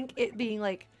 I think it being,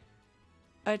 like,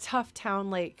 a tough town,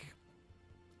 like,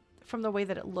 from the way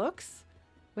that it looks,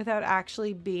 without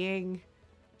actually being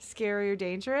scary or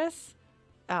dangerous,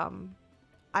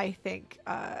 I think,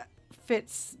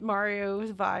 fits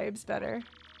Mario's vibes better.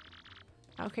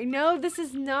 Okay, no, this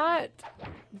is not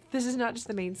just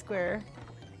the main square.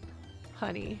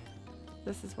 Honey,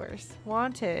 this is worse.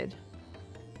 Wanted.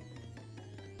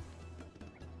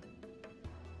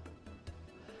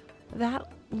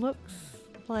 That looks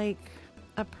like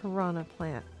a piranha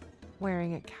plant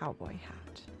wearing a cowboy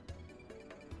hat.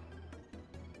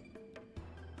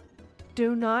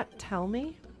 Do not tell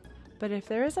me, but if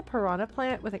there is a piranha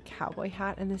plant with a cowboy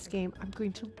hat in this game, I'm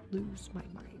going to lose my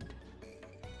mind.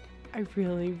 I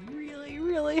really, really,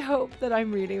 really hope that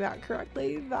I'm reading that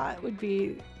correctly. That would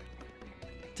be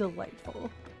delightful.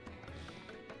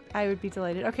 I would be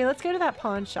delighted. Okay, let's go to that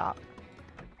pawn shop.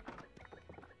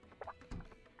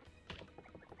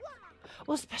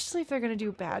 Well, especially if they're going to do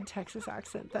a bad Texas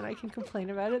accent, then I can complain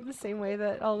about it the same way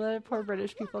that all the poor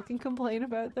British people can complain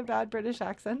about the bad British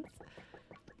accents.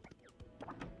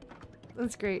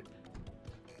 That's great.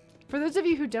 For those of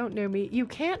you who don't know me, you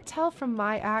can't tell from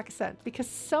my accent because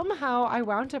somehow I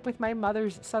wound up with my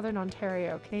mother's Southern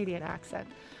Ontario Canadian accent.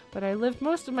 But I lived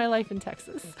most of my life in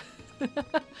Texas.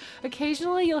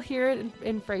 Occasionally you'll hear it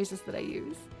in phrases that I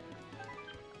use.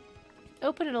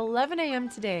 Open at 11 a.m.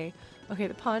 today. Okay,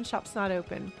 the pawn shop's not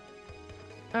open.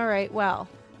 Alright, well.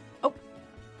 Oh!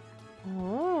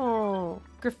 Oh!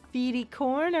 Graffiti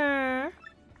corner!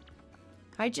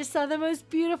 I just saw the most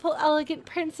beautiful, elegant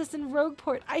princess in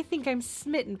Rogueport. I think I'm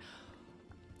smitten.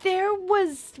 There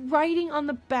was writing on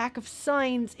the back of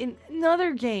signs in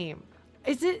another game.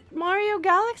 Is it Mario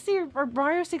Galaxy or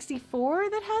Mario 64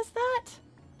 that has that?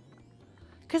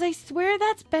 Because I swear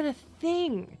that's been a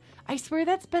thing. I swear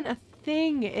that's been a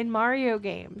thing in Mario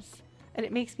games. And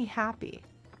it makes me happy.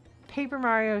 Paper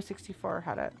Mario 64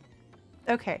 had it.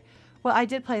 Okay. Well, I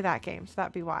did play that game, so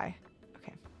that'd be why.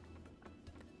 Okay.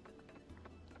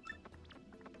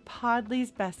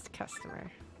 Podley's best customer.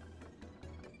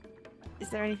 Is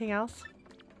there anything else?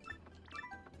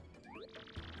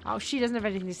 Oh, she doesn't have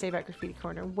anything to say about Graffiti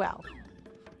Corner.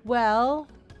 Well,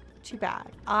 too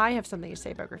bad. I have something to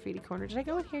say about Graffiti Corner. Did I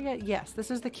go in here yet? Yes,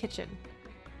 this is the kitchen.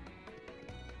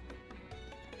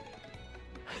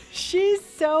 She's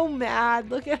so mad.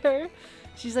 Look at her.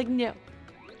 She's like, no.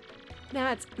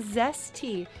 That's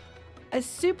Zesty, a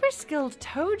super skilled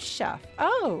toad chef.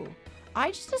 Oh,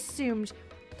 I just assumed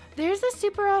there's a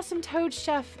super awesome toad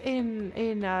chef in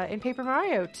Paper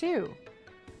Mario too.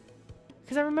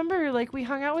 Because I remember, like, we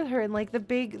hung out with her in like the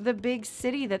big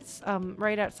city that's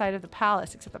right outside of the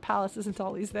palace. Except the palace isn't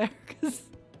always there because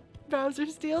Bowser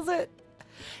steals it.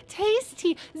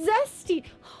 Tasty, Zesty.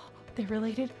 They're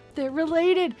related. They're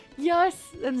related. Yes,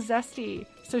 and Zesty.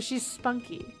 So she's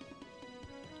spunky.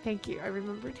 Thank you. I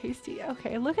remember Tasty.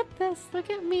 Okay, look at this. Look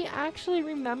at me actually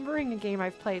remembering a game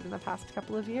I've played in the past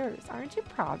couple of years. Aren't you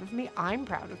proud of me? I'm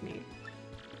proud of me.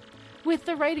 With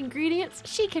the right ingredients,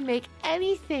 she can make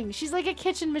anything. She's like a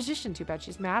kitchen magician. Too bad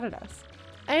she's mad at us.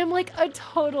 I am like a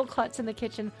total klutz in the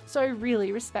kitchen, so I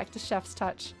really respect a chef's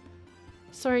touch.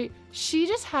 Sorry, she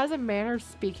just has a manner of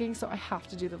speaking, so I have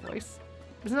to do the voice.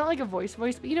 It's not like a voice,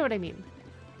 but you know what I mean.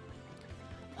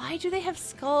 Why do they have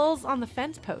skulls on the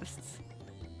fence posts?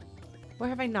 Where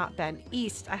have I not been?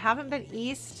 East. I haven't been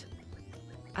east.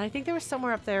 And I think there was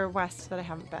somewhere up there west that I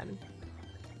haven't been.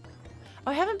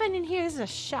 Oh, I haven't been in here. This is a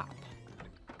shop.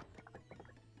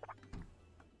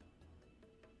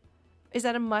 Is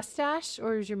that a mustache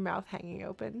or is your mouth hanging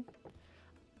open?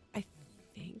 I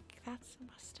think that's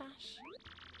a mustache.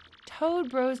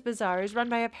 Toad Bros Bazaar is run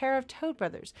by a pair of Toad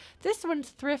brothers. This one's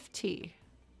thrifty.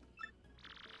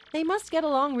 They must get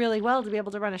along really well to be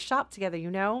able to run a shop together,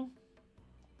 you know?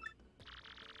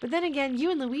 But then again,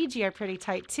 you and Luigi are pretty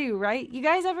tight too, right? You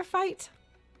guys ever fight?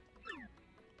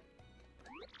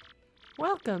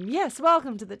 Welcome. Yes,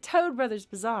 welcome to the Toad Brothers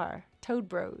Bazaar. Toad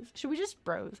Bros. Should we just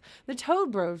bros? The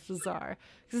Toad Bros Bazaar.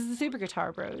 Because it's the Super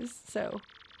Guitar Bros, so.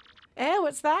 Eh,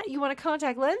 what's that? You want a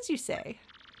contact lens, you say?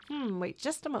 Wait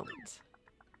just a moment.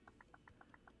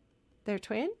 They're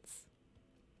twins?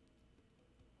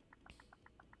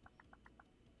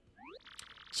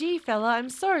 Gee, fella, I'm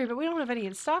sorry, but we don't have any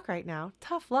in stock right now.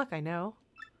 Tough luck, I know.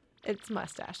 It's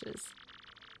mustaches.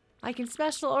 I can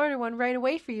special order one right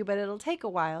away for you, but it'll take a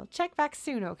while. Check back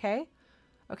soon, okay?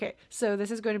 Okay, so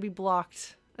this is going to be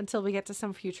blocked until we get to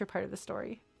some future part of the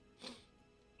story.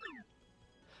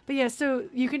 But yeah, so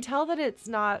you can tell that it's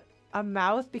not a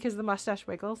mouth because the mustache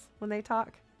wiggles when they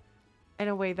talk in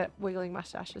a way that wiggling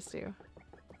mustaches do.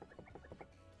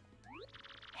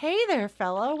 Hey there,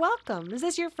 fella. Welcome. Is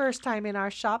this your first time in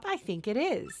our shop? I think it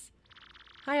is.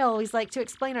 I always like to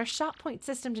explain our shop point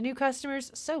system to new customers,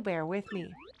 so bear with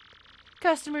me.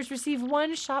 Customers receive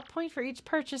 1 shop point for each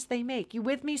purchase they make. You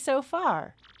with me so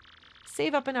far?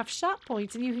 Save up enough shop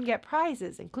points and you can get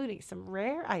prizes, including some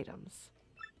rare items.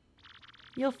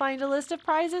 You'll find a list of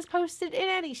prizes posted in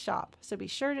any shop, so be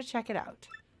sure to check it out.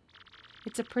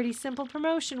 It's a pretty simple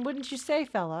promotion, wouldn't you say,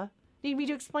 fella? Need me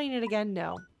to explain it again?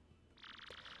 No.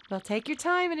 Well, take your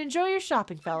time and enjoy your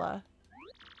shopping, fella.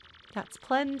 That's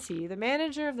Plenty, the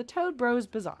manager of the Toad Bros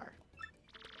Bazaar.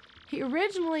 He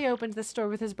originally opened the store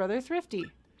with his brother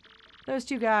Thrifty. Those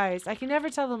two guys, I can never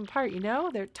tell them apart, you know?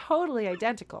 They're totally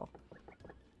identical.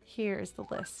 Here is the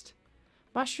list.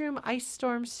 Mushroom, Ice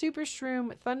Storm, Super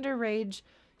Shroom, Thunder Rage,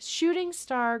 Shooting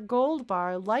Star, Gold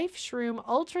Bar, Life Shroom,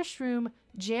 Ultra Shroom,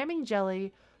 Jamming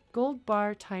Jelly, Gold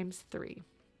Bar times 3.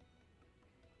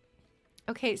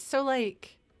 Okay, so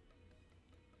like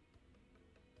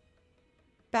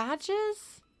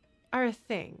badges are a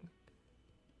thing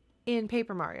in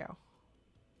Paper Mario.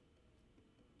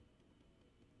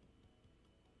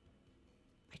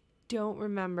 I don't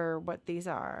remember what these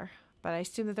are, but I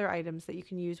assume that they're items that you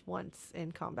can use once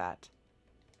in combat.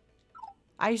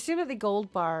 I assume that the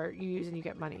gold bar you use and you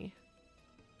get money.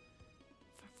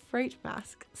 Fright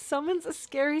Mask. Summons a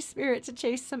scary spirit to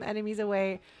chase some enemies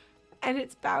away. And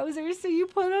it's Bowser, so you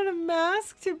put on a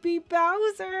mask to be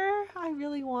Bowser. I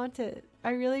really want it. I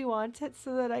really want it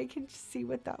so that I can see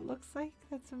what that looks like.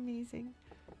 That's amazing.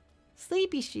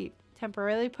 Sleepy Sheep.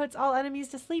 Temporarily puts all enemies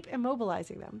to sleep,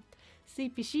 immobilizing them.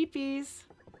 Sleepy Sheepies.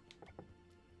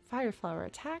 Fire Flower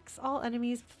attacks all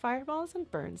enemies with fireballs and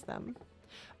burns them.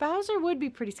 Bowser would be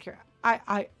pretty scary.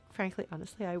 I frankly,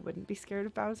 honestly, I wouldn't be scared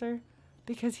of Bowser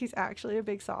because he's actually a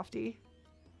big softie.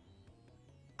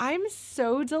 I'm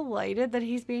so delighted that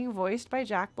he's being voiced by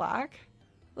Jack Black.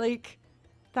 Like,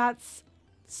 that's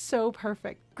so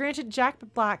perfect. Granted, Jack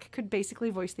Black could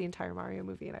basically voice the entire Mario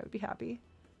movie and I would be happy.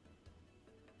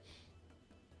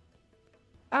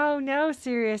 Oh no,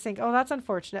 Serious Ink. Oh, that's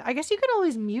unfortunate. I guess you could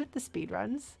always mute the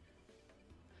speedruns.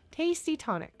 Tasty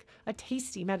Tonic. A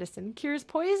tasty medicine. Cures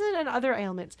poison and other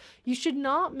ailments. You should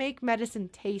not make medicine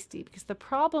tasty because the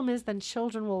problem is then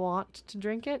children will want to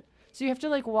drink it. So you have to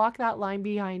like walk that line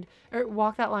behind, or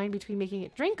walk that line between making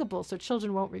it drinkable so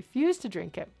children won't refuse to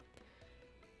drink it.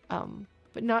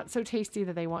 But not so tasty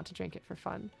that they want to drink it for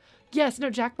fun. Yes, no,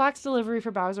 Jack Black's delivery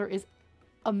for Bowser is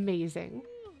amazing.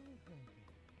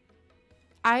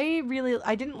 I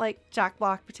didn't like Jack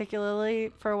Black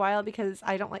particularly for a while because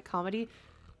I don't like comedy,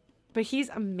 but he's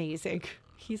amazing.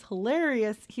 He's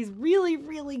hilarious. He's really,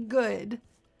 really good.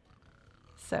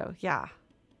 So yeah.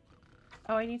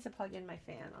 Oh, I need to plug in my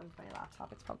fan on my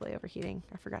laptop. It's probably overheating.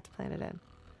 I forgot to plan it in.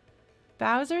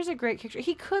 Bowser's a great character.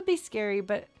 He could be scary,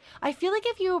 but I feel like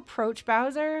if you approach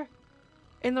Bowser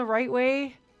in the right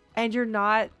way and you're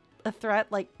not a threat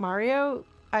like Mario,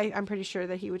 I'm pretty sure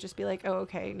that he would just be like, oh,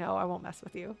 okay, no, I won't mess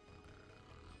with you.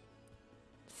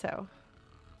 So.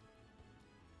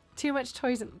 Too much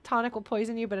tonic will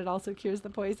poison you, but it also cures the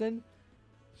poison.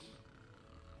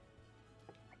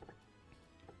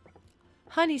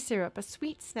 Honey syrup, a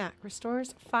sweet snack,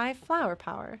 restores 5 flower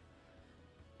power.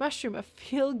 Mushroom, a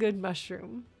feel-good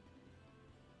mushroom.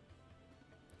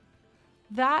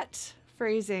 That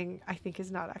phrasing, I think, is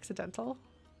not accidental.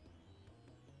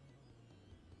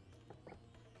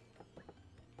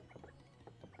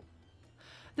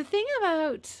 The thing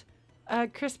about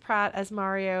Chris Pratt as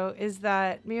Mario is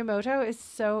that Miyamoto is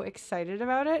so excited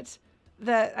about it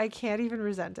that I can't even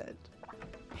resent it.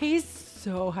 He's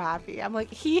so happy. I'm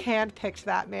like, he handpicked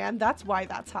that, man. That's why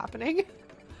that's happening.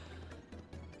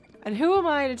 And who am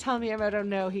I to tell Miyamoto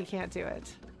no, he can't do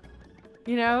it?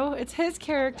 You know, it's his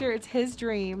character. It's his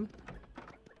dream.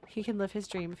 He can live his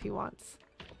dream if he wants.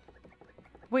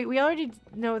 Wait, we already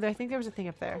know that. I think there was a thing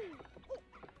up there.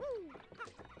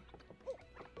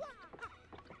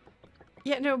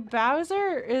 Yeah, no,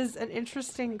 Bowser is an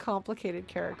interesting, complicated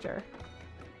character.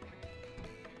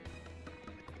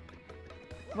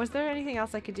 Was there anything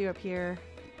else I could do up here?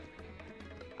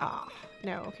 Ah,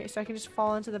 no. Okay, so I can just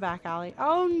fall into the back alley.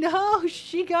 Oh no,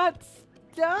 she got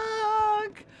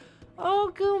stuck!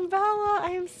 Oh, Goombella,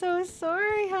 I am so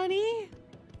sorry, honey.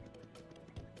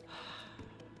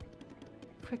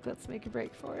 Quick, let's make a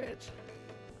break for it.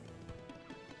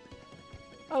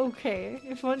 Okay,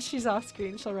 if once she's off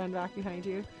screen, she'll run back behind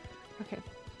you. Okay,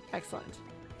 excellent.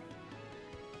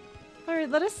 Alright,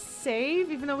 let us save,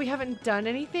 even though we haven't done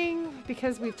anything,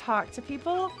 because we've talked to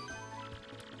people.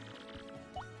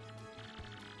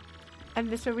 And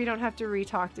this way we don't have to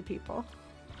re-talk to people.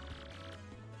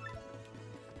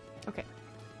 Okay.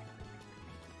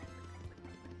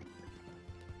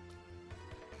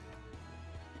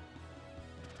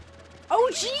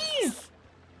 Oh, jeez!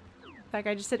 That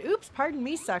guy just said, oops, pardon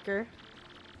me, sucker.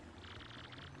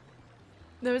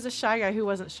 There was a shy guy who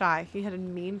wasn't shy. He had a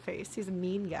mean face. He's a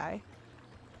mean guy.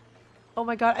 Oh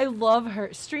my god, I love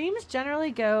her. Streams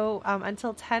generally go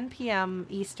until 10 p.m.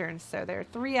 Eastern, so they're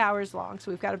 3 hours long,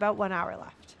 so we've got about 1 hour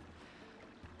left.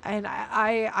 And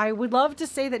I would love to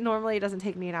say that normally it doesn't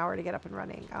take me an hour to get up and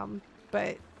running,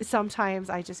 but sometimes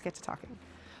I just get to talking.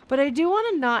 But I do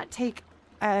want to not take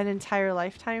an entire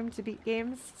lifetime to beat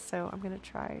games, so I'm going to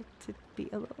try to be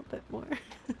a little bit more,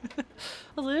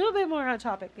 a little bit more on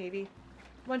topic maybe,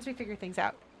 once we figure things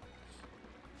out.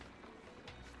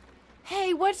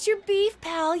 Hey, what's your beef,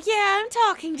 pal? Yeah, I'm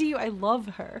talking to you. I love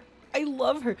her. I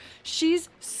love her. She's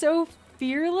so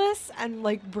fearless and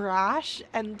like brash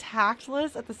and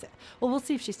tactless at the same. Well, we'll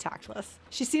see if she's tactless.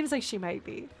 She seems like she might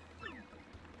be.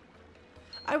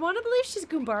 I want to believe she's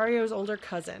Goombario's older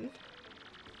cousin.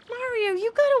 Mario,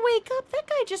 you gotta wake up. That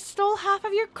guy just stole half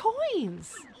of your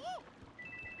coins.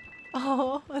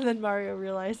 Oh, and then Mario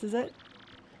realizes it.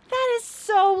 That is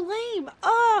so lame.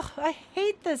 Ugh, I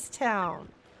hate this town.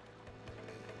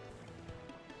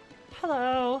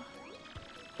 Hello.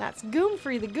 That's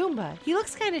Goomfree the Goomba. He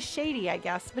looks kind of shady, I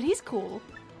guess, but he's cool.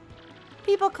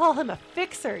 People call him a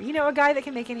fixer. You know, a guy that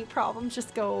can make any problems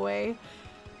just go away.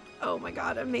 Oh my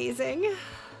god, amazing.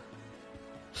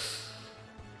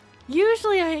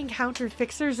 Usually I encounter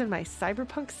fixers in my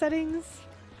cyberpunk settings.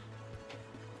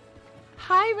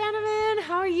 Hi, Renovan.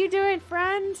 How are you doing,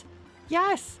 friend?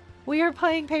 Yes, we are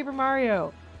playing Paper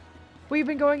Mario. We've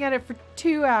been going at it for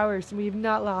 2 hours and we've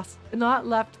not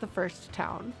left the first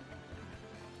town.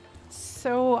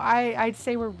 So I'd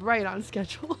say we're right on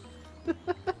schedule.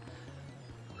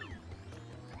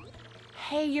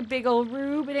 Hey, you big old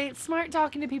rube. It ain't smart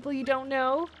talking to people you don't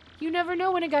know. You never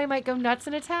know when a guy might go nuts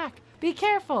and attack. Be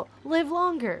careful. Live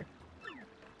longer.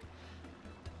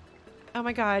 Oh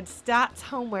my god, stats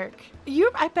homework.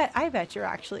 I bet you're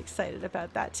actually excited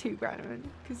about that too, Granaman,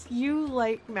 because you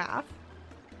like math.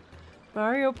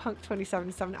 Mario Punk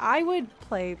 2077. I would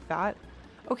play that.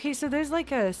 Okay, so there's like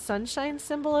a sunshine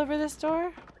symbol over this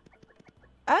door.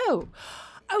 Oh.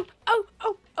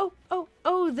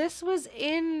 Oh, this was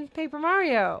in Paper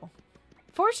Mario.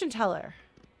 Fortune teller.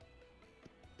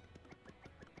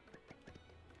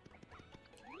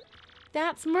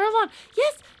 That's Merlon.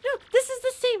 Yes, no, this is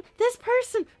the same. This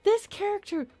person, this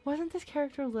character. Wasn't this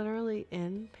character literally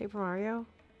in Paper Mario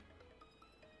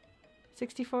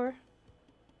 64?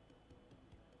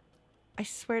 I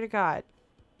swear to God,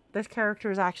 this character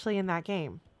is actually in that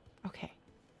game. Okay.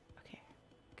 Okay,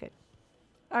 good.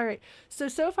 All right.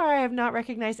 So far I have not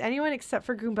recognized anyone except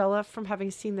for Goombella from having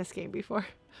seen this game before.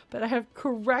 But I have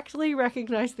correctly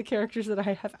recognized the characters that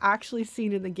I have actually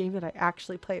seen in the game that I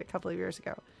actually played a couple of years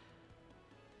ago.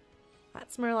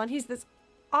 That's Merlon. He's this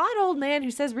odd old man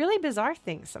who says really bizarre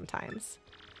things sometimes.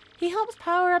 He helps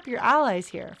power up your allies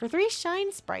here. For 3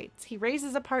 shine sprites, he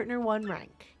raises a partner 1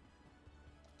 rank.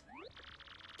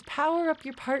 To power up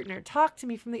your partner, talk to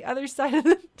me from the other side of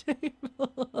the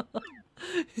table.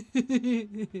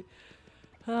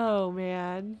 Oh,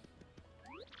 man.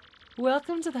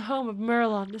 Welcome to the home of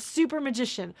Merlon, the super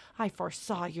magician. I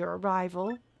foresaw your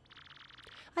arrival.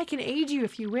 I can aid you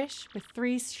if you wish. With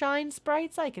 3 shine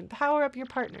sprites, I can power up your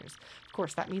partners. Of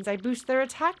course, that means I boost their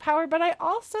attack power, but I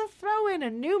also throw in a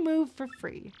new move for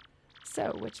free.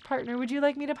 So, which partner would you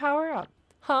like me to power up?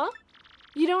 Huh?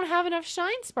 You don't have enough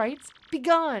shine sprites? Be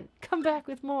gone. Come back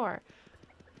with more.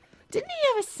 Didn't he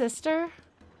have a sister?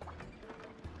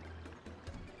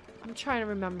 I'm trying to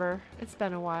remember. It's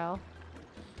been a while.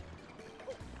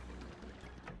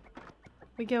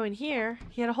 We go in here.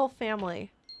 He had a whole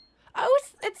family. Oh,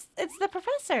 it's the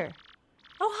professor.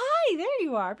 Oh, hi, there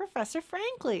you are, Professor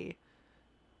Frankly.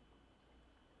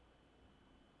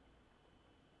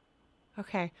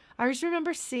 Okay, I just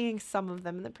remember seeing some of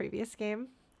them in the previous game,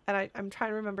 and I'm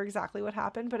trying to remember exactly what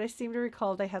happened, but I seem to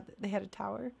recall they had a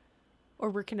tower, or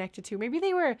were connected to. Maybe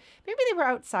they were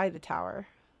outside the tower,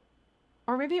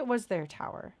 or maybe it was their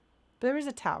tower. But there was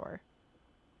a tower.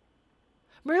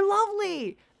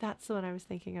 Merlovely! That's the one I was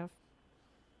thinking of.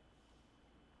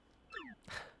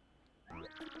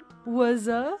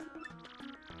 What's-up?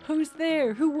 Who's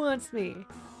there? Who wants me?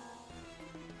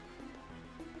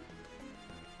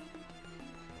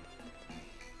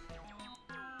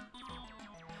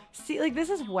 See, like,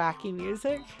 this is wacky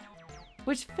music,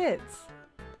 which fits.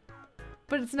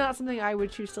 But it's not something I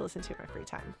would choose to listen to in my free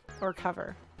time or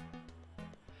cover.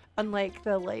 Unlike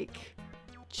the, like,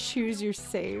 choose your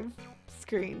save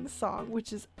screen song,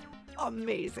 which is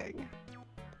amazing.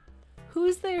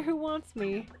 Who's there who wants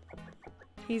me?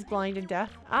 He's blind and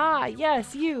deaf. Ah,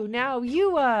 yes, you. Now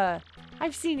you,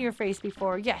 I've seen your face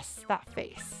before. Yes, that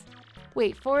face.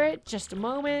 Wait for it. Just a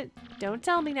moment. Don't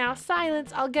tell me now.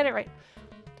 Silence. I'll get it right.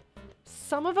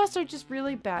 Some of us are just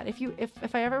really bad.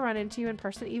 If I ever run into you in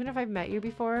person, even if I've met you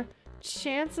before,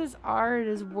 chances are it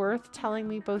is worth telling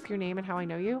me both your name and how I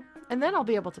know you, and then I'll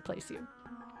be able to place you.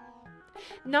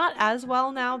 Not as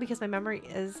well now because my memory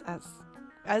is,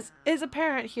 as is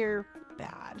apparent here,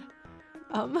 bad.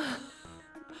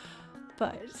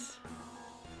 But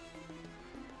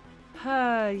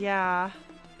yeah.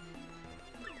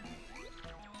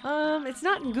 It's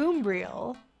not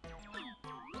Goombriel.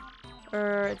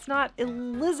 Or it's not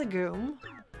Elizagoom.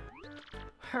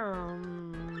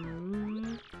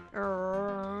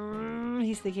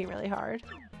 He's thinking really hard.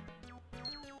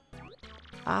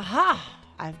 Aha!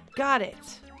 I've got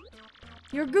it.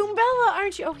 You're Goombella,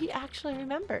 aren't you? Oh, he actually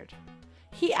remembered.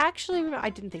 He actually I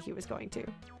didn't think he was going to.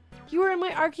 You were in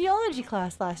my archaeology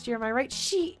class last year, am I right?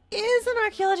 She is an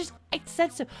archaeologist. I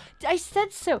said so. I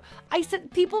said so. I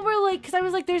said, people were like, because I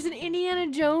was like, there's an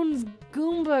Indiana Jones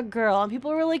Goomba girl. And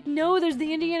people were like, no, there's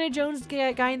the Indiana Jones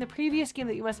guy in the previous game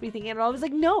that you must be thinking of. I was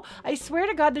like, no, I swear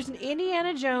to God, there's an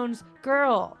Indiana Jones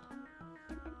girl.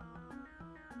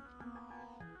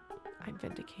 I'm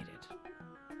vindicated.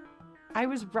 I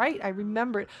was right. I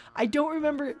remembered. I don't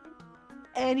remember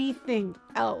anything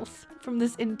else from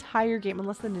this entire game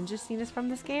unless the ninja scene is from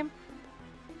this game,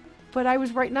 but I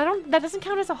was right, and that doesn't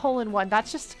count as a hole-in-one.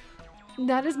 That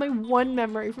is my one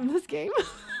memory from this game.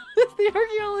 It's the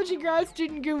archaeology grad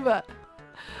student Goomba.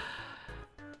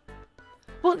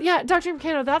 Well, yeah, Dr.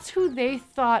 Meccano, that's who they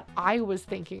thought I was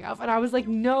thinking of, and I was like,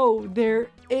 no, there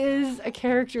is a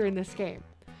character in this game,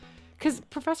 because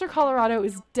Professor Colorado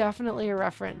is definitely a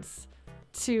reference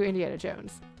to Indiana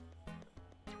Jones.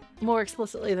 More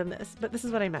explicitly than this, but this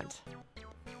is what I meant.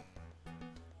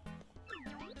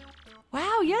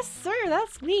 Wow, yes sir,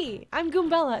 that's me. I'm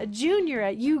Goombella, a junior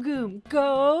at UGoom.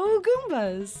 Go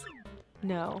Goombas!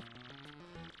 No.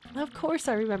 Of course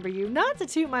I remember you. Not to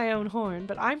toot my own horn,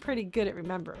 but I'm pretty good at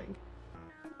remembering.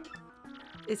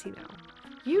 Is he now?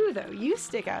 You, though, you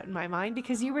stick out in my mind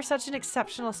because you were such an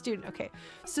exceptional student. Okay,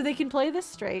 so they can play this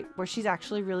straight, where she's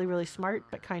actually really, really smart,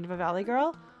 but kind of a valley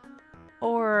girl.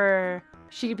 Or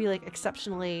she could be like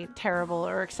exceptionally terrible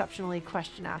or exceptionally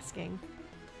question asking.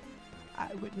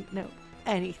 I wouldn't know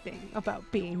anything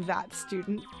about being that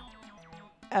student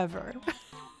ever.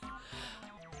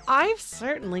 I've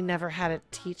certainly never had a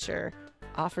teacher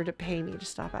offer to pay me to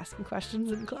stop asking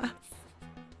questions in class.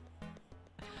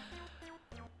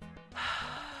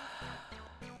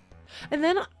 And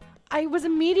then I was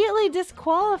immediately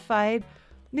disqualified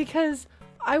because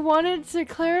I wanted to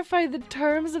clarify the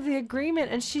terms of the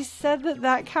agreement, and she said that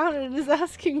that counted as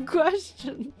asking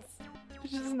questions,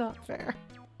 which is not fair.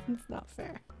 It's not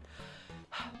fair.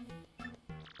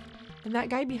 And that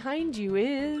guy behind you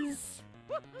is...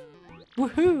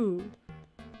 Woohoo!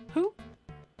 Who?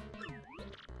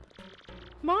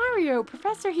 Mario!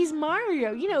 Professor, he's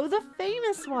Mario! You know, the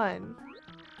famous one!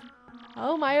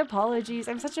 Oh, my apologies.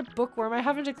 I'm such a bookworm. I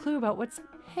haven't a clue about what's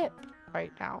hip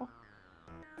right now.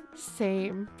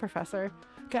 Same, Professor.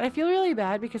 God, I feel really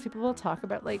bad because people will talk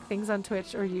about like things on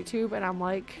Twitch or YouTube, and I'm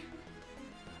like,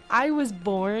 I was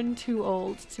born too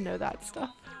old to know that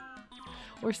stuff.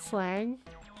 Or slang.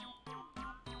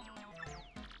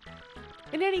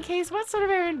 In any case, what sort of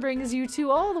errand brings you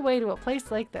two all the way to a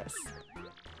place like this?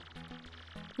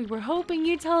 We were hoping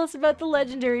you'd tell us about the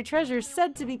legendary treasure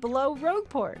said to be below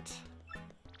Rogueport.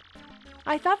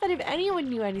 I thought that if anyone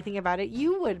knew anything about it,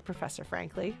 you would, Professor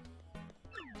Frankly.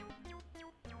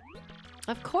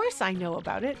 Of course I know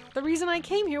about it. The reason I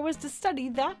came here was to study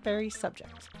that very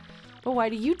subject. But why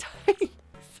do you types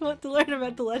want to learn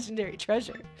about the legendary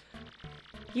treasure?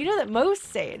 You know that most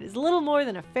say it is little more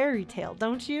than a fairy tale,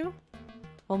 don't you?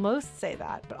 Well, most say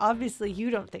that, but obviously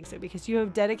you don't think so because you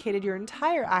have dedicated your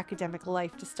entire academic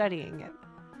life to studying it.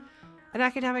 And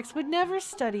academics would never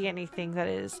study anything that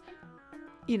is,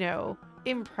 you know,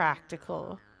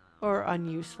 impractical or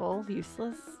unuseful.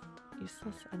 Useless,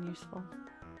 unuseful.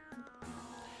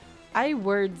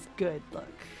 Words good, look.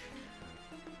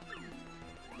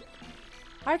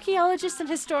 Archaeologists and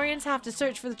historians have to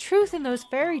search for the truth in those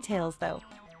fairy tales, though.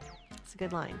 It's a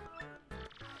good line.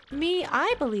 Me,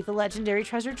 I believe the legendary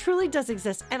treasure truly does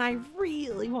exist, and I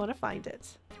really want to find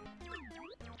it.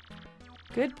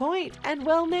 Good point, and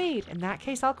well made. In that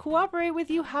case, I'll cooperate with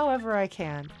you however I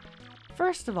can.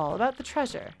 First of all, about the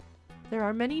treasure. There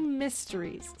are many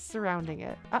mysteries surrounding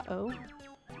it. Uh-oh.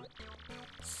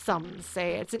 Some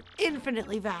say it's an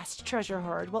infinitely vast treasure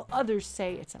hoard, while others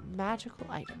say it's a magical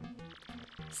item.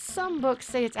 Some books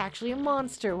say it's actually a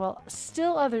monster, while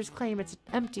still others claim it's an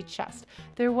empty chest.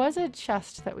 There was a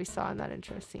chest that we saw in that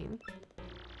intro scene.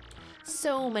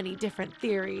 So many different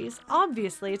theories.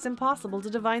 Obviously, it's impossible to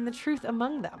divine the truth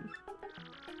among them.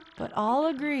 But all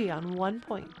agree on one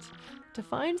point. To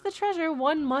find the treasure,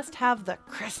 one must have the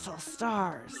crystal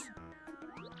stars.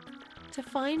 To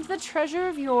find the treasure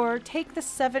of yore, take the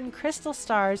 7 crystal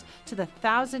stars to the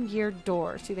 1,000-year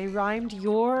door. See, they rhymed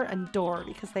yore and door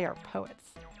because they are poets.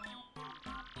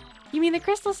 You mean the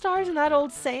crystal stars in that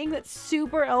old saying that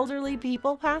super elderly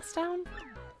people pass down?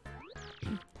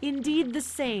 Indeed the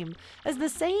same. As the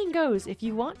saying goes, if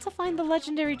you want to find the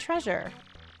legendary treasure,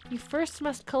 you first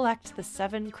must collect the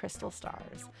 7 crystal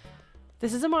stars.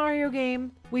 This is a Mario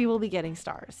game. We will be getting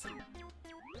stars.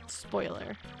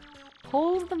 Spoiler.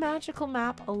 Hold the magical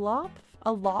map aloft,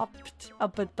 is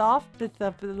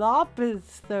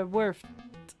the worst.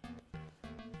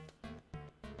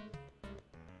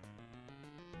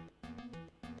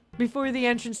 Before the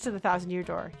entrance to the 1,000-year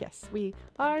door. Yes, we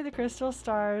are the crystal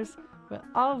stars. We'll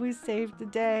always save the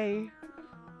day.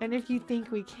 And if you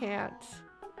think we can't,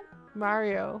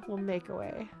 Mario will make a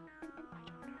way. I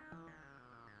don't know.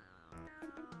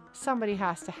 Somebody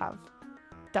has to have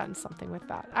done something with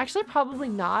that. Actually, probably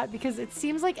not, because it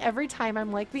seems like every time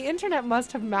I'm like, the internet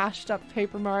must have mashed up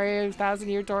Paper Mario's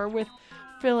 1,000-year door with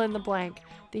fill in the blank.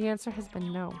 The answer has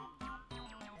been no.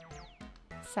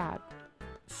 Sad.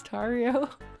 Stario.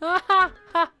 I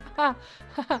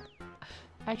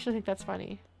actually think that's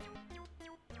funny.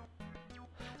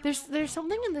 There's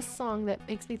something in this song that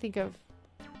makes me think of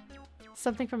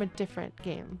something from a different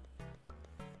game.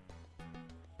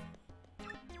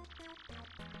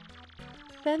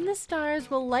 Then the stars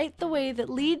will light the way that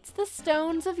leads to the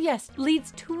stones of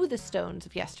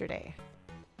yesterday.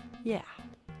 Yeah.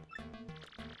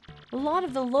 A lot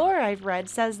of the lore I've read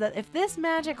says that if this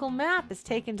magical map is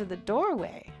taken to the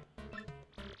doorway,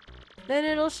 then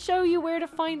it'll show you where to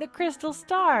find the crystal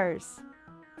stars.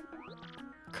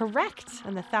 Correct,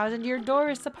 and the 1,000-year door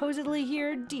is supposedly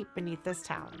here deep beneath this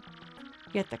town.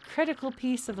 Yet the critical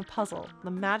piece of the puzzle,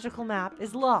 the magical map,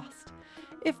 is lost.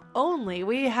 If only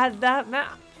we had that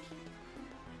map.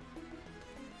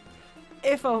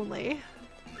 If only.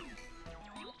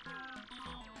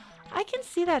 I can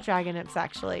see that Dragon Imps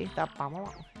actually.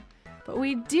 But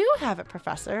we do have it,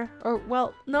 Professor. Or,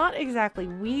 well, not exactly.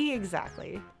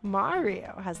 Exactly.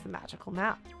 Mario has the magical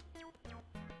map.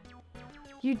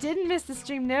 You didn't miss the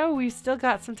stream. No, we've still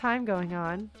got some time going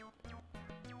on.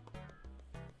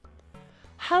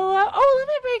 Hello. Oh,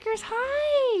 Limit Breakers.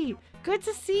 Hi. Good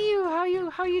to see you.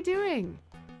 How you doing?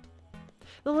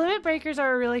 The Limit Breakers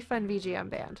are a really fun VGM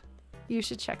band. You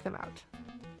should check them out.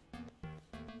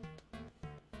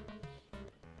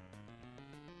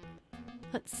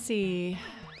 Let's see.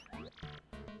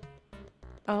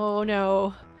 Oh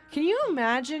no. Can you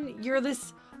imagine you're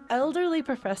this elderly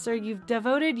professor, you've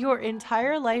devoted your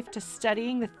entire life to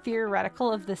studying the theoretical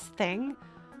of this thing,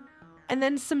 and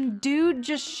then some dude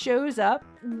just shows up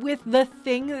with the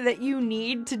thing that you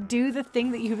need to do the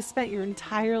thing that you have spent your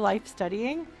entire life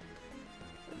studying?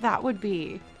 That would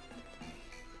be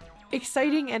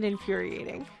exciting and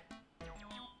infuriating.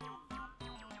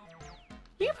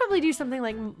 You could probably do something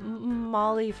like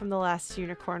Molly from The Last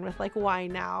Unicorn with like, why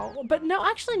now? But no,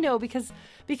 actually no, because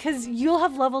you'll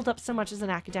have leveled up so much as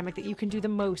an academic that you can do the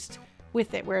most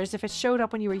with it. Whereas if it showed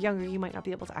up when you were younger, you might not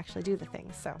be able to actually do the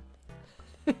things, so.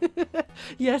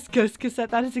 Yes, Ghost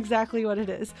Cassette, that is exactly what it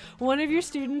is. One of your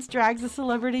students drags a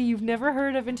celebrity you've never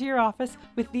heard of into your office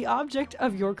with the object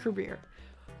of your career.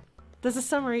 There's a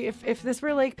summary. If this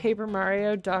were like Paper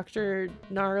Mario, Dr.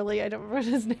 Gnarly, I don't remember what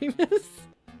his name is.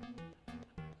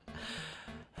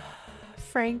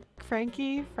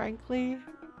 Frankly,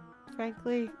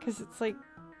 because it's like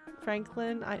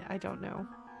Franklin. I don't know.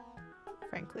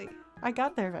 Frankly, I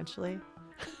got there eventually.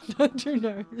 Dr.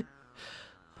 Gnarly.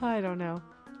 I don't know.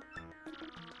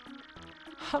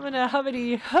 Humana,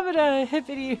 hubbity, hubbida,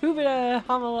 hippity, hoobida,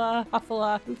 homala,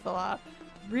 huffala, hoofala.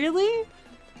 Really?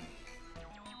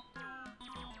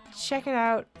 Check it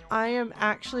out. I am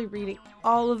actually reading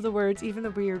all of the words, even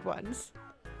the weird ones.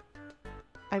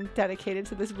 I'm dedicated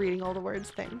to this reading all the words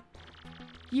thing.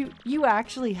 You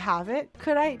actually have it?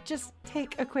 Could I just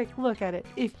take a quick look at it,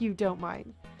 if you don't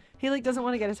mind? He like doesn't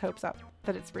want to get his hopes up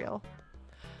that it's real.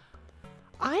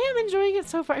 I am enjoying it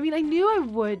so far. I mean, I knew I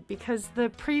would because the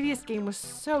previous game was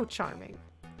so charming.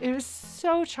 It was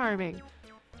so charming.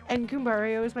 And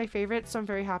Goombario is my favorite, so I'm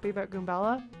very happy about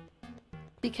Goombella.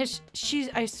 Because she's,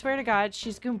 I swear to God,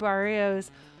 she's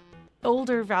Goombario's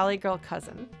older Valley Girl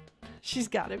cousin. She's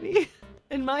gotta be.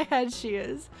 In my head, she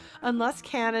is. Unless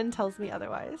canon tells me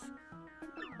otherwise.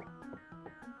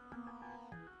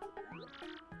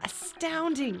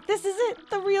 Astounding! This is it!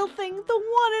 The real thing! The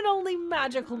one and only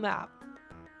magical map!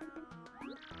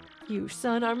 You,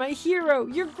 son, are my hero!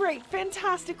 You're great,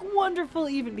 fantastic, wonderful,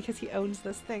 even because he owns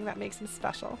this thing that makes him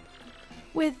special.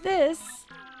 With this,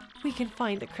 we can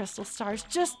find the crystal stars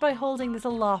just by holding this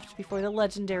aloft before the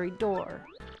legendary door.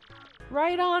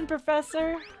 Right on,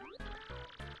 Professor!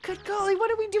 Good golly,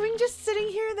 what are we doing just sitting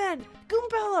here then?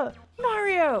 Goombella!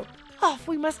 Mario! Off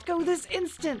we must go this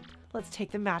instant! Let's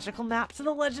take the magical map to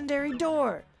the legendary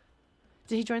door!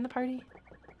 Did he join the party?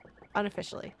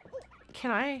 Unofficially.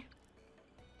 Can I?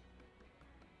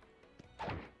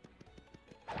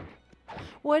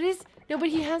 What is... No, but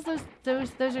he has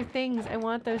those are things. I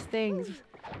want those things.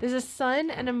 There's a sun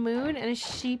and a moon and a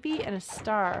sheepy and a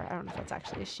star. I don't know if that's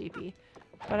actually a sheepy.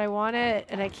 But I want it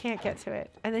and I can't get to it.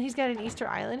 And then he's got an Easter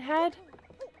Island head.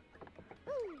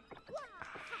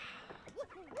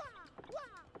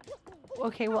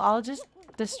 Okay, well I'll just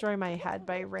destroy my head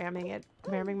by ramming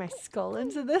my skull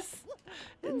into this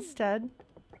instead.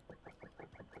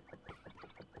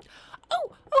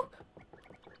 Oh!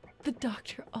 The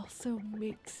doctor also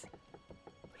makes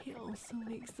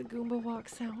the Goomba walk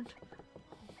sound.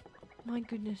 Oh my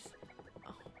goodness.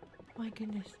 Oh my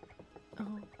goodness.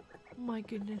 Oh my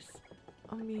goodness.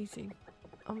 Amazing.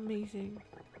 Amazing.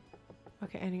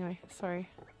 Okay, anyway, sorry.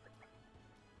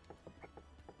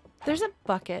 There's a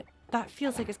bucket. That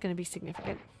feels like it's going to be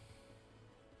significant.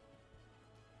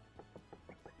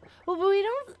 Well, but we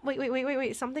don't...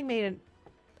 Wait. Something made an...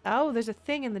 Oh, there's a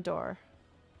thing in the door.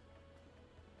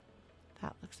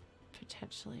 That looks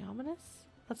potentially ominous.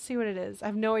 Let's see what it is. I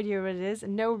have no idea what it is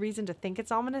and no reason to think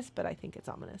it's ominous, but I think it's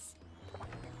ominous.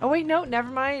 Oh, wait, no, never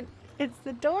mind. It's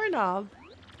the doorknob.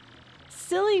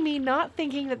 Silly me not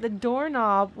thinking that the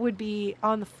doorknob would be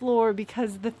on the floor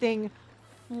because the thing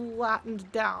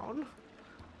flattened down.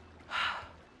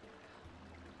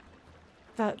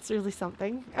 That's really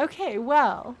something. Okay,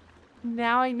 well,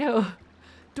 now I know.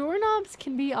 Doorknobs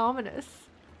can be ominous.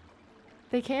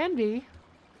 They can be.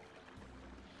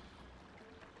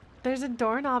 There's a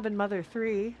doorknob in Mother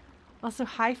 3. Also,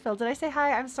 hi, Phil. Did I say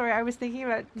hi? I'm sorry. I was thinking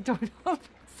about doorknob,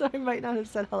 so I might not have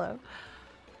said hello.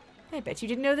 I bet you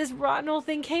didn't know this rotten old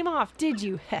thing came off, did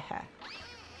you? Heh.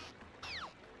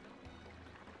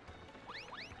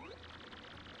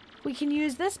 We can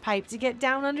use this pipe to get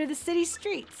down under the city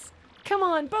streets. Come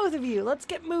on, both of you. Let's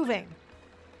get moving.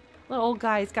 Little old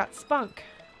guy's got spunk.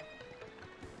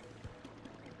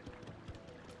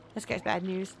 This guy's bad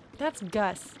news. That's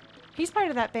Gus. He's part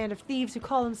of that band of thieves who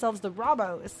call themselves the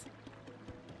Robbos.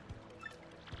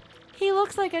 He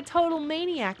looks like a total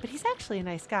maniac, but he's actually a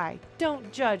nice guy.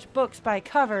 Don't judge books by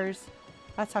covers.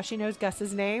 That's how she knows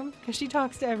Gus's name, because she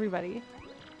talks to everybody.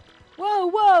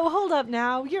 Whoa, hold up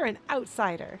now. You're an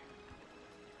outsider.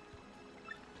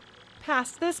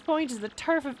 Past this point is the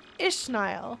turf of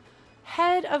Ishmael,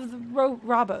 head of the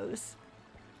Robbos.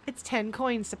 It's 10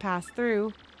 coins to pass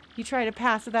through. You try to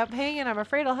pass without paying, and I'm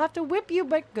afraid I'll have to whip you,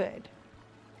 but good.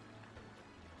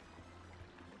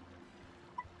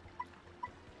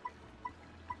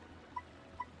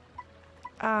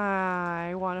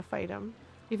 I want to fight him.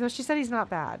 Even though she said he's not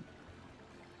bad.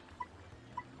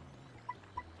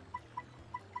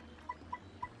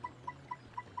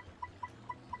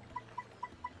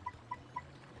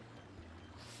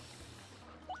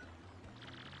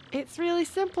 It's really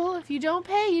simple. If you don't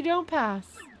pay, you don't pass.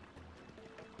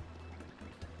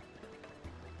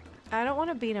 I don't want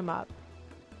to beat him up.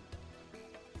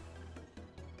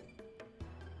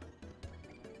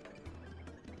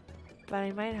 But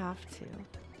I might have to.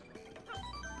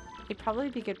 It'd probably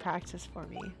be good practice for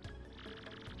me.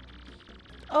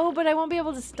 Oh, but I won't be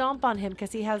able to stomp on him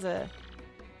because he has a...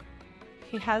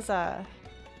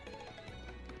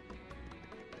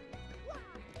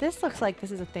 This looks like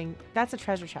this is a thing. That's a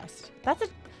treasure chest. That's a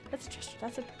treasure.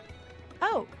 That's a...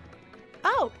 Oh!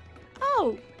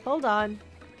 Hold on.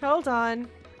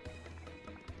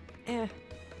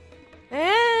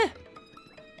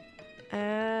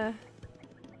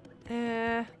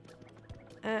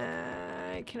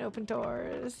 I can open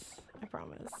doors. I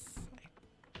promise.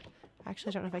 Actually,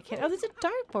 I don't know if I can. Oh, there's a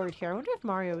dartboard here. I wonder if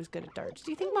Mario is good at darts.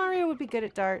 Do you think Mario would be good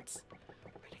at darts?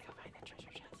 Where'd I go find the treasure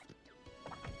chest?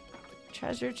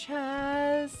 Treasure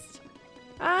chest.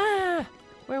 Ah!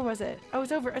 Where was it? Oh,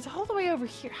 it's over. It's all the way over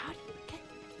here. How do you get...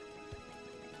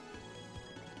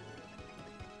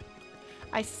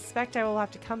 I suspect I will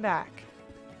have to come back.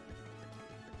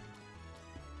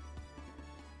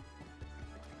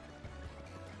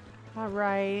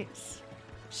 Alright.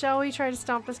 Shall we try to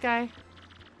stomp this guy?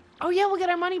 Oh yeah, we'll get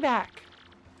our money back.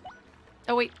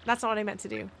 Oh wait, that's not what I meant to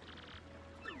do.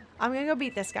 I'm gonna go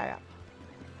beat this guy up.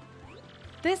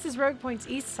 This is Rogue Point's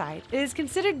east side. It is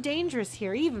considered dangerous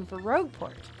here, even for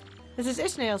Rogueport. This is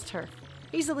Ishmael's turf.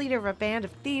 He's the leader of a band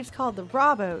of thieves called the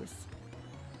Robbos.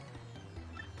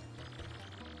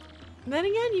 And then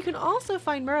again, you can also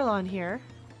find Merlon here.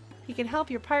 He can help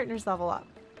your partners level up.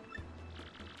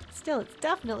 Still, it's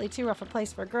definitely too rough a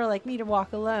place for a girl like me to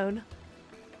walk alone.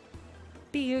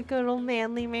 Be a good old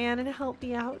manly man and help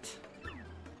me out.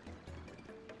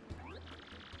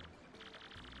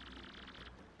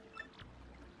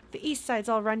 The east side's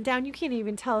all run down. You can't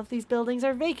even tell if these buildings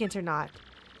are vacant or not.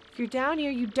 If you're down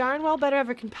here, you darn well better have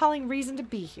a compelling reason to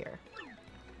be here.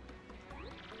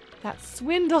 That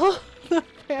swindle, the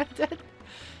bandit.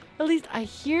 At least I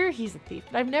hear he's a thief,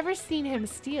 but I've never seen him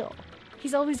steal.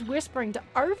 He's always whispering to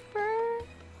Arthur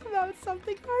about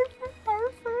something. Arthur,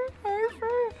 Arthur,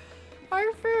 Arthur,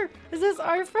 Arthur. Is this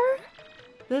Arthur?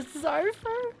 This is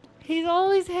Arthur? He's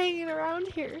always hanging around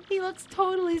here. He looks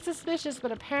totally suspicious,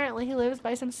 but apparently he lives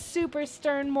by some super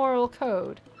stern moral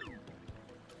code.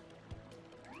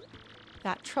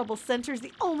 That trouble center is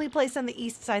the only place on the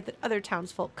east side that other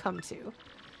townsfolk come to.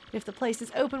 If the place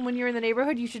is open when you're in the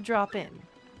neighborhood, you should drop in.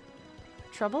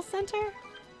 Trouble center?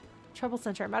 Trouble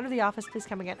center. I'm out of the office. Please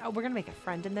come again. Oh, we're gonna make a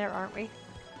friend in there, aren't we?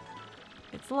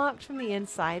 It's locked from the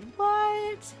inside.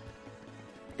 What?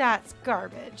 That's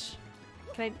garbage.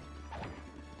 Can I...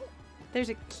 There's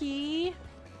a key.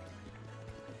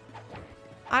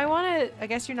 I want to... I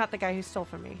guess you're not the guy who stole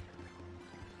from me.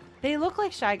 They look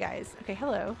like Shy Guys. Okay,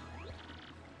 hello.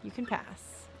 You can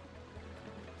pass.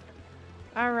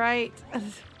 All right.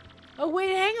 Oh,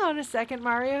 wait, hang on a second,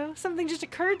 Mario. Something just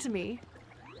occurred to me.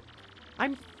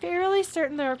 I'm fairly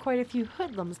certain there are quite a few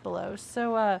hoodlums below,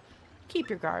 so keep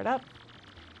your guard up.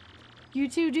 You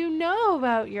two do know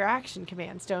about your action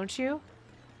commands, don't you?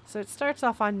 So it starts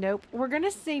off on nope. We're going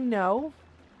to say no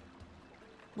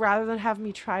rather than have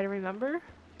me try to remember.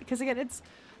 Because again, it's...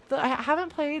 I haven't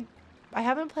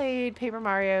played Paper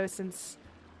Mario since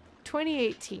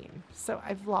 2018. So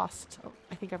I've lost... Oh,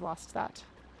 I think I've lost that.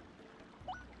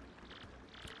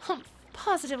 Humph.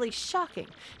 Positively shocking.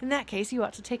 In that case, you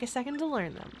ought to take a second to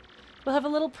learn them. We'll have a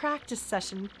little practice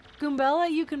session. Goombella,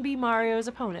 you can be Mario's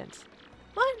opponent.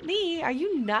 What? Me? Are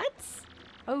you nuts?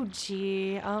 Oh,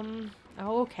 gee. Oh,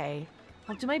 okay.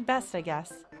 I'll do my best, I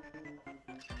guess.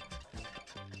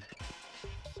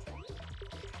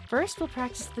 First, we'll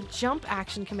practice the jump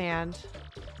action command.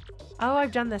 Oh,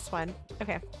 I've done this one.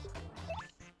 Okay.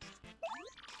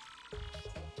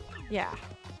 Yeah.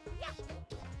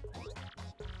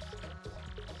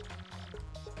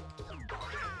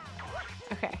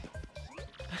 Okay.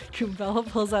 Goombella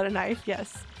pulls out a knife,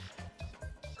 yes.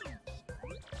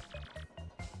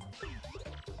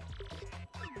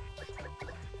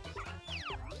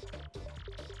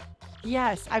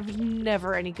 Yes, I was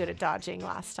never any good at dodging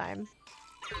last time.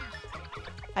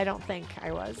 I don't think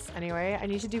I was. Anyway, I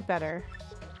need to do better.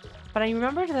 But I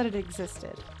remembered that it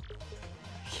existed.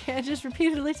 Can't just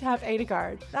repeatedly tap A to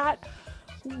guard. That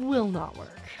will not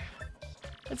work.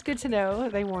 It's good to know.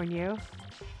 They warn you.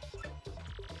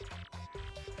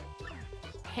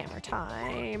 Hammer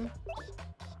time.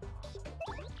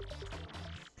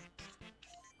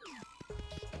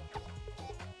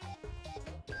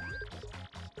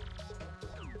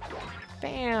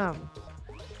 Bam.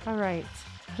 All right.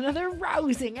 Another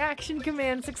rousing action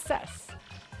command success.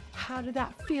 How did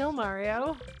that feel,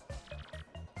 Mario?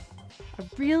 A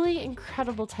really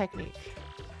incredible technique.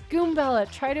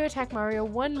 Goombella, try to attack Mario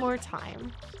one more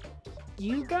time.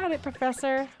 You got it,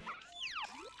 Professor.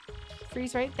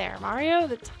 Freeze right there. Mario,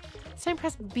 this time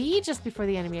press B just before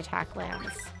the enemy attack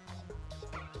lands.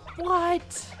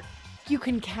 What? You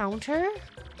can counter?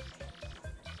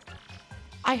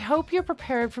 I hope you're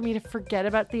prepared for me to forget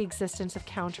about the existence of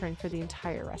countering for the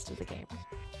entire rest of the game.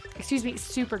 Excuse me,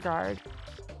 Super Guard.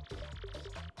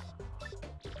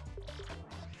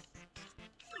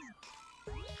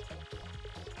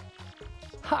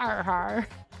 Har har.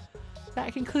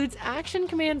 That concludes Action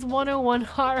Commands 101.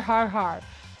 Har har har.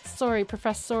 Sorry,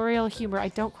 professorial humor. I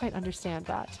don't quite understand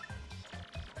that.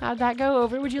 How'd that go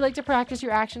over? Would you like to practice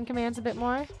your action commands a bit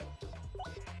more?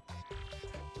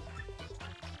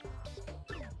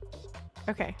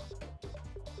 Okay.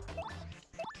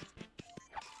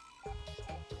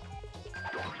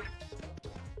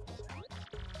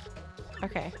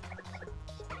 Okay.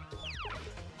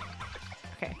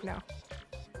 Okay, no.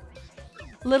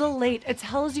 Little late. It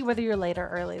tells you whether you're late or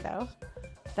early, though.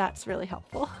 That's really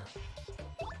helpful.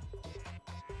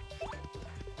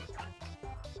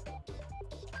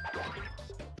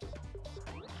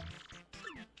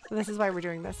 This is why we're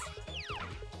doing this.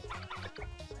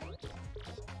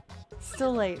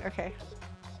 Still late, okay.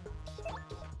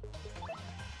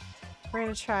 We're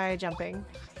gonna try jumping.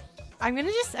 I'm gonna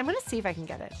see if I can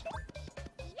get it.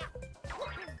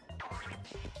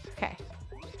 Okay.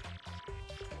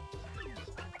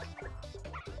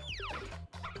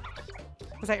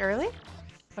 Was I early?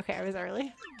 Okay, I was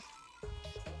early.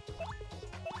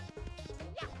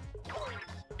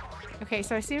 Okay,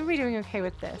 so I seem to be doing okay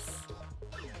with this.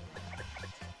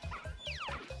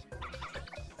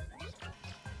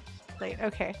 Late,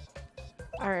 okay.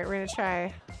 Alright, we're gonna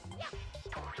try.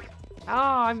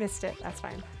 Oh, I missed it. That's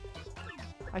fine.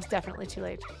 I was definitely too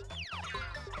late.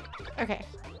 Okay.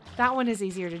 That one is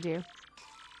easier to do.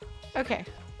 Okay.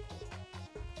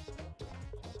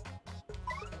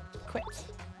 Quit.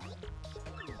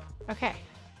 Okay.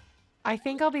 I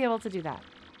think I'll be able to do that.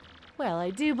 Well, I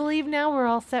do believe now we're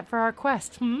all set for our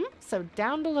quest. So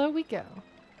down below we go.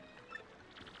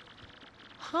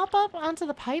 Hop up onto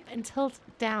the pipe and tilt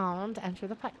down to enter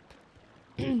the pipe.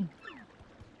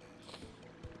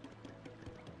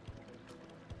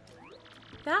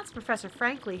 That's Professor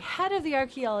Franklin, head of the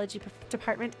archaeology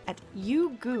department at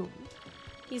UGoom.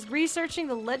 He's researching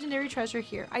the legendary treasure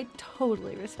here. I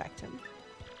totally respect him.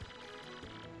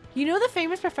 You know the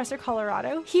famous Professor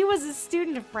Colorado? He was a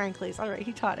student of Franklin's. All right,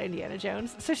 he taught Indiana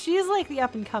Jones. So she is like the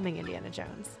up-and-coming Indiana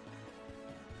Jones.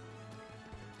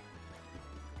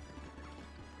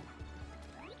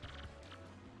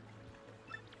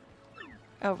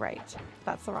 Oh, right.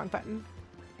 That's the wrong button.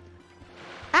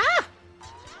 Ah!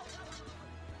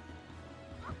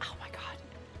 Oh my god.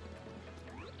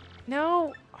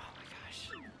 No. Oh my gosh.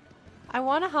 I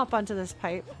want to hop onto this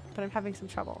pipe, but I'm having some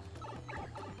trouble.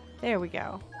 There we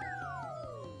go.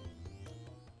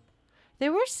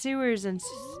 There were sewers in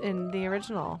the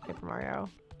original Paper Mario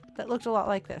that looked a lot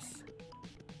like this.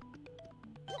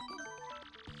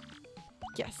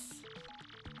 Yes.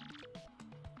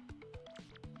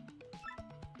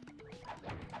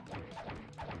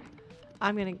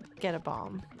 I'm gonna get a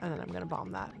bomb, and then I'm gonna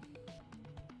bomb that.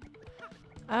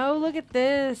 Oh, look at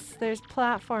this. There's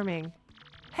platforming.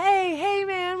 Hey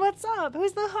man, what's up?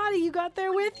 Who's the hottie you got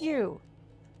there with you?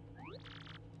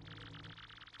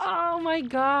 Oh my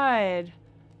god.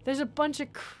 There's a bunch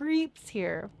of creeps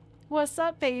here. What's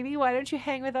up, baby? Why don't you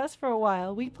hang with us for a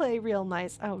while? We play real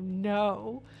nice. Oh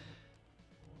no.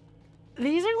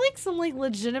 These are like some like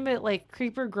legitimate like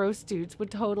creeper gross dudes would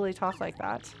totally talk like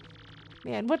that.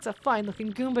 Man, what's a fine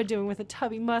looking Goomba doing with a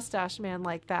tubby mustache man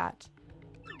like that?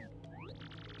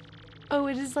 Oh,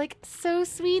 it is like so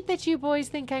sweet that you boys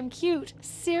think I'm cute.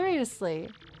 Seriously.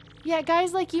 Yeah,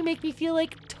 guys like you make me feel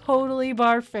like totally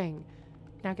barfing.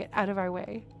 Now get out of our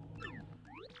way.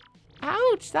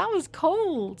 Ouch, that was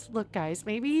cold. Look, guys,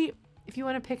 maybe if you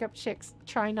want to pick up chicks,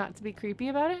 try not to be creepy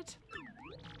about it.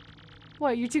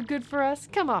 What, you're too good for us?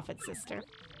 Come off it, sister.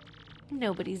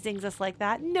 Nobody zings us like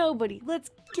that. Nobody.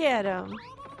 Let's get him.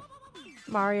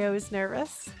 Mario is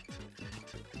nervous.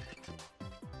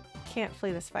 Can't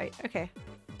flee this fight. Okay.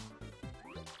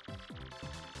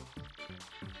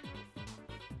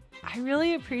 I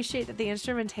really appreciate that the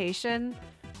instrumentation,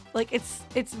 like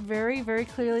it's very, very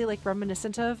clearly like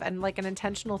reminiscent of and like an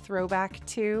intentional throwback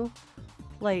to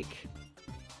like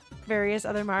various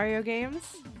other Mario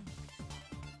games.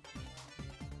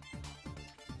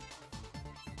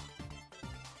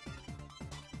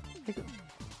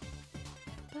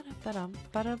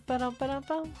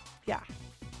 Yeah.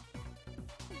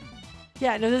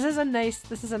 Yeah, no, this is a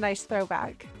nice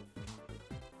throwback.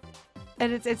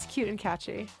 And it's cute and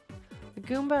catchy. A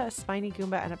Goomba, a Spiny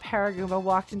Goomba, and a Paragoomba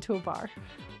walked into a bar.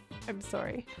 I'm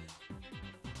sorry.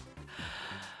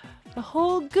 The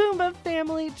whole Goomba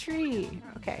family tree.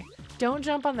 Okay, don't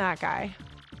jump on that guy.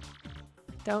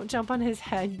 Don't jump on his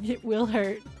head, it will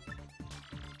hurt.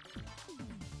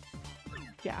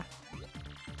 Yeah.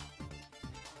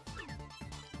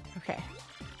 Okay.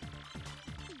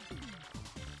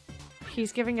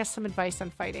 He's giving us some advice on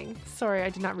fighting. Sorry, I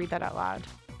did not read that out loud.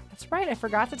 That's right, I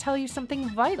forgot to tell you something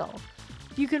vital.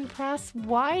 You can press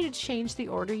Y to change the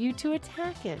order you to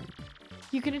attack in.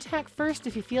 You can attack first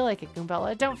if you feel like it,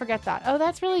 Goombella. Don't forget that. Oh,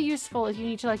 that's really useful if you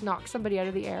need to like knock somebody out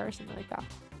of the air or something like that.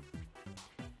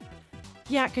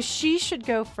 Yeah, because she should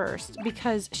go first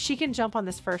because she can jump on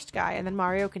this first guy and then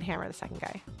Mario can hammer the second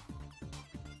guy.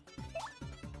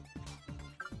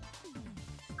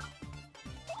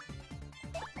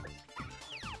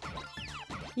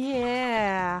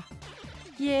 Yeah.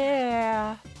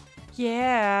 Yeah.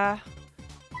 Yeah.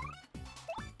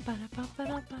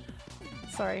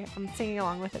 Sorry, I'm singing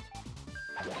along with it.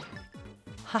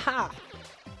 Haha.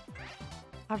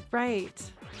 All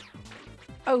right.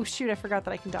 Oh shoot, I forgot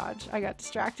that I can dodge. I got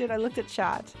distracted. I looked at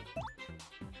chat.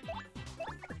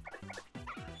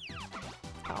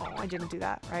 Oh, I didn't do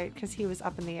that, right? Because he was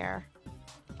up in the air.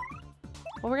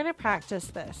 Well, we're gonna practice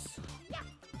this.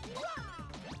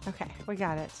 Okay, we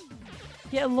got it.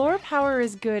 Yeah, lore power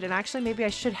is good, and actually maybe I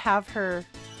should have her...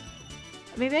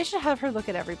 Maybe I should have her look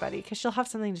at everybody, because she'll have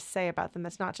something to say about them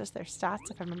that's not just their stats,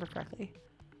 if I remember correctly.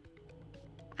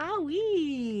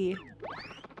 Owie!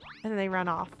 And then they run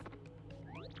off.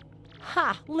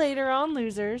 Ha! Later on,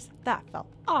 losers. That felt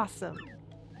awesome.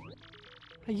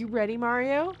 Are you ready,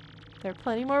 Mario? There are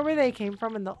plenty more where they came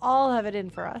from, and they'll all have it in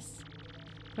for us.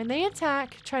 When they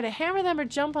attack, try to hammer them or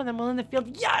jump on them while in the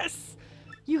field. Yes!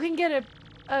 You can get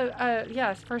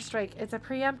yes, first strike. It's a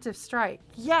preemptive strike.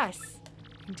 Yes!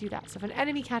 can do that. So if an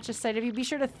enemy catches sight of you, be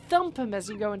sure to thump him as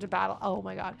you go into battle. Oh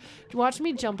my god. Watch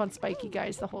me jump on spiky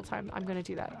guys the whole time. I'm gonna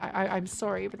do that. I'm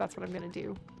sorry, but that's what I'm gonna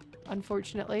do.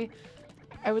 Unfortunately.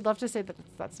 I would love to say that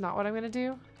that's not what I'm gonna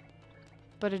do.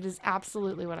 But it is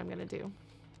absolutely what I'm gonna do.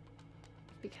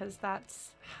 Because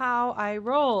that's how I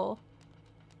roll.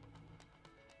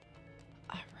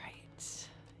 Alright.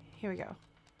 Here we go.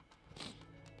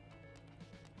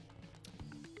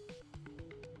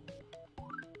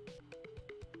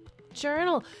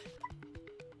 Journal.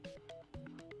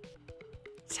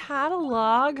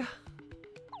 Catalog.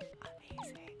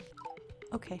 Amazing.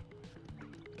 Okay.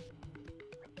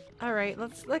 All right,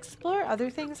 let's explore other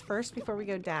things first before we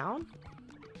go down.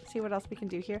 See what else we can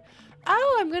do here.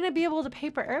 Oh, I'm going to be able to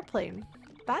paper airplane.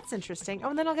 That's interesting. Oh,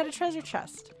 and then I'll get a treasure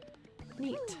chest.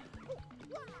 Neat.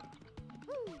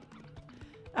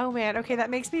 Oh man, okay, that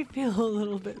makes me feel a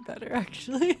little bit better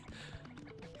actually.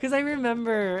 Because I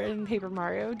remember in Paper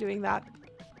Mario doing that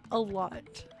a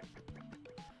lot.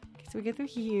 Okay, so we get through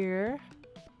here.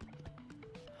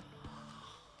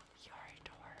 You're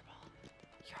adorable.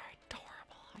 You're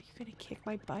adorable. Are you gonna kick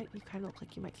my butt? You kind of look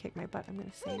like you might kick my butt. I'm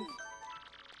gonna save.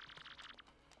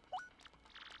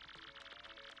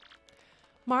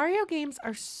 Mario games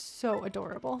are so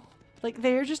adorable. Like,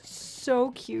 they're just so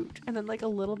cute and then like a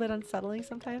little bit unsettling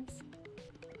sometimes.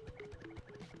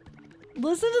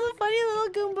 Listen to the funny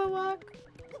little Goomba walk.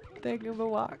 The Goomba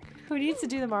walk. Who needs to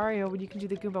do the Mario when you can do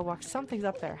the Goomba walk? Something's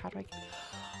up there. How do I...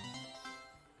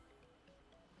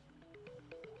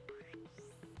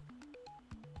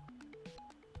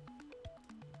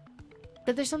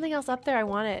 But there's something else up there. I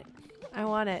want it. I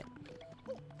want it.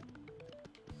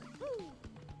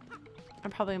 I'm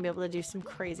probably gonna be able to do some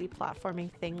crazy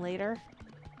platforming thing later.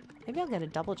 Maybe I'll get a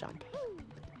double jump.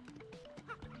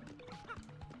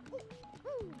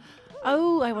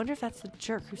 Oh, I wonder if that's the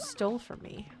jerk who stole from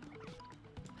me.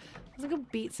 Let's go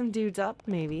beat some dudes up,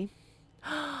 maybe.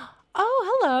 Oh,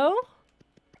 hello!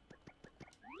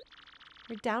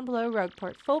 We're down below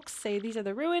Rogueport. Folks say these are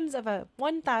the ruins of a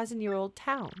 1,000-year-old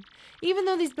town. Even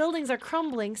though these buildings are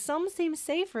crumbling, some seem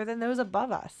safer than those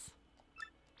above us.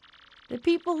 The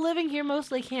people living here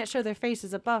mostly can't show their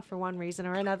faces above for one reason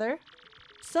or another.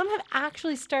 Some have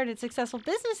actually started successful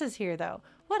businesses here, though.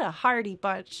 What a hardy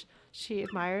bunch. She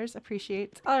admires,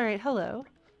 appreciates. All right, hello.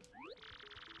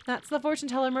 That's the fortune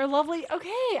teller, more lovely.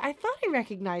 Okay, I thought I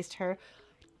recognized her.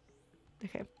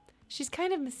 Okay, she's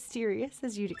kind of mysterious,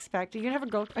 as you'd expect. Are you gonna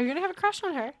have a crush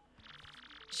on her?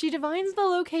 She divines the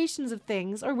locations of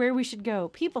things or where we should go.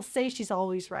 People say she's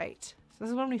always right. So this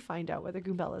is when we find out whether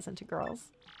Goombella's into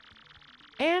girls.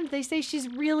 And they say she's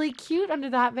really cute under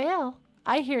that veil.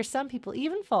 I hear some people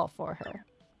even fall for her.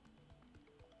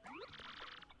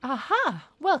 Aha!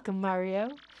 Welcome, Mario.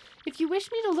 If you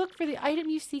wish me to look for the item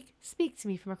you seek, speak to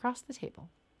me from across the table.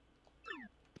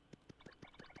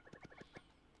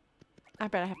 I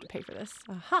bet I have to pay for this.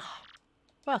 Aha!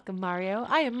 Welcome, Mario.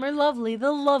 I am Merlovely,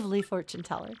 the lovely fortune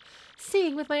teller.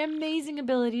 Seeing with my amazing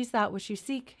abilities that which you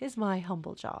seek is my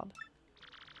humble job.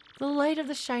 The light of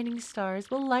the shining stars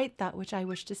will light that which I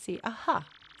wish to see. Aha!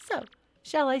 So,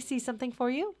 shall I see something for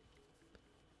you?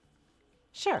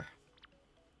 Sure.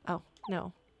 Oh,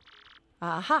 no.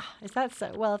 Aha! Is that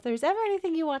so? Well, if there's ever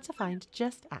anything you want to find,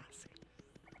 just ask.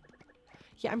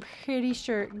 Yeah, I'm pretty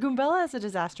sure Goombella as a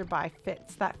disaster buy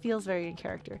fits. That feels very in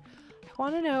character. I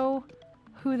want to know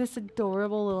who this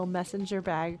adorable little messenger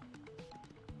bag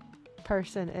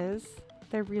person is.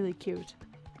 They're really cute.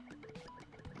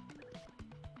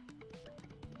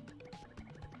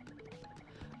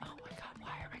 Oh my god,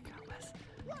 why are my Goombas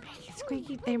making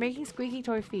squeaky? They're making squeaky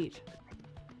toy feet.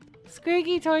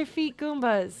 Squeaky toy feet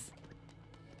Goombas.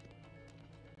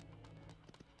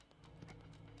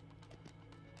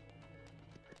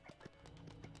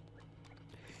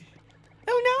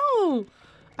 Oh no!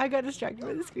 I got distracted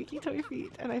by the squeaky toy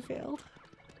feet and I failed.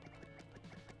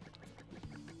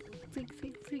 Squeak,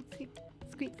 squeak, squeak, squeak,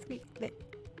 squeak, squeak. There.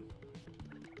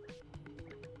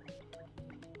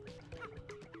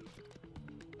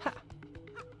 Ha!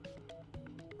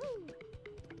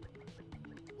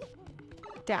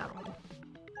 Down.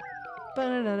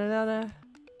 Ba-na-na-na-na-na.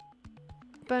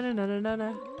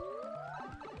 Ba-na-na-na-na-na.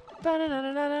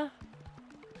 Ba-na-na-na-na-na.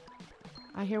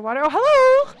 I hear water. Oh,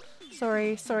 hello!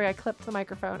 Sorry, I clipped the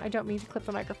microphone. I don't mean to clip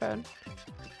the microphone.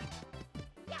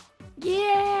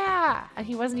 Yeah! And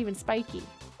he wasn't even spiky.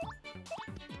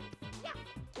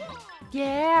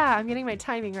 Yeah, I'm getting my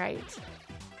timing right.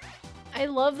 I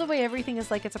love the way everything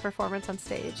is like it's a performance on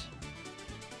stage.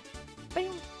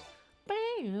 Bam,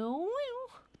 bam,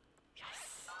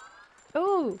 yes.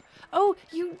 Oh, Oh,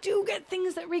 you do get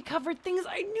things that recovered things.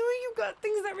 I knew you got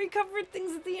things that recovered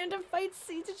things at the end of fights.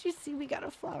 See, did you see we got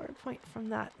a flower point from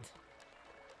that?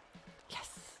 Yes.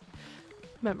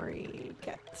 Memory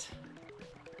get.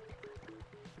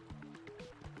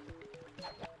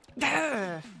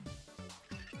 I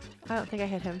don't think I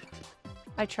hit him.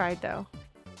 I tried though.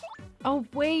 Oh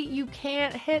wait, you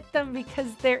can't hit them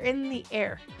because they're in the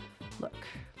air. Look.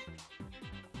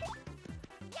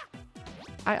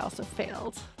 I also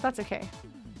failed. That's okay.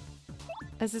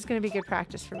 This is going to be good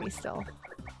practice for me still.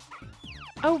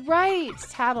 Oh right!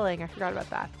 Tattling. I forgot about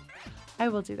that. I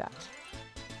will do that.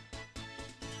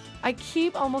 I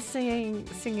keep almost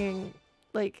singing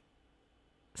like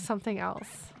something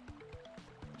else.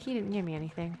 He didn't give me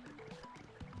anything.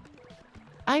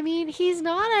 I mean, he's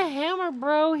not a hammer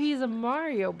bro, he's a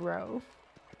Mario bro.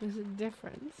 There's a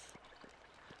difference.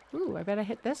 Ooh, I bet I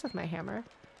hit this with my hammer.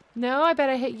 No, I bet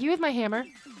I hit you with my hammer.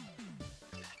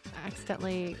 I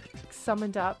accidentally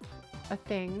summoned up a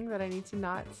thing that I need to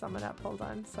not summon up. Hold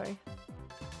on, sorry.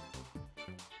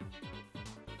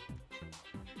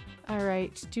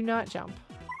 Alright, do not jump.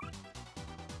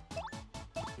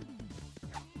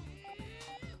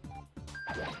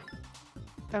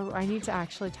 Oh, I need to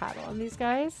actually tattle on these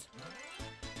guys.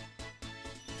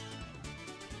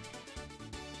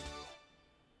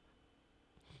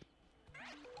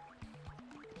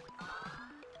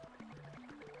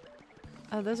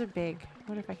 Oh, those are big. I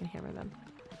wonder if I can hammer them.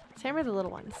 Let's hammer the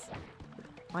little ones.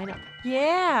 Line up.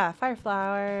 Yeah! Fire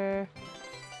flower.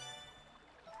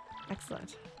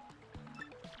 Excellent.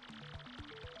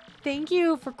 Thank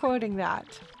you for quoting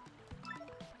that.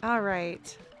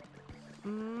 Alright.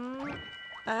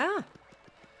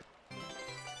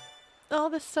 All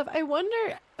this stuff. I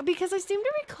wonder, because I seem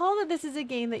to recall that this is a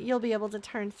game that you'll be able to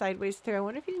turn sideways through. I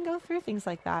wonder if you can go through things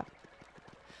like that.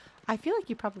 I feel like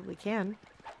you probably can.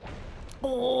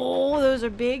 Oh, those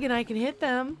are big and I can hit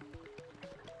them.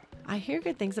 I hear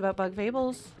good things about Bug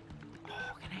Fables.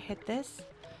 Oh, can I hit this?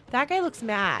 That guy looks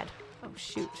mad. Oh,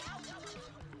 shoot.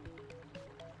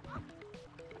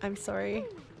 I'm sorry.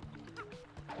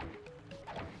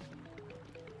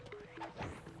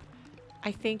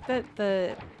 I think that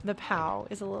the POW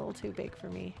is a little too big for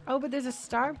me. Oh, but there's a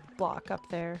star block up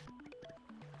there.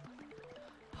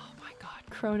 Oh my god,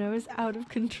 Chrono is out of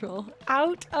control.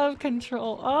 Out of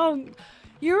control. Oh,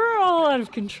 you're all out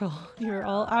of control. You're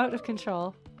all out of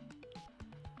control.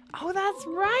 Oh, that's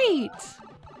right.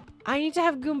 I need to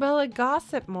have Goombella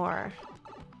gossip more.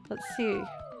 Let's see.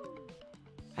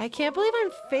 I can't believe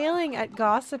I'm failing at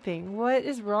gossiping. What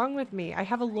is wrong with me? I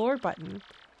have a lore button.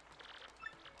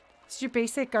 It's your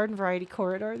basic garden variety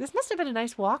corridor. This must have been a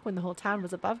nice walk when the whole town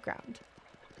was above ground.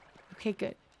 Okay,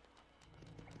 good.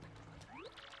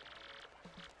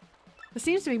 This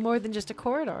seems to be more than just a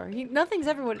corridor. Nothing's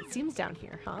ever what it seems down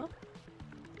here, huh?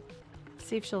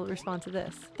 See if she'll respond to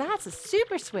this. That's a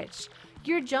super switch.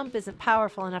 Your jump isn't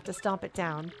powerful enough to stomp it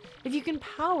down. If you can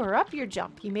power up your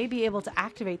jump, you may be able to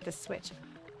activate this switch.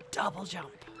 Double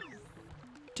jump.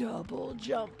 Double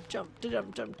jump, jump,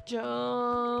 jump, jump,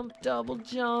 jump, double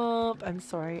jump. I'm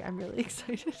sorry, I'm really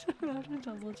excited about a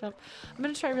double jump. I'm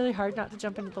gonna try really hard not to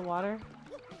jump into the water.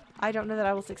 I don't know that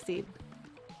I will succeed.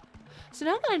 So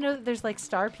now that I know that there's like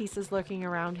star pieces lurking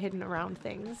around, hidden around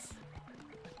things,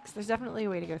 because there's definitely a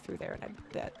way to go through there, and I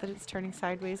bet that it's turning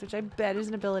sideways, which I bet is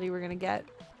an ability we're gonna get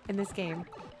in this game.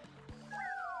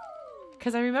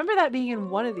 Because I remember that being in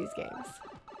one of these games.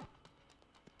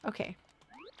 Okay.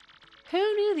 Who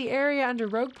knew the area under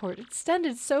Rogueport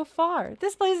extended so far?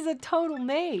 This place is a total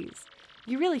maze.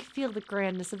 You really feel the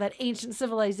grandness of that ancient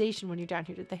civilization when you're down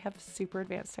here. Did they have super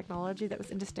advanced technology that was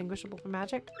indistinguishable from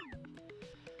magic?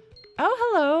 Oh,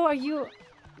 hello. Are you...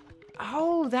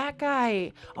 Oh, that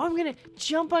guy. Oh, I'm gonna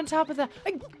jump on top of that.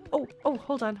 Oh,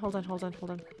 hold on. Hold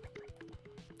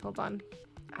on.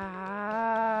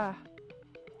 Ah.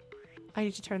 I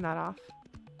need to turn that off.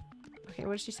 Okay,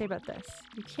 what did she say about this?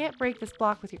 You can't break this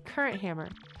block with your current hammer.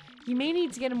 You may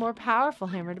need to get a more powerful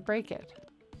hammer to break it.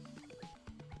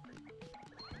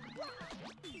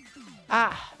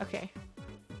 Ah, okay.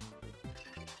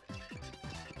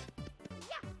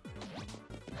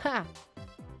 Ha!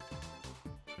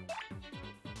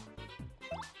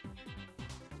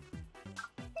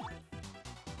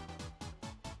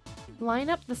 Line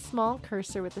up the small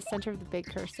cursor with the center of the big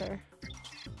cursor.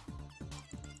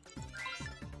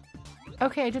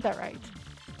 Okay, I did that right.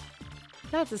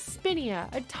 That's a Spinia,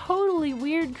 a totally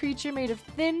weird creature made of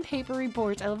thin, papery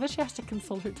boards. I love that she has to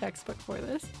consult her textbook for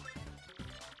this.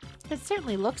 It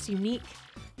certainly looks unique.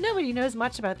 Nobody knows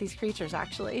much about these creatures,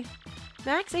 actually.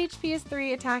 Max HP is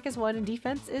 3, attack is 1, and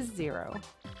defense is 0.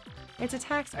 Its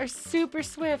attacks are super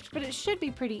swift, but it should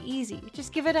be pretty easy.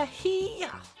 Just give it a hee.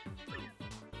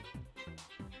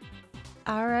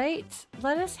 All right,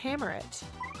 let us hammer it,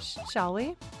 shall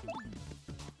we?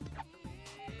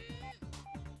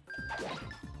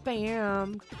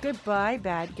 Bam. Goodbye,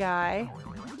 bad guy.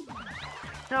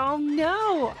 Oh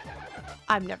no!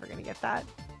 I'm never gonna get that.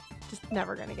 Just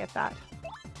never gonna get that.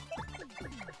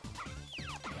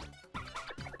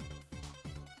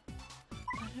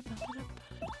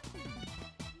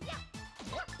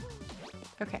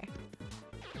 Okay.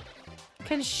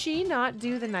 Can she not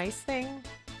do the nice thing?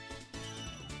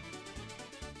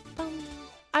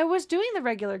 I was doing the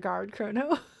regular guard,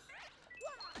 Chrono.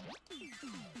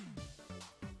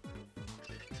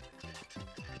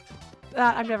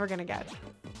 That I'm never gonna get.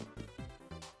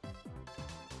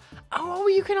 Oh,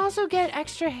 you can also get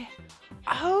extra.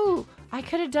 Oh, I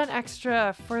could have done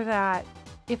extra for that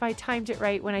if I timed it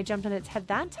right when I jumped on its head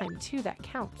that time too. That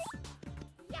counts.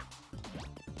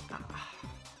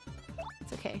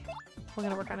 It's okay. We're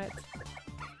gonna work on it.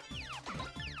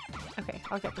 Okay,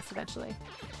 I'll get this eventually.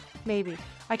 Maybe.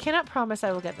 I cannot promise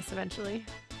I will get this eventually.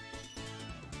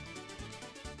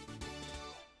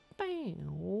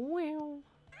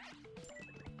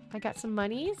 I got some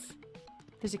monies.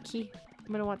 There's a key. I'm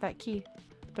gonna want that key.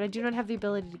 But I do not have the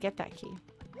ability to get that key.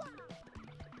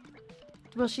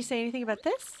 Will she say anything about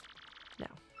this? No.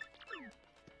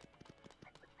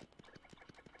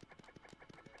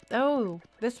 Oh,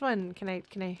 this one. Can I?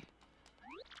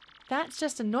 That's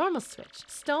just a normal switch.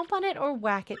 Stomp on it or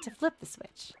whack it to flip the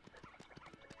switch.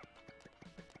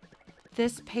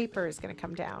 This paper is gonna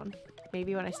come down.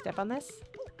 Maybe when I step on this.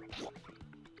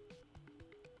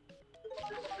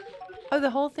 Oh, the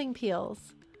whole thing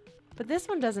peels. But this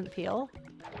one doesn't peel.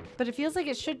 But it feels like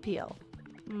it should peel.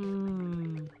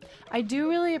 I do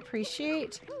really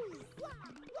appreciate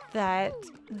that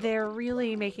they're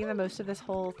really making the most of this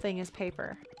whole thing as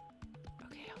paper.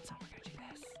 Okay, hold on, we're gonna do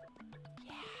this.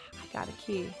 Yeah, I got a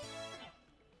key.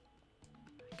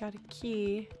 I got a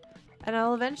key. And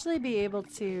I'll eventually be able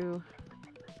to...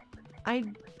 Oh my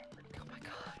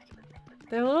god.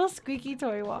 The little squeaky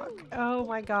toy walk. Oh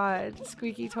my god,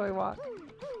 squeaky toy walk.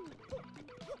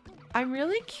 I'm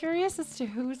really curious as to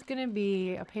who's gonna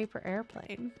be a paper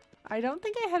airplane. I don't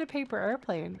think I had a paper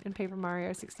airplane in Paper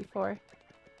Mario 64.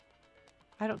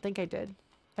 I don't think I did.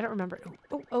 I don't remember.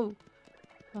 Oh,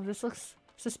 this looks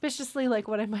suspiciously like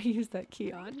what I might use that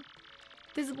key on.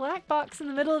 There's a black box in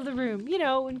the middle of the room, you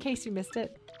know, in case you missed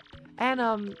it.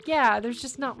 And, yeah, there's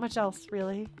just not much else,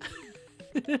 really.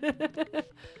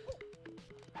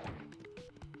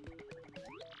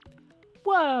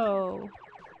 Whoa!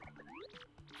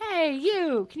 Hey,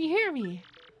 you! Can you hear me?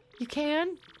 You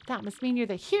can? That must mean you're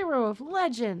the hero of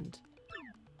legend.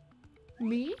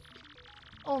 Me?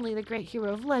 Only the great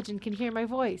hero of legend can hear my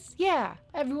voice. Yeah,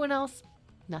 everyone else,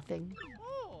 nothing.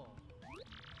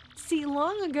 See,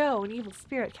 long ago, an evil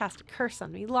spirit cast a curse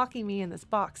on me, locking me in this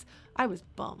box. I was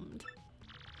bummed.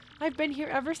 I've been here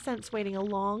ever since, waiting a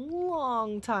long,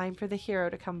 long time for the hero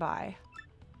to come by.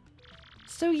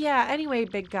 So yeah, anyway,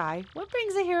 big guy, what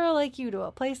brings a hero like you to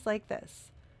a place like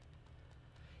this?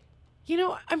 You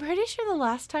know, I'm pretty sure the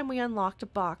last time we unlocked a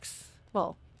box,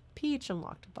 well, Peach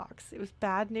unlocked a box, it was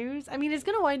bad news. I mean, it's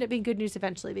going to wind up being good news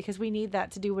eventually because we need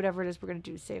that to do whatever it is we're going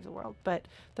to do to save the world. But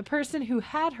the person who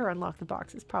had her unlock the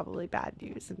box is probably bad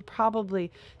news and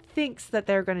probably thinks that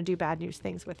they're going to do bad news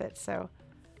things with it. So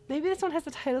maybe this one has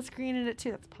the title screen in it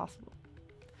too. That's possible.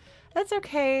 That's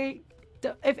okay.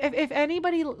 If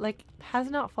anybody has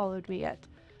not followed me yet,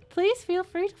 please feel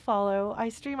free to follow. I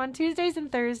stream on Tuesdays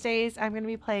and Thursdays. I'm going to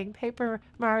be playing Paper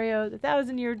Mario the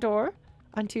 1000-Year Door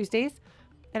on Tuesdays.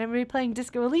 And I'm going to be playing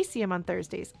Disco Elysium on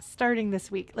Thursdays, starting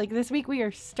this week. Like, this week we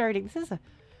are starting. This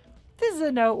is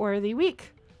a noteworthy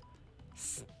week.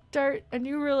 Start a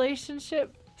new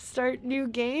relationship. Start new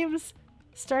games.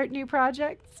 Start new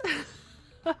projects.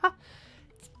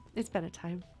 It's been a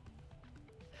time.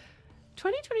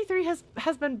 2023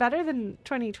 has been better than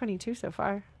 2022 so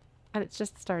far. And it's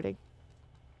just starting.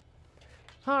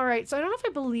 Alright, so I don't know if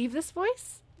I believe this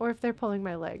voice or if they're pulling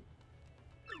my leg.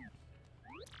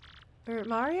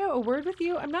 Mario, a word with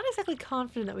you? I'm not exactly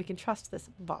confident that we can trust this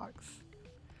box.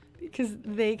 Because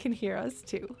they can hear us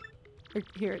too. Or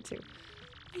hear it too.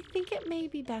 I think it may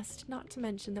be best not to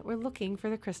mention that we're looking for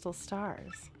the crystal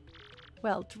stars.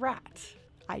 Well, drat.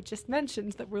 I just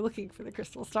mentioned that we're looking for the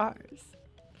crystal stars.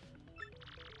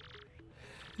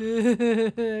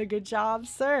 Good job,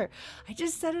 sir. I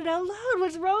just said it out loud.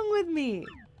 What's wrong with me?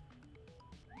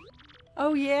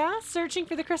 Oh yeah? Searching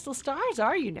for the crystal stars,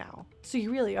 are you now? So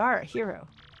you really are a hero.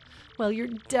 Well, you're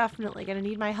definitely going to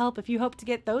need my help if you hope to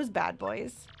get those bad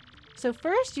boys. So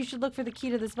first you should look for the key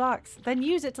to this box, then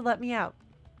use it to let me out.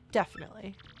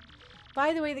 Definitely.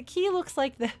 By the way, the key looks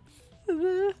like this.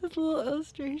 This little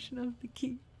illustration of the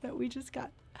key that we just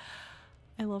got.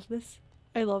 I love this.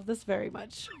 I love this very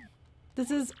much.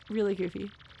 This is really goofy.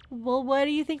 Well, what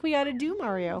do you think we ought to do,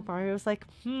 Mario? Mario's like,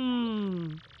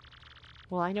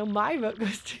 well, I know my vote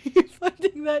goes to you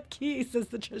finding that key, says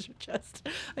the treasure chest.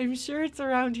 I'm sure it's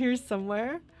around here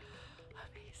somewhere.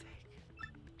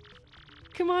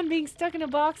 Come on, being stuck in a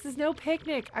box is no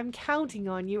picnic. I'm counting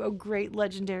on you, oh great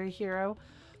legendary hero.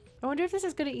 I wonder if this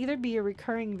is going to either be a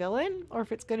recurring villain or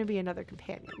if it's going to be another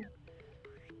companion.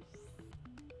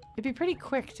 It'd be pretty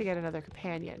quick to get another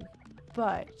companion,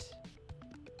 but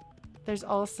there's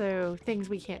also things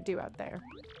we can't do out there.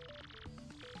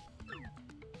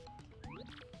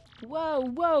 Whoa,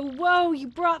 whoa, whoa, you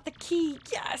brought the key.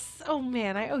 Yes! Oh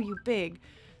man, I owe you big.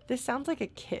 This sounds like a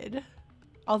kid,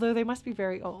 although they must be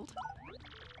very old.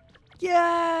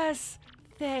 Yes!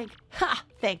 Thank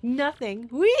nothing.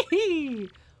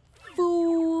 Whee!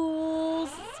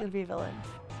 Fools! It's gonna be a villain.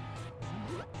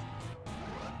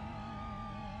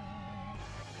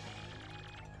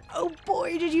 Oh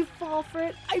boy, did you fall for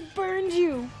it? I burned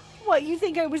you! What, you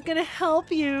think I was gonna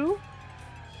help you?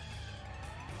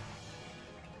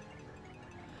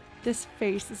 This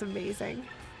face is amazing.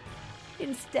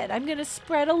 Instead, I'm gonna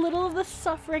spread a little of the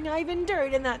suffering I've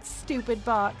endured in that stupid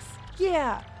box.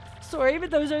 Yeah, sorry,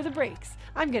 but those are the breaks.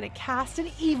 I'm gonna cast an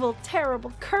evil,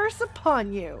 terrible curse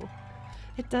upon you.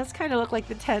 It does kind of look like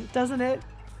the tent, doesn't it?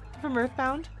 From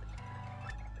Earthbound.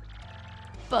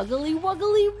 Buggly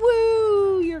wuggly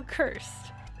woo! You're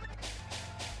cursed.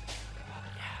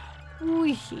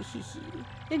 Wee hee hee hee.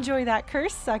 Enjoy that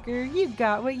curse, sucker. You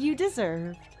got what you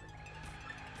deserved.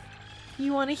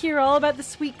 You want to hear all about the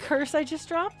sweet curse I just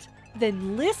dropped?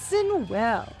 Then listen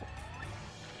well.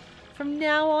 From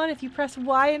now on, if you press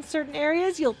Y in certain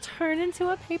areas, you'll turn into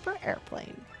a paper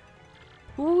airplane.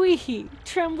 Wee!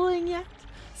 Trembling yet?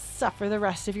 Suffer the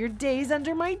rest of your days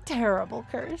under my terrible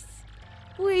curse.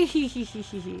 Wee hee hee hee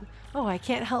hee. Oh, I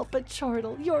can't help but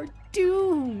chortle. You're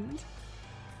doomed.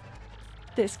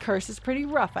 This curse is pretty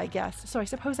rough, I guess, so I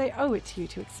suppose I owe it to you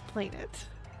to explain it.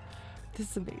 This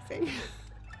is amazing.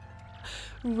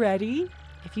 Ready?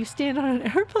 If you stand on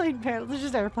an airplane panel, there's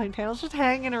just airplane panels just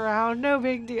hanging around, no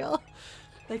big deal.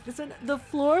 Like this one, the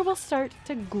floor will start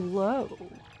to glow.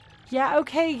 Yeah,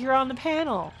 okay, you're on the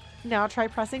panel. Now try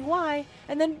pressing Y,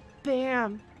 and then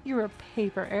bam, you're a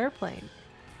paper airplane.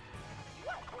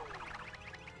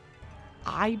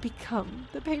 I become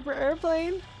the paper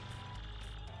airplane.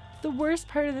 The worst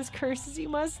part of this curse is you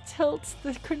must tilt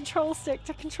the control stick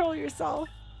to control yourself.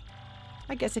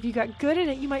 I guess if you got good at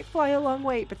it, you might fly a long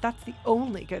way, but that's the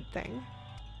only good thing.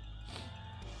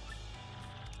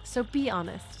 So be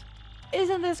honest.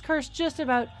 Isn't this curse just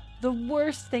about the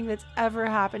worst thing that's ever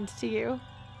happened to you?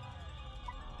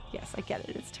 Yes, I get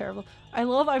it. It's terrible.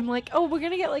 I'm like, oh, we're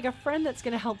going to get like a friend that's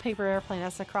going to help paper airplane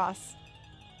us across.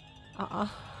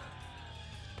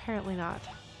 Apparently not.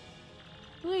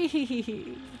 Whee!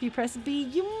 If you press B,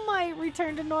 you might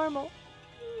return to normal.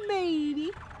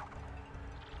 Maybe.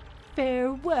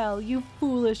 Farewell, you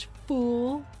foolish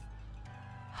fool.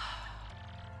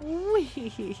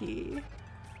 Wee.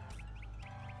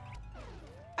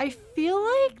 I feel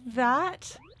like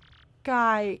that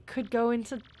guy could go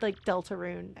into like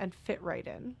Deltarune and fit right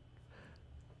in.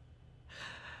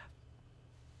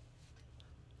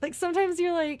 Like sometimes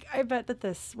you're like, I bet that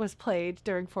this was played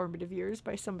during formative years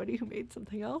by somebody who made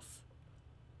something else.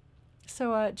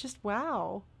 So just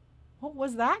wow. What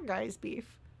was that guy's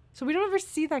beef? So we don't ever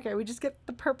see that guy. We just get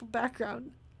the purple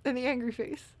background and the angry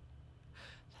face.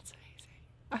 That's amazing.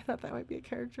 I thought that might be a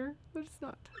character, but it's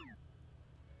not.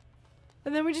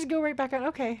 And then we just go right back on.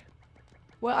 Okay.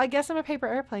 Well, I guess I'm a paper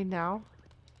airplane now.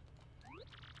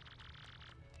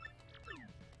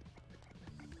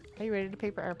 Are you ready to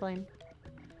paper airplane?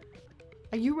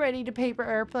 Are you ready to paper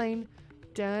airplane?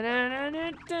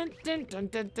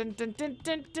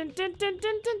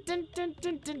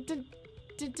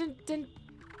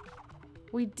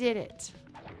 We did it.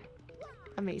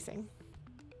 Amazing.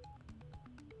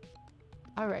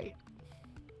 All right.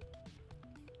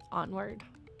 Onward.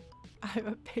 I'm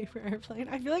a paper airplane.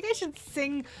 I feel like I should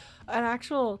sing an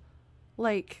actual,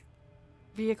 like,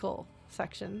 vehicle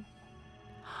section.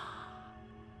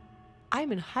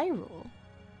 I'm in Hyrule.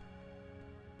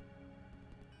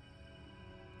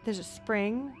 There's a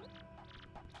spring.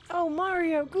 Oh,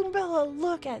 Mario, Goombella,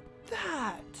 look at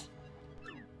that.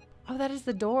 Oh, that is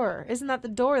the door. Isn't that the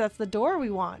door? That's the door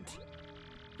we want.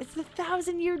 It's the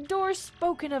 1,000-year door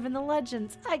spoken of in the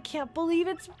legends. I can't believe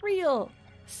it's real.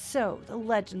 So, the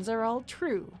legends are all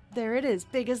true. There it is,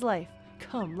 big as life.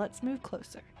 Come, let's move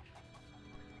closer.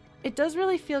 It does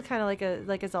really feel kind of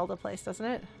like a Zelda place, doesn't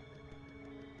it?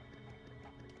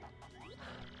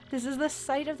 This is the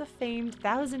site of the famed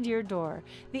thousand-year door.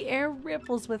 The air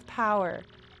ripples with power,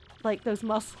 like those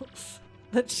muscles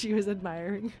that she was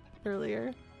admiring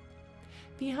earlier.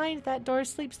 Behind that door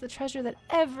sleeps the treasure that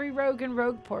every rogue in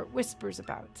Rogueport whispers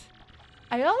about.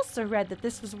 I also read that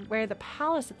this was where the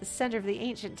palace at the center of the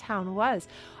ancient town was.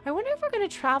 I wonder if we're going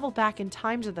to travel back in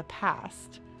times of the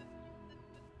past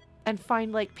and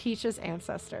find, like, Peach's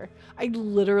ancestor. I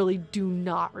literally do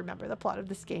not remember the plot of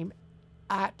this game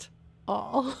at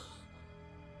all.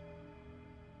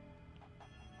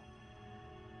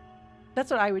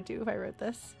 That's what I would do if I wrote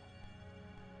this.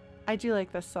 I do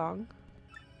like this song.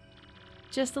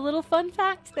 Just a little fun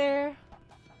fact there.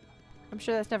 I'm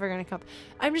sure that's never gonna come.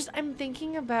 I'm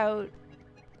thinking about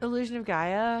Illusion of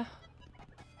Gaia.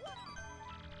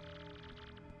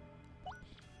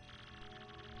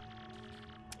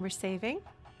 We're saving.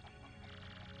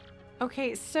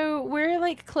 Okay, so we're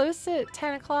like close to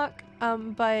 10 o'clock,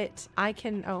 but I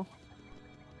can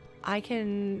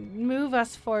move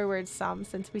us forward some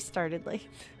since we started late.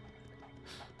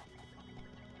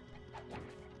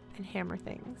 And hammer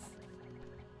things.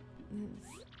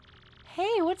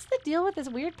 Hey, what's the deal with this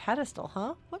weird pedestal,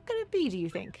 huh? What could it be, do you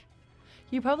think?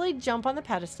 You probably jump on the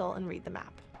pedestal and read the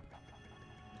map.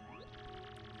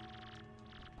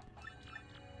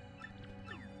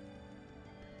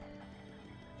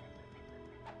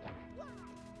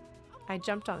 I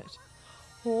jumped on it.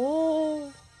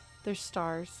 Oh, there's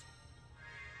stars.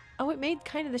 Oh, it made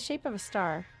kind of the shape of a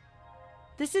star.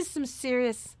 This is some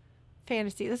serious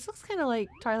fantasy. This looks kind of like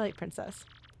Twilight Princess.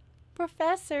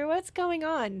 Professor, what's going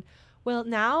on? Well,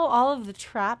 now all of the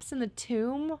traps in the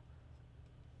tomb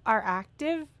are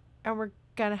active, and we're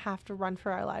gonna have to run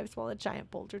for our lives while a giant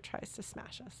boulder tries to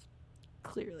smash us.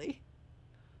 Clearly.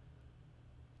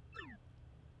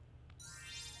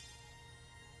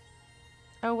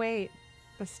 Oh wait,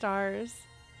 the stars.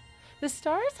 The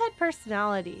stars had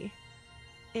personality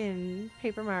in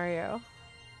Paper Mario.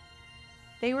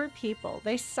 They were people.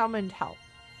 They summoned help.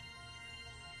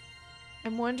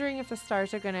 I'm wondering if the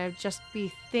stars are gonna just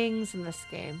be things in this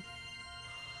game.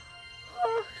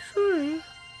 Oh, sorry.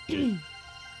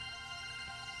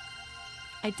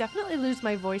 I definitely lose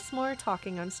my voice more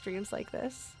talking on streams like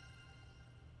this.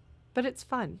 But it's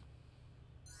fun.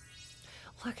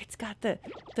 Look, it's got the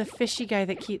fishy guy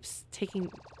that keeps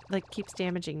keeps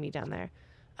damaging me down there.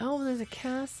 Oh, there's a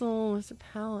castle, there's a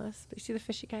palace. But you see the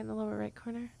fishy guy in the lower right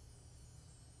corner?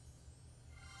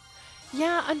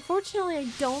 Yeah, unfortunately, I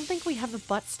don't think we have a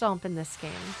butt stomp in this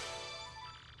game.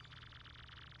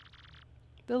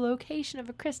 The location of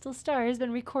a crystal star has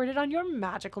been recorded on your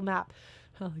magical map.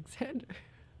 Alexander,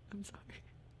 I'm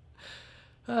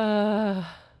sorry.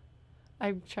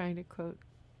 I'm trying to quote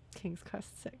King's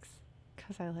Quest 6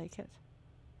 because I like it.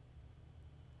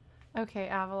 Okay,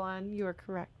 Avalon, you are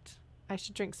correct. I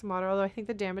should drink some water, although I think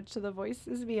the damage to the voice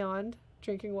is beyond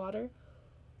drinking water.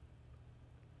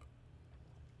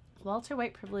 Walter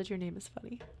White privilege, your name is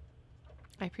funny.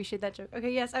 I appreciate that joke.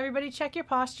 Okay, yes, everybody check your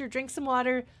posture, drink some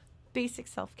water. Basic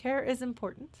self-care is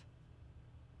important.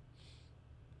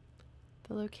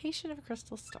 The location of a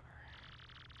crystal star.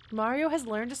 Mario has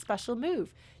learned a special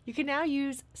move. You can now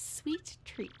use Sweet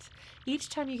Treat. Each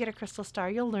time you get a crystal star,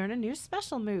 you'll learn a new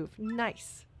special move.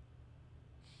 Nice.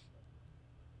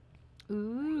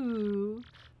 Ooh.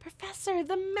 Professor,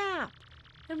 the map!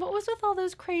 And what was with all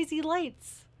those crazy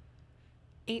lights?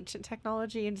 Ancient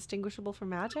technology indistinguishable from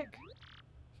magic?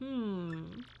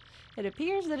 It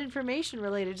appears that information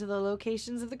related to the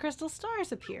locations of the crystal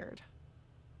stars appeared.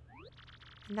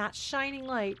 And that shining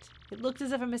light, it looked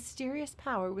as if a mysterious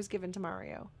power was given to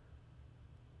Mario.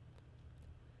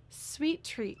 Sweet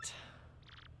Treat.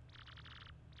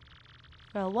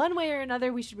 Well, one way or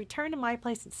another, we should return to my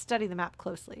place and study the map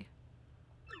closely.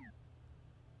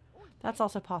 That's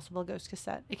also possible, Ghost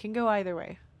Cassette. It can go either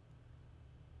way.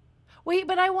 Wait,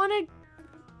 but I want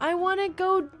to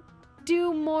go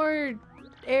do more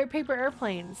paper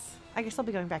airplanes. I guess I'll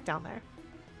be going back down there.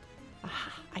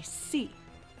 Aha, I see.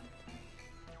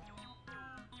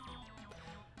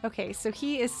 Okay, so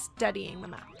he is studying the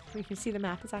map. You can see the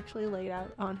map is actually laid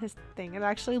out on his thing. It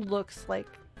actually looks like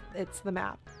it's the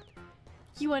map.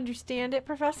 You understand it,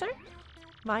 Professor?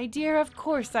 My dear, of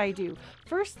course I do.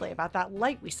 Firstly, about that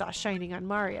light we saw shining on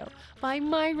Mario. By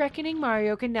my reckoning,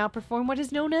 Mario can now perform what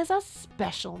is known as a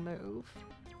special move.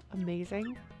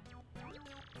 Amazing.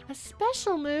 A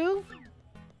special move?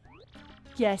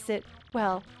 Yes,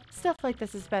 well, stuff like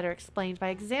this is better explained by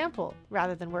example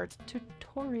rather than words.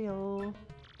 Tutorial.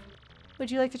 Would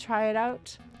you like to try it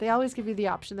out? They always give you the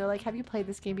option. They're like, have you played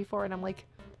this game before? And I'm like,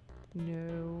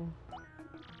 no.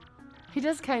 He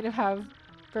does kind of have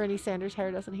Bernie Sanders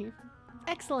hair, doesn't he?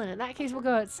 Excellent. In that case, we'll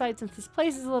go outside since this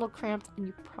place is a little cramped and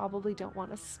you probably don't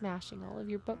want us smashing all of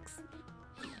your books.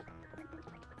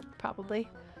 Probably.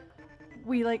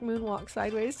 We like moonwalk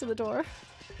sideways to the door.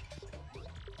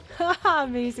 Haha,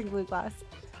 amazing blue glass.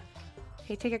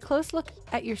 Okay, take a close look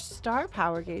at your star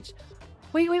power gauge.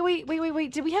 Wait.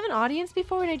 Did we have an audience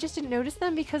before and I just didn't notice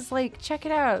them? Because, like, check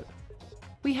it out.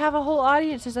 We have a whole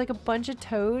audience. There's like a bunch of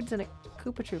toads and a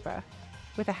Koopa Troopa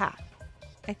with a hat,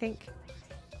 I think.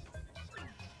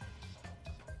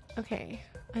 Okay,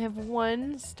 I have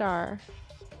 1 star.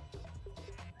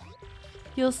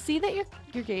 You'll see that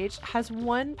your gauge has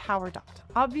 1 power dot.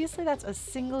 Obviously, that's a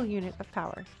single unit of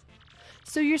power.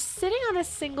 So you're sitting on a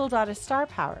single dot of star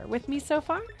power. With me so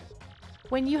far?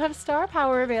 When you have star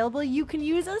power available, you can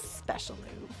use a special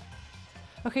move.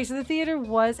 Okay, so the theater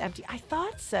was empty. I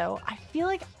thought so. I feel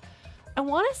like I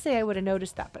want to say I would have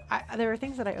noticed that, but there are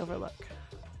things that I overlook.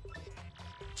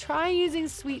 Try using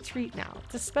Sweet Treat now.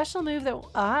 It's a special move that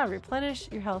will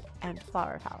replenish your health and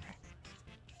flower power.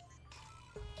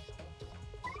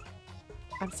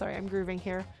 I'm sorry, I'm grooving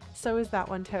here. So is that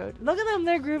one toad. Look at them,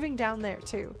 they're grooving down there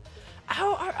too.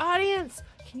 Oh, our audience!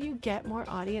 Can you get more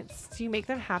audience? Do you make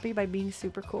them happy by being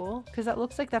super cool? Because that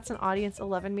looks like that's an audience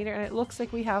 11 meter, and it looks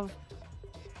like we have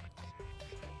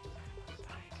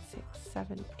 5, 6,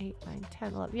 7, 8, 9,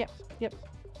 10, 11. Yep.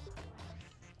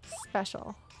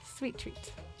 Special. Sweet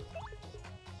treat.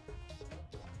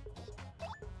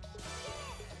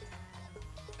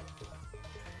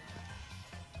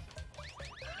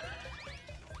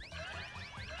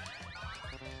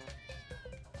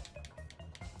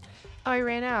 Oh, I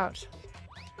ran out.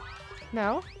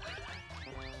 No?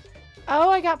 Oh,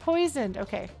 I got poisoned.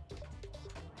 Okay.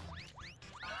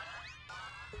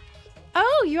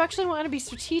 Oh, you actually want to be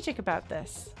strategic about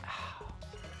this. Oh.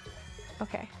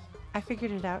 Okay. I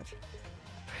figured it out.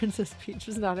 Princess Peach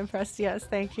was not impressed. Yes,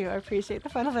 thank you. I appreciate the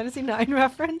Final Fantasy IX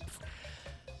reference.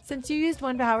 Since you used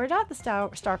 1 power dot, the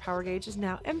star power gauge is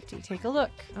now empty. Take a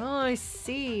look. Oh, I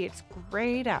see. It's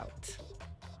grayed out.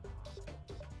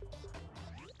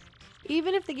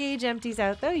 Even if the gauge empties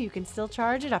out, though, you can still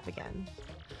charge it up again.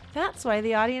 That's why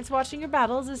the audience watching your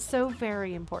battles is so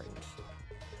very important.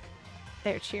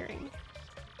 They're cheering.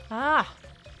 Ah,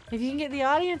 if you can get the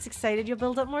audience excited, you'll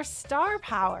build up more star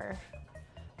power.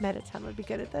 Mettaton would be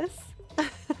good at this.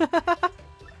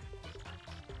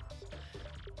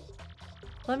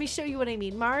 Let me show you what I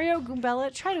mean. Mario,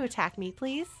 Goombella, try to attack me,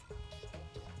 please.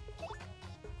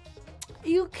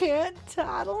 You can't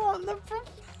tattle on the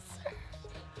professor.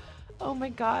 Oh my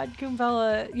god,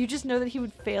 Goombella, you just know that he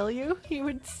would fail you. He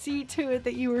would see to it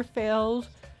that you were failed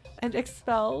and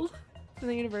expelled from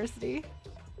the university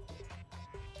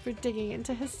for digging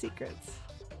into his secrets.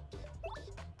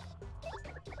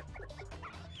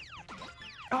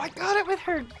 Oh, I got it with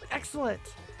her! Excellent!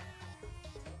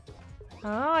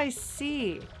 Oh, I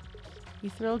see. You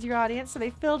thrilled your audience, so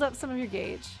they filled up some of your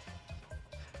gauge.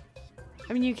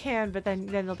 I mean, you can, but then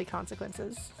there'll be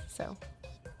consequences, so.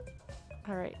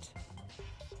 Alright.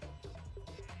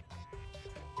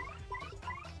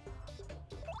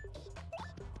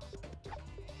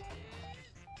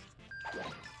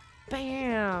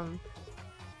 Bam!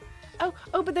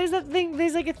 Oh, but there's that thing,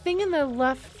 there's like a thing in the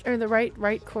left, or the right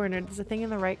corner. There's a thing in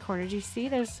the right corner. Do you see?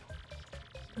 There's,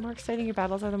 the more exciting your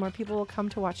battles are, the more people will come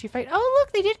to watch you fight. Oh,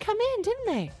 look, they did come in, didn't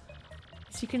they?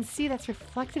 So you can see that's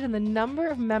reflected in the number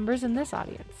of members in this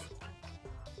audience.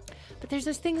 But there's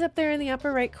those things up there in the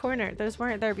upper right corner. Those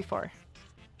weren't there before.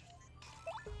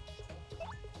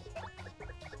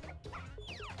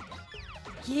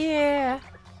 Yeah!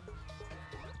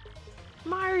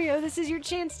 Mario, this is your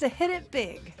chance to hit it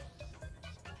big.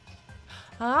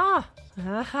 Ah!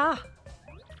 Aha!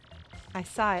 I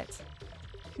saw it.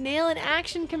 Nail an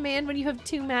action command when you have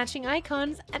 2 matching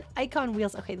icons and icon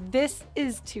wheels. Okay, this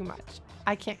is too much.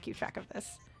 I can't keep track of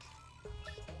this.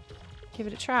 Give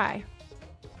it a try.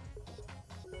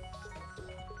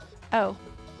 Oh.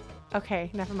 Okay,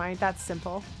 never mind. That's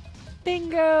simple.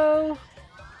 Bingo!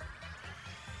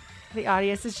 The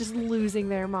audience is just losing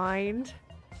their mind.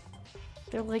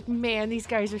 They're like, man, these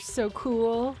guys are so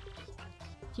cool.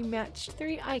 You matched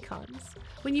 3 icons.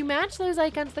 When you match those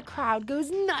icons, the crowd goes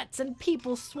nuts and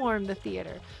people swarm the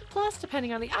theater. Plus,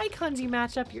 depending on the icons you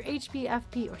match up, your HP,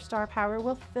 FP, or star power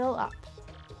will fill up.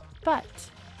 But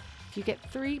if you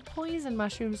get 3 poison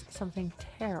mushrooms, something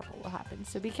terrible will happen,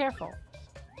 so be careful.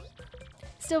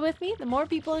 Still with me? The more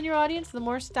people in your audience, the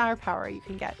more star power you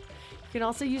can get. You can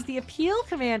also use the appeal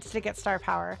command to get star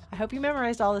power. I hope you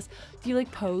memorized all this. Do you like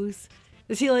pose?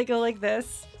 Does he like go like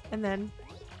this? And then,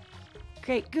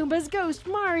 great Goomba's ghost,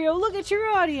 Mario, look at your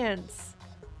audience.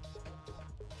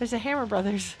 There's a Hammer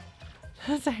Brothers.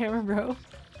 That's a hammer, bro.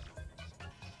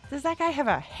 Does that guy have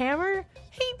a hammer?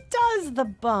 He does, the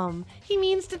bum. He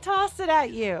means to toss it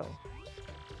at you.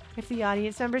 If the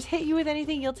audience members hit you with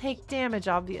anything, you'll take damage,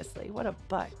 obviously. What a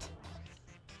butt.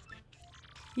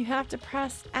 You have to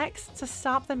press X to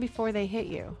stop them before they hit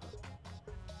you.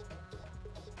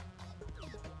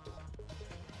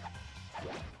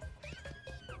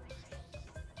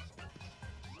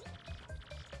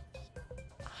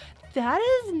 That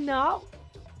is not...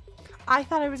 I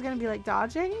thought I was going to be like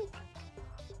dodging.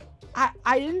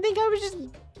 I didn't think I was just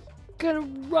going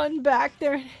to run back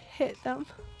there and hit them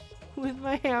with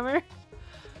my hammer.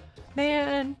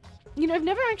 Man, you know, I've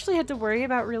never actually had to worry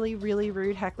about really, really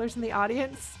rude hecklers in the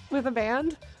audience with a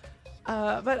band.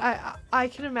 But I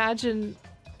can imagine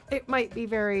it might be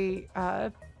very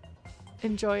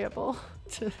enjoyable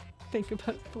to think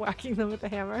about whacking them with a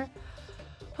hammer.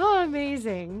 Oh,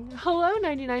 amazing. Hello,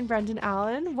 99 Brendan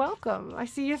Allen. Welcome. I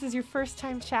see this is your first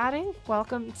time chatting.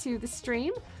 Welcome to the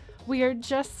stream. We are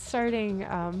just starting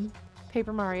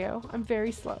Paper Mario. I'm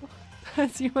very slow.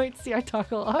 As you might see, I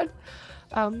talk a lot.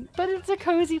 But it's a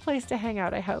cozy place to hang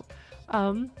out, I hope.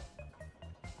 I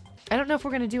don't know if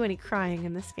we're going to do any crying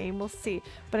in this game. We'll see.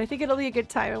 But I think it'll be a good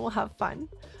time and we'll have fun.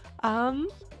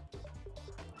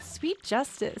 Sweet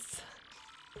Justice.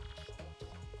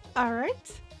 All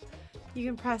right. You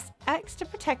can press X to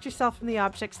protect yourself from the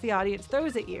objects the audience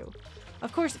throws at you.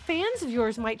 Of course, fans of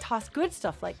yours might toss good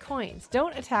stuff like coins.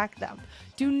 Don't attack them.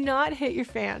 Do not hit your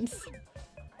fans.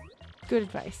 Good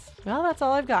advice. Well, that's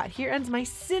all I've got. Here ends my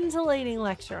scintillating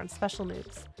lecture on special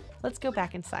moves. Let's go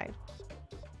back inside.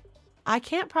 I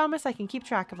can't promise I can keep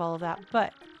track of all of that,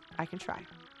 but I can try.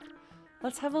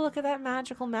 Let's have a look at that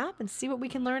magical map and see what we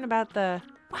can learn about the...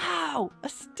 Wow!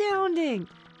 Astounding!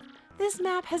 This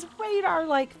map has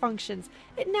radar-like functions.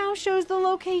 It now shows the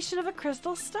location of a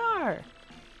crystal star.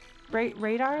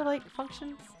 Radar-like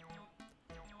functions?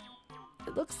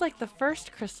 It looks like the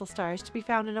first crystal star is to be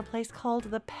found in a place called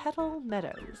the Petal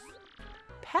Meadows.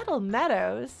 Petal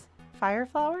Meadows? Fire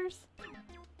flowers?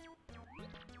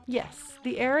 Yes,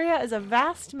 the area is a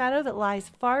vast meadow that lies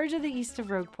far to the east of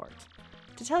Rogueport.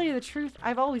 To tell you the truth,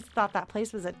 I've always thought that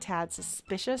place was a tad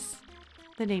suspicious.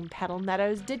 The name Petal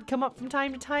Meadows did come up from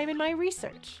time to time in my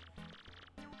research.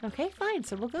 Okay, fine,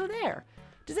 so we'll go there.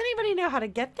 Does anybody know how to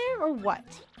get there or what?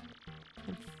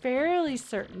 I'm fairly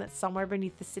certain that somewhere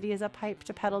beneath the city is a pipe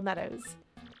to Petal Meadows.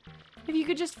 If you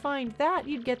could just find that,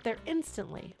 you'd get there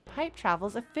instantly. Pipe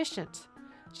travel's efficient.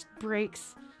 Just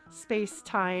breaks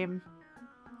space-time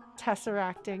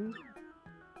tesseracting.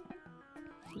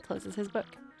 He closes his book.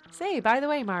 Say, by the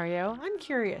way, Mario, I'm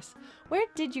curious. Where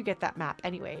did you get that map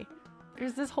anyway?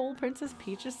 Is this whole Princess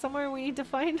Peach is somewhere we need to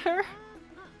find her?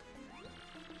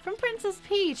 From Princess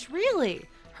Peach, really?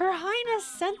 Her Highness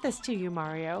sent this to you,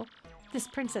 Mario. This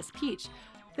Princess Peach.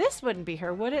 This wouldn't be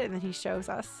her, would it? And then he shows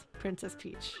us Princess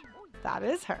Peach. That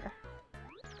is her.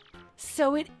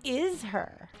 So it is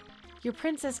her. Your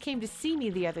princess came to see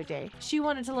me the other day. She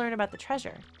wanted to learn about the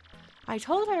treasure. I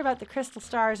told her about the crystal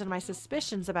stars and my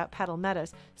suspicions about Petal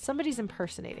Meadows. Somebody's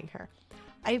impersonating her.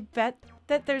 I bet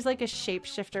that there's like a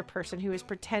shapeshifter person who is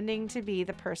pretending to be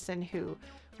the person who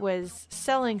was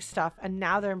selling stuff and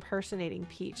now they're impersonating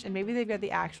Peach. And maybe they've got the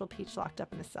actual Peach locked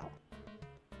up in a cell.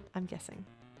 I'm guessing.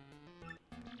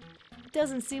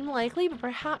 Doesn't seem likely, but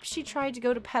perhaps she tried to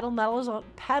go to Petal Meadows on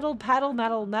Petal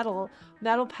Meadows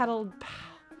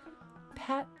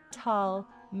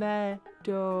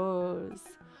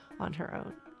on her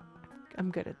own.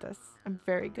 I'm good at this. I'm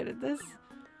very good at this.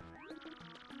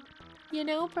 You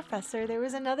know, Professor, there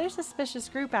was another suspicious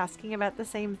group asking about the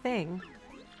same thing.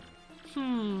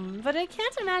 But I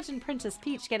can't imagine Princess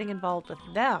Peach getting involved with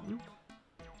them.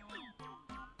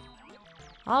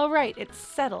 All right, it's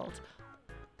settled.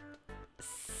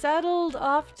 Settled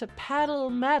off to Petal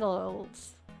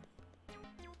Meadows.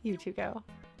 You two go.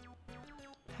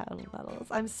 Petal Meadows.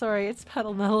 I'm sorry, it's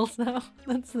Petal Meadows now.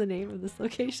 That's the name of this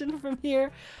location from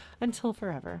here until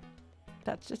forever.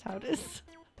 That's just how it is.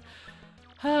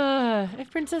 If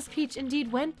Princess Peach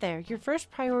indeed went there, your first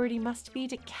priority must be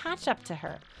to catch up to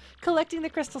her. Collecting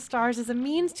the crystal stars is a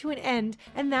means to an end,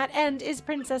 and that end is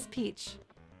Princess Peach.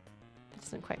 That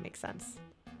doesn't quite make sense.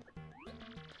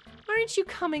 Aren't you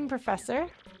coming, Professor?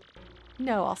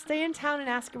 No, I'll stay in town and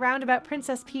ask around about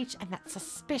Princess Peach and that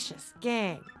suspicious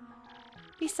gang.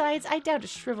 Besides, I doubt a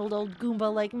shriveled old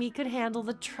Goomba like me could handle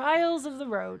the trials of the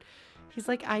road. He's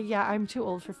like, yeah, I'm too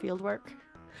old for field work.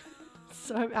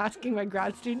 So I'm asking my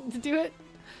grad student to do it.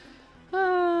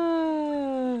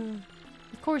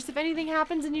 Of course, if anything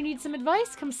happens and you need some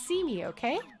advice, come see me,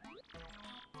 okay?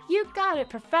 You got it,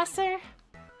 Professor.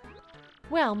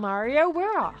 Well, Mario,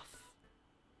 we're off.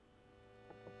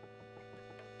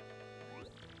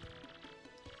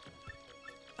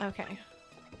 Okay.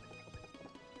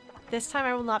 This time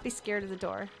I will not be scared of the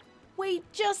door. Wait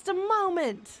just a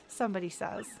moment, somebody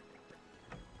says.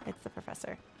 It's the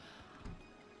professor.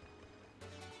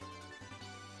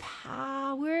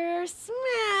 Power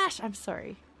smash! I'm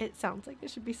sorry. It sounds like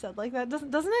it should be said like that.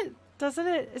 Doesn't it? Doesn't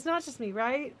it? It's not just me,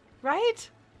 right? Right?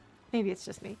 Maybe it's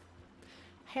just me.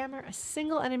 Hammer a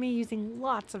single enemy using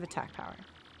lots of attack power.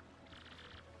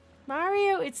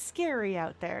 Mario, it's scary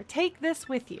out there. Take this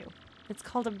with you. It's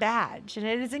called a badge, and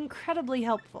it is incredibly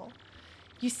helpful.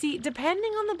 You see,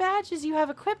 depending on the badges you have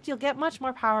equipped, you'll get much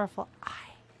more powerful.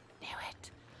 I knew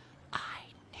it. I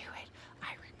knew it.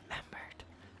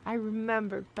 I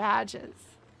remembered badges.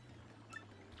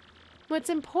 What's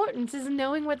important is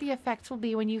knowing what the effects will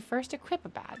be when you first equip a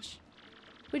badge.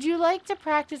 Would you like to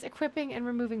practice equipping and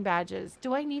removing badges?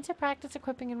 Do I need to practice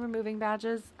equipping and removing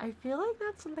badges? I feel like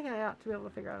that's something I ought to be able to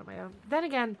figure out on my own. Then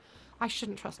again, I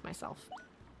shouldn't trust myself.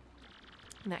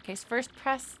 In that case, first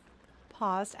press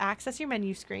pause to access your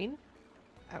menu screen.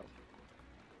 Oh.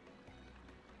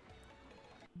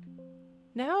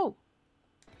 No.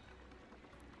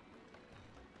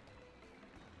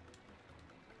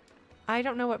 I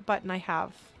don't know what button I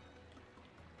have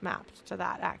mapped to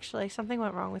that, actually. Something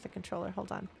went wrong with the controller.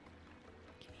 Hold on.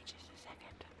 Give me just a second.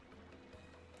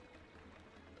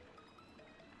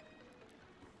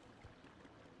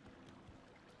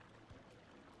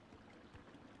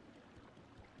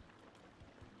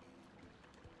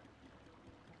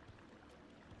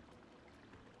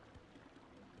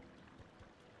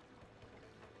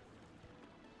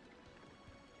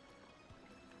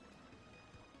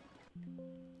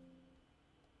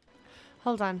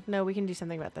 Hold on. No, we can do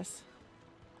something about this.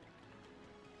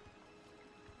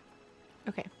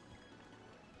 Okay.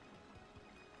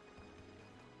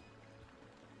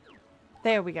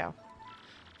 There we go.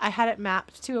 I had it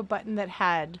mapped to a button that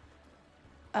had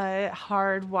a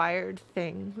hardwired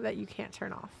thing that you can't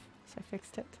turn off. So I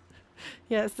fixed it.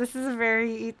 Yes, this is a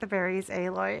very Eat the Berries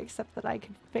Aloy, except that I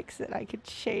could fix it. I could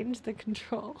change the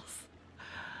controls.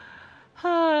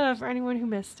 For anyone who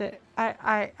missed it,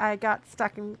 I got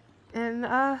stuck in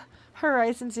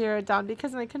Horizon Zero Dawn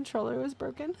because my controller was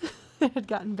broken. It had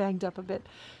gotten banged up a bit.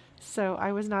 So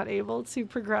I was not able to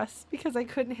progress because I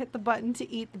couldn't hit the button to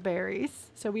eat the berries.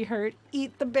 So we heard,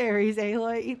 eat the berries,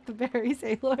 Aloy, eat the berries,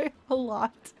 Aloy, a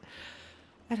lot.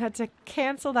 I had to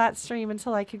cancel that stream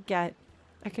until I could get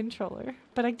a controller.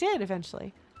 But I did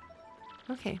eventually.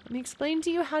 Okay, let me explain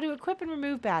to you how to equip and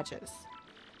remove badges.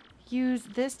 Use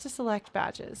this to select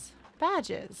badges.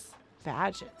 Badges.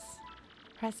 Badges.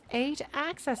 Press A to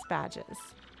access badges.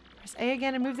 Press A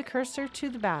again and move the cursor to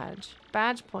the badge.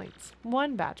 Badge points.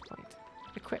 1 badge point.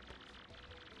 Equip.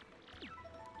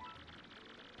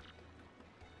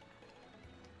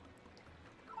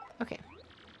 Okay.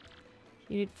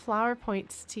 You need flower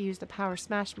points to use the power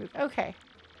smash move. Okay.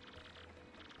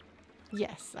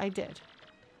 Yes, I did.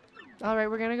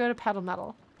 Alright, we're gonna go to Pedal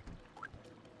Metal.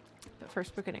 But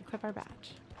first we're gonna equip our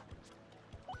badge.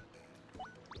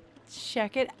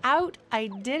 Check it out! I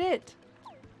did it!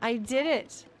 I did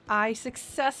it! I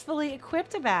successfully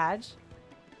equipped a badge.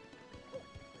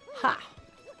 Ha!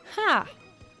 Ha!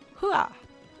 Hua!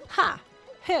 Ha!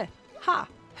 Heh! Ha!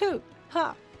 Hoo!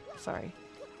 Ha! Sorry.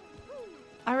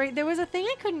 Alright, there was a thing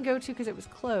I couldn't go to because it was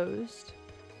closed.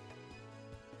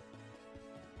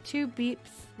 2 beeps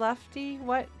lefty?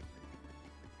 What?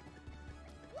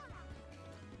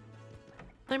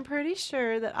 I'm pretty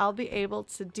sure that I'll be able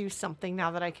to do something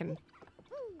now that I can...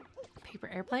 Paper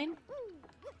airplane?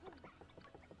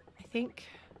 I think.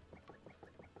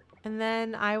 And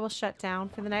then I will shut down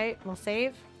for the night. We'll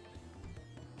save.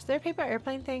 Is there a paper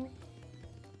airplane thing?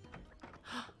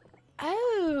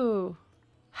 Oh!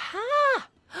 Ha!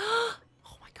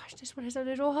 Oh my gosh, this one has a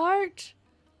little heart.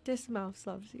 This mouse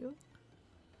loves you.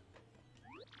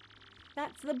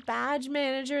 That's the badge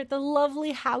manager at the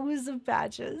lovely House of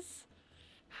Badges.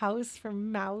 House for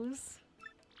mouse.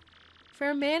 For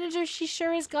a manager, she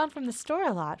sure has gone from the store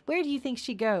a lot. Where do you think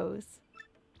she goes?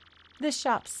 This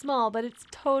shop's small, but it's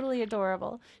totally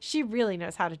adorable. She really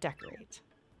knows how to decorate.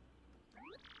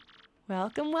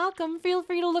 Welcome, welcome. Feel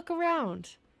free to look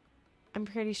around. I'm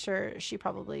pretty sure she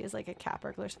probably is like a cat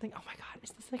burglar or something. Oh my god,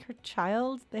 is this like her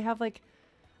child? They have like...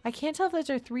 I can't tell if those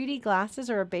are 3D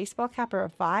glasses or a baseball cap or a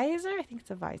visor. I think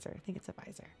it's a visor. I think it's a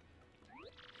visor.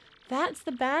 That's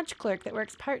the badge clerk that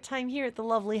works part-time here at the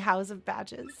lovely House of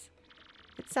Badges.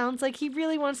 It sounds like he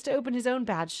really wants to open his own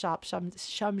badge shop someday.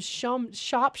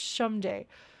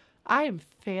 I am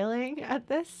failing at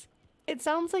this. It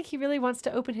sounds like he really wants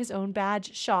to open his own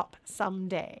badge shop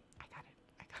someday. I got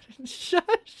it.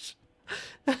 Shush.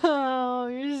 Oh,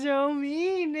 you're so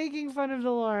mean, making fun of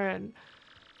DeLorean.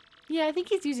 Yeah, I think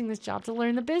he's using this job to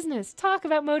learn the business. Talk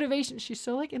about motivation. She's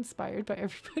so, like, inspired by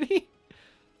everybody.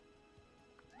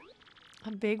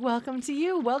 A big welcome to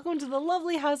you. Welcome to the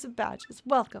lovely House of Badges.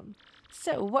 Welcome.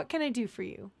 So, what can I do for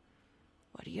you?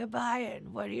 What are you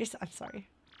buying? What are you... I'm sorry.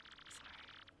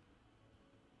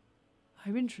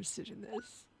 I'm interested in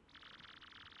this.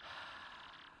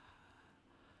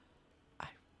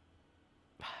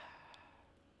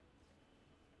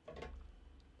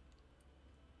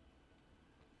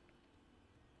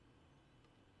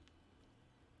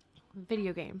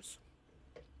 Video games.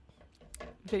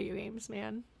 Video games,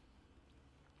 man.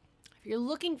 If you're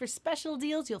looking for special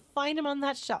deals, you'll find them on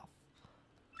that shelf.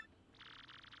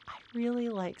 I really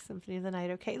like Symphony of the Night,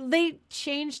 okay? They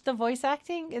changed the voice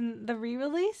acting in the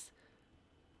re-release.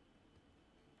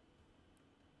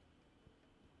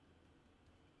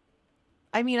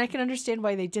 I mean, I can understand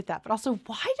why they did that, but also,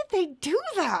 why did they do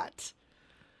that?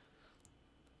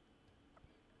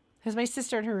 Because my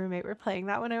sister and her roommate were playing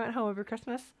that when I went home over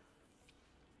Christmas.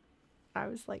 I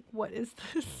was like, what is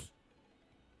this?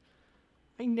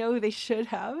 I know they should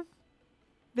have.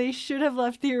 They should have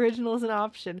left the original as an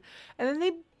option. And then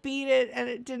they beat it and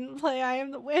it didn't play I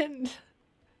Am the Wind.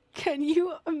 Can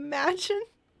you imagine?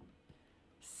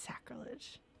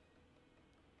 Sacrilege.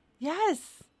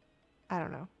 Yes. I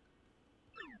don't know.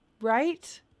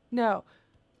 Right? No.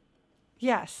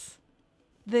 Yes.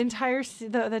 The entire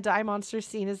the Die Monster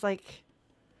scene is like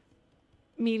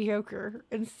mediocre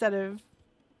instead of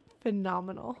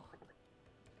phenomenal.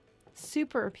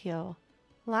 Super appeal.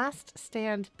 Last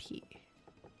stand P.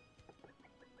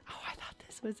 Oh, I thought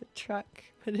this was a truck,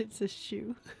 but it's a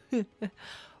shoe.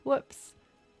 Whoops.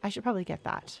 I should probably get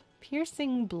that.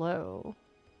 Piercing blow.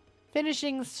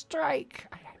 Finishing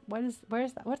strike.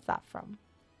 Where's that? What's that from?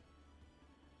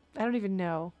 I don't even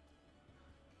know.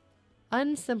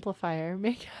 Unsimplifier.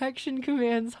 Make action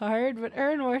commands hard, but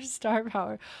earn more star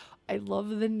power. I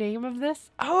love the name of this.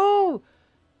 Oh!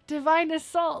 Divine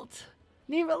Assault.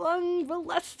 Nibelung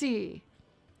Valesti.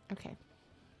 Okay.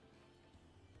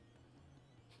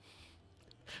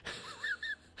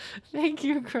 Thank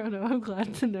you, Chrono. I'm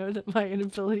glad to know that my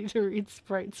inability to read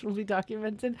sprites will be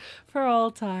documented for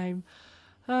all time.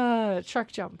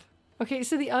 Truck jump. Okay,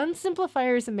 so the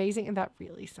Unsimplifier is amazing, and that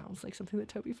really sounds like something that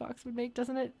Toby Fox would make,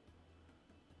 doesn't it?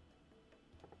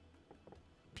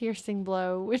 Piercing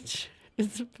blow, which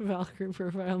is a Valkyrie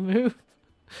profile move.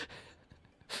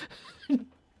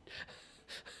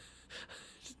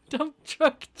 Dump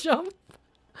truck jump.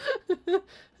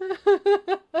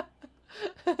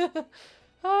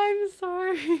 I'm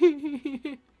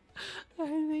sorry. I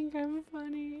think I'm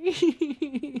funny.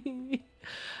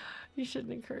 You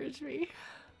shouldn't encourage me.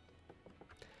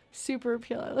 Super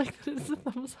appeal. I like that it's a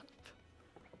thumbs up.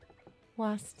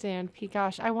 Last stand P.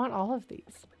 Gosh, I want all of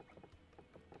these.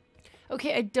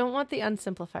 Okay, I don't want the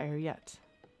Unsimplifier yet.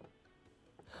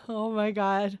 Oh my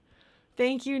god.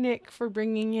 Thank you, Nick, for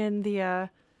bringing in the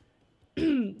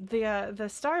the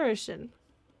Star Ocean.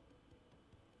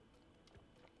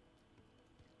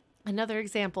 Another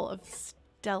example of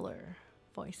stellar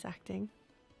voice acting.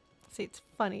 See, it's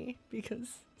funny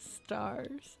because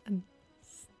stars and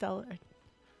stellar.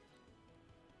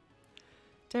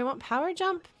 Do I want Power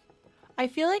Jump? I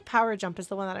feel like Power Jump is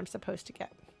the one that I'm supposed to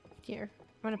get. Here,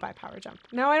 I'm gonna buy Power Jump.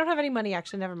 No, I don't have any money,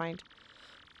 actually. Never mind.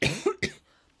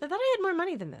 I thought I had more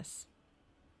money than this.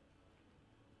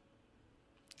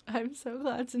 I'm so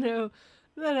glad to know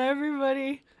that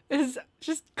everybody is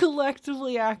just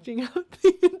collectively acting out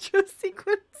the intro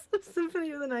sequence of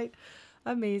Symphony of the Night.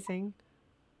 Amazing.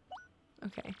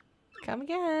 Okay. Come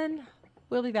again.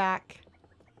 We'll be back.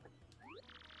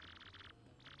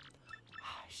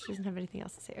 She doesn't have anything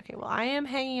else to say. Okay, well, I am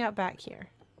hanging out back here.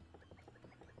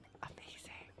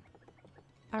 Amazing.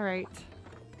 All right.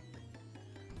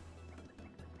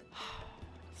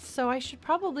 So I should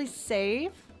probably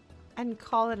save and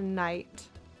call it a night.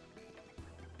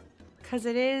 Because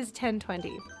it is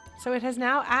 10:20. So it has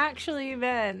now actually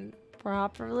been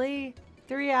properly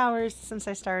 3 hours since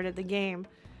I started the game.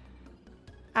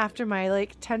 After my,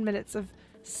 like, 10 minutes of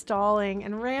stalling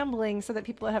and rambling so that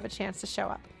people would have a chance to show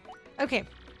up. Okay.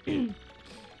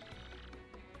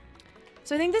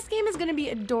 So I think this game is going to be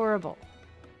adorable.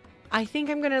 I think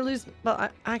I'm going to lose... Well,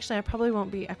 actually, I probably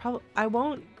won't be. I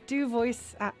won't do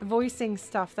voicing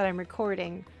stuff that I'm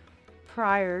recording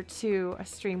prior to a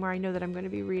stream where I know that I'm going to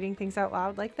be reading things out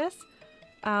loud like this.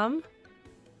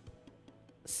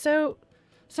 So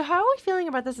how are we feeling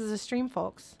about this as a stream,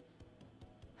 folks?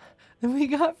 We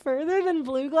got further than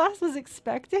Blue Glass was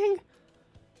expecting?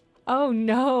 Oh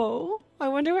no. I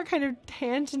wonder what kind of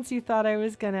tangents you thought I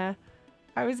was gonna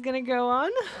go on.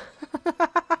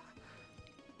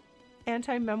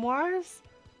 Anti-memoirs?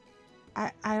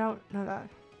 I don't know that.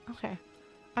 Okay.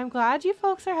 I'm glad you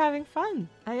folks are having fun.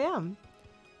 I am.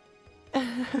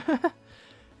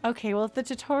 Okay, well if the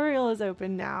tutorial is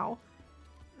open now,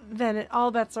 then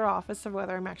all bets are off as to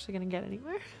whether I'm actually gonna get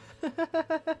anywhere.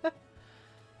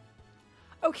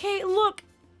 Okay, look!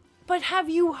 But have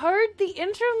you heard the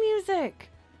intro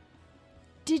music?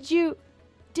 Did you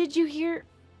hear?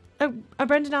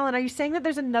 Brendan Allen, are you saying that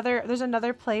there's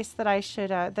another place that I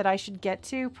should get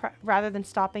to rather than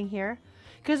stopping here?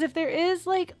 Because if there is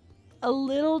like a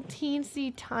little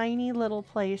teensy tiny little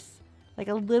place, like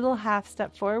a little half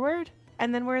step forward,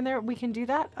 and then we're in there, we can do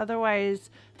that. Otherwise,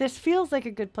 this feels like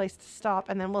a good place to stop,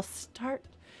 and then we'll start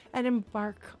and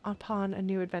embark upon a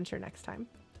new adventure next time.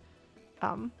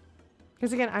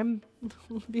 Because again, I'm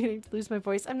beginning to lose my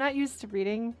voice. I'm not used to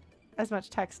reading as much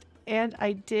text, and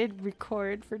I did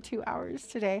record for 2 hours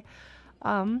today.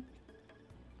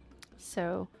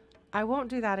 So I won't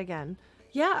do that again.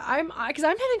 Yeah, because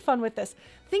I'm having fun with this.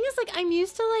 Thing is, like, I'm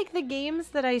used to like the games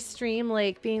that I stream,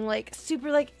 like being like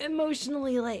super like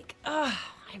emotionally like,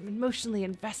 I'm emotionally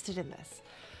invested in this.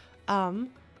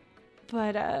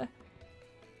 But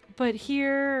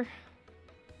here,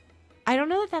 I don't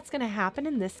know that that's gonna happen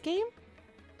in this game.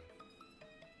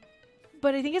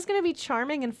 But I think it's gonna be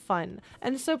charming and fun.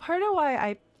 And so part of why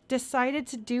I decided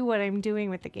to do what I'm doing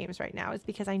with the games right now is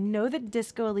because I know that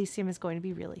Disco Elysium is going to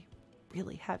be really,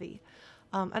 really heavy.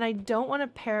 And I don't want to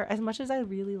pair, as much as I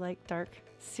really like dark,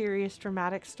 serious,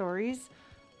 dramatic stories,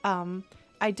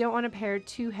 I don't want to pair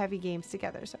two heavy games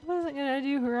together. So I wasn't going to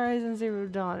do Horizon Zero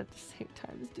Dawn at the same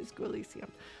time as Disco Elysium.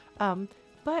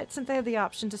 But since I had the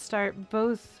option to start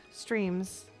both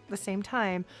streams at the same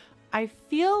time, I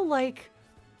feel like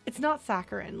it's not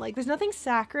saccharine. Like, there's nothing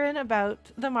saccharine about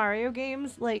the Mario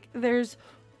games. Like, there's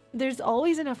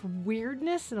always enough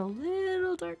weirdness and a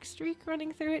little dark streak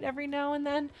running through it every now and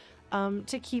then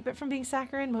to keep it from being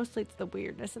saccharine. Mostly it's the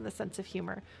weirdness and the sense of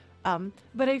humor.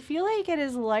 But I feel like it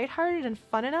is lighthearted and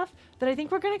fun enough that I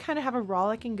think we're going to kind of have a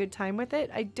rollicking good time with it.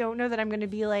 I don't know that I'm going to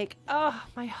be like, oh,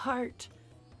 my heart.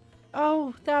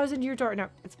 Oh, 1,000-year door. No,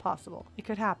 it's possible. It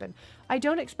could happen. I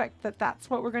don't expect that that's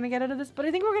what we're going to get out of this, but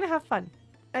I think we're going to have fun.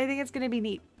 I think it's going to be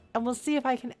neat. And we'll see if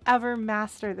I can ever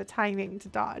master the timing to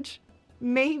dodge.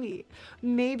 Maybe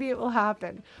it will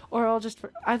happen. Or I'll just,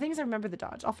 I think I remember the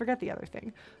dodge. I'll forget the other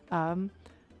thing.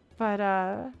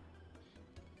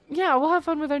 Yeah, we'll have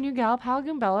fun with our new gal pal,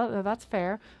 Goombella. That's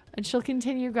fair. And she'll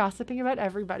continue gossiping about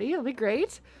everybody. It'll be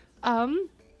great. And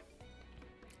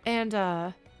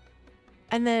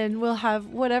then we'll have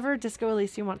whatever Disco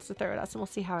Elysium wants to throw at us, and we'll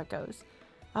see how it goes.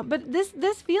 But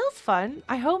this feels fun.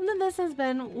 I hope that this has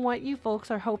been what you folks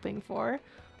are hoping for,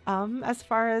 as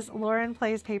far as Lauren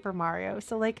plays Paper Mario.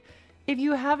 So, like, if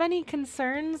you have any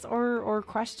concerns or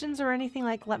questions or anything,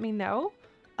 like, let me know,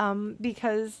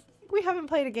 because we haven't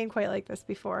played a game quite like this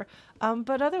before.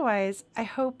 But otherwise, I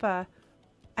hope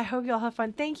y'all have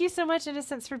fun. Thank you so much,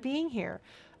 Innocence, for being here.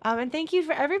 And thank you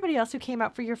for everybody else who came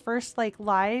out for your first, like,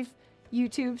 live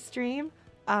YouTube stream.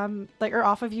 Or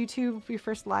off of YouTube, your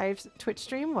first live Twitch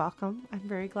stream. Welcome. I'm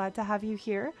very glad to have you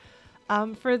here.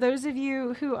 For those of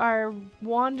you who are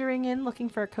wandering in looking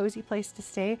for a cozy place to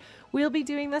stay, we'll be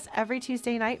doing this every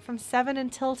Tuesday night from 7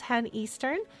 until 10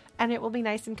 Eastern, and it will be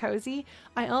nice and cozy.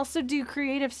 I also do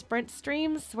creative sprint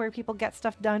streams where people get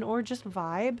stuff done or just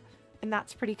vibe, and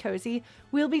that's pretty cozy.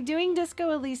 We'll be doing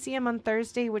Disco Elysium on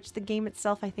Thursday, which the game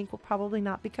itself I think will probably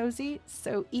not be cozy.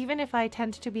 So even if I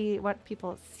tend to be what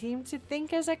people seem to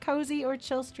think is a cozy or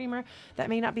chill streamer, that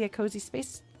may not be a cozy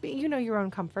space, but you know your own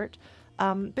comfort.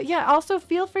 But yeah, also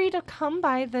feel free to come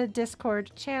by the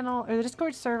Discord channel or the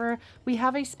Discord server. We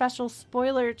have a special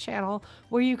spoiler channel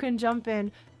where you can jump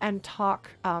in and talk.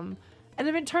 And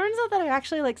if it turns out that I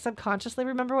actually like subconsciously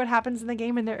remember what happens in the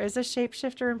game and there is a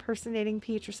shapeshifter impersonating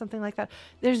Peach or something like that,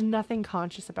 there's nothing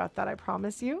conscious about that, I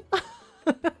promise you.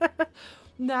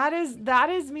 That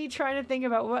is me trying to think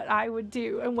about what I would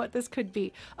do and what this could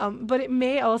be. But it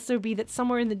may also be that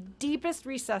somewhere in the deepest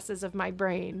recesses of my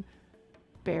brain,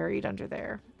 buried under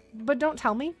there. But don't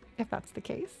tell me if that's the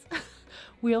case.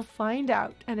 We'll find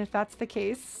out. And if that's the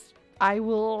case, I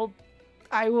will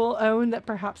own that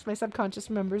perhaps my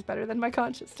subconscious remembers better than my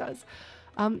conscious does.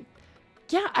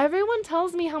 Yeah, everyone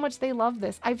tells me how much they love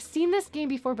this. I've seen this game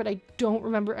before, but I don't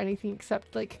remember anything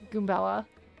except like Goombella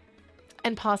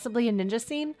and possibly a ninja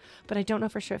scene, but I don't know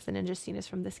for sure if the ninja scene is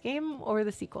from this game or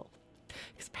the sequel.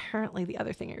 Because apparently the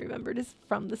other thing I remembered is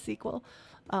from the sequel.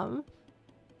 I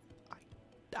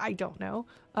don't know.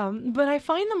 But I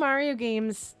find the Mario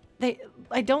games,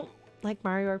 I don't like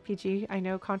Mario RPG. I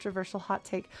know, controversial hot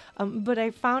take. But I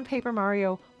found Paper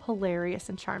Mario hilarious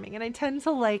and charming. And I tend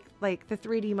to like the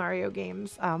 3D Mario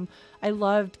games. I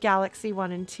loved Galaxy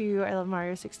 1 and 2. I love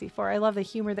Mario 64. I love the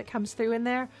humor that comes through in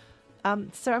there.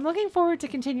 So I'm looking forward to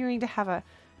continuing to have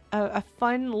a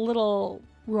fun little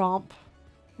romp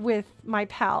with my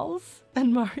pals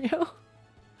and Mario.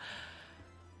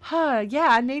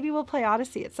 Yeah, and maybe we'll play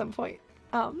Odyssey at some point.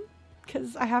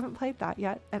 Because I haven't played that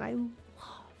yet, and I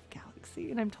love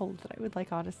Galaxy, and I'm told that I would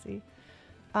like Odyssey.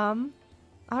 All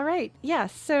right, yeah,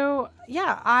 so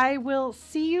yeah, I will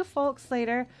see you folks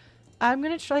later. I'm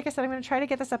gonna try, like I said, I'm gonna try to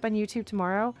get this up on YouTube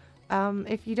tomorrow.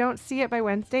 If you don't see it by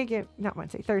Wednesday,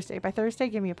 Thursday. By Thursday,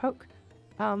 give me a poke.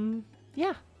 Yeah,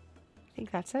 I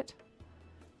think that's it.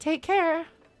 Take care.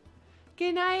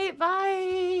 Good night.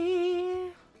 Bye.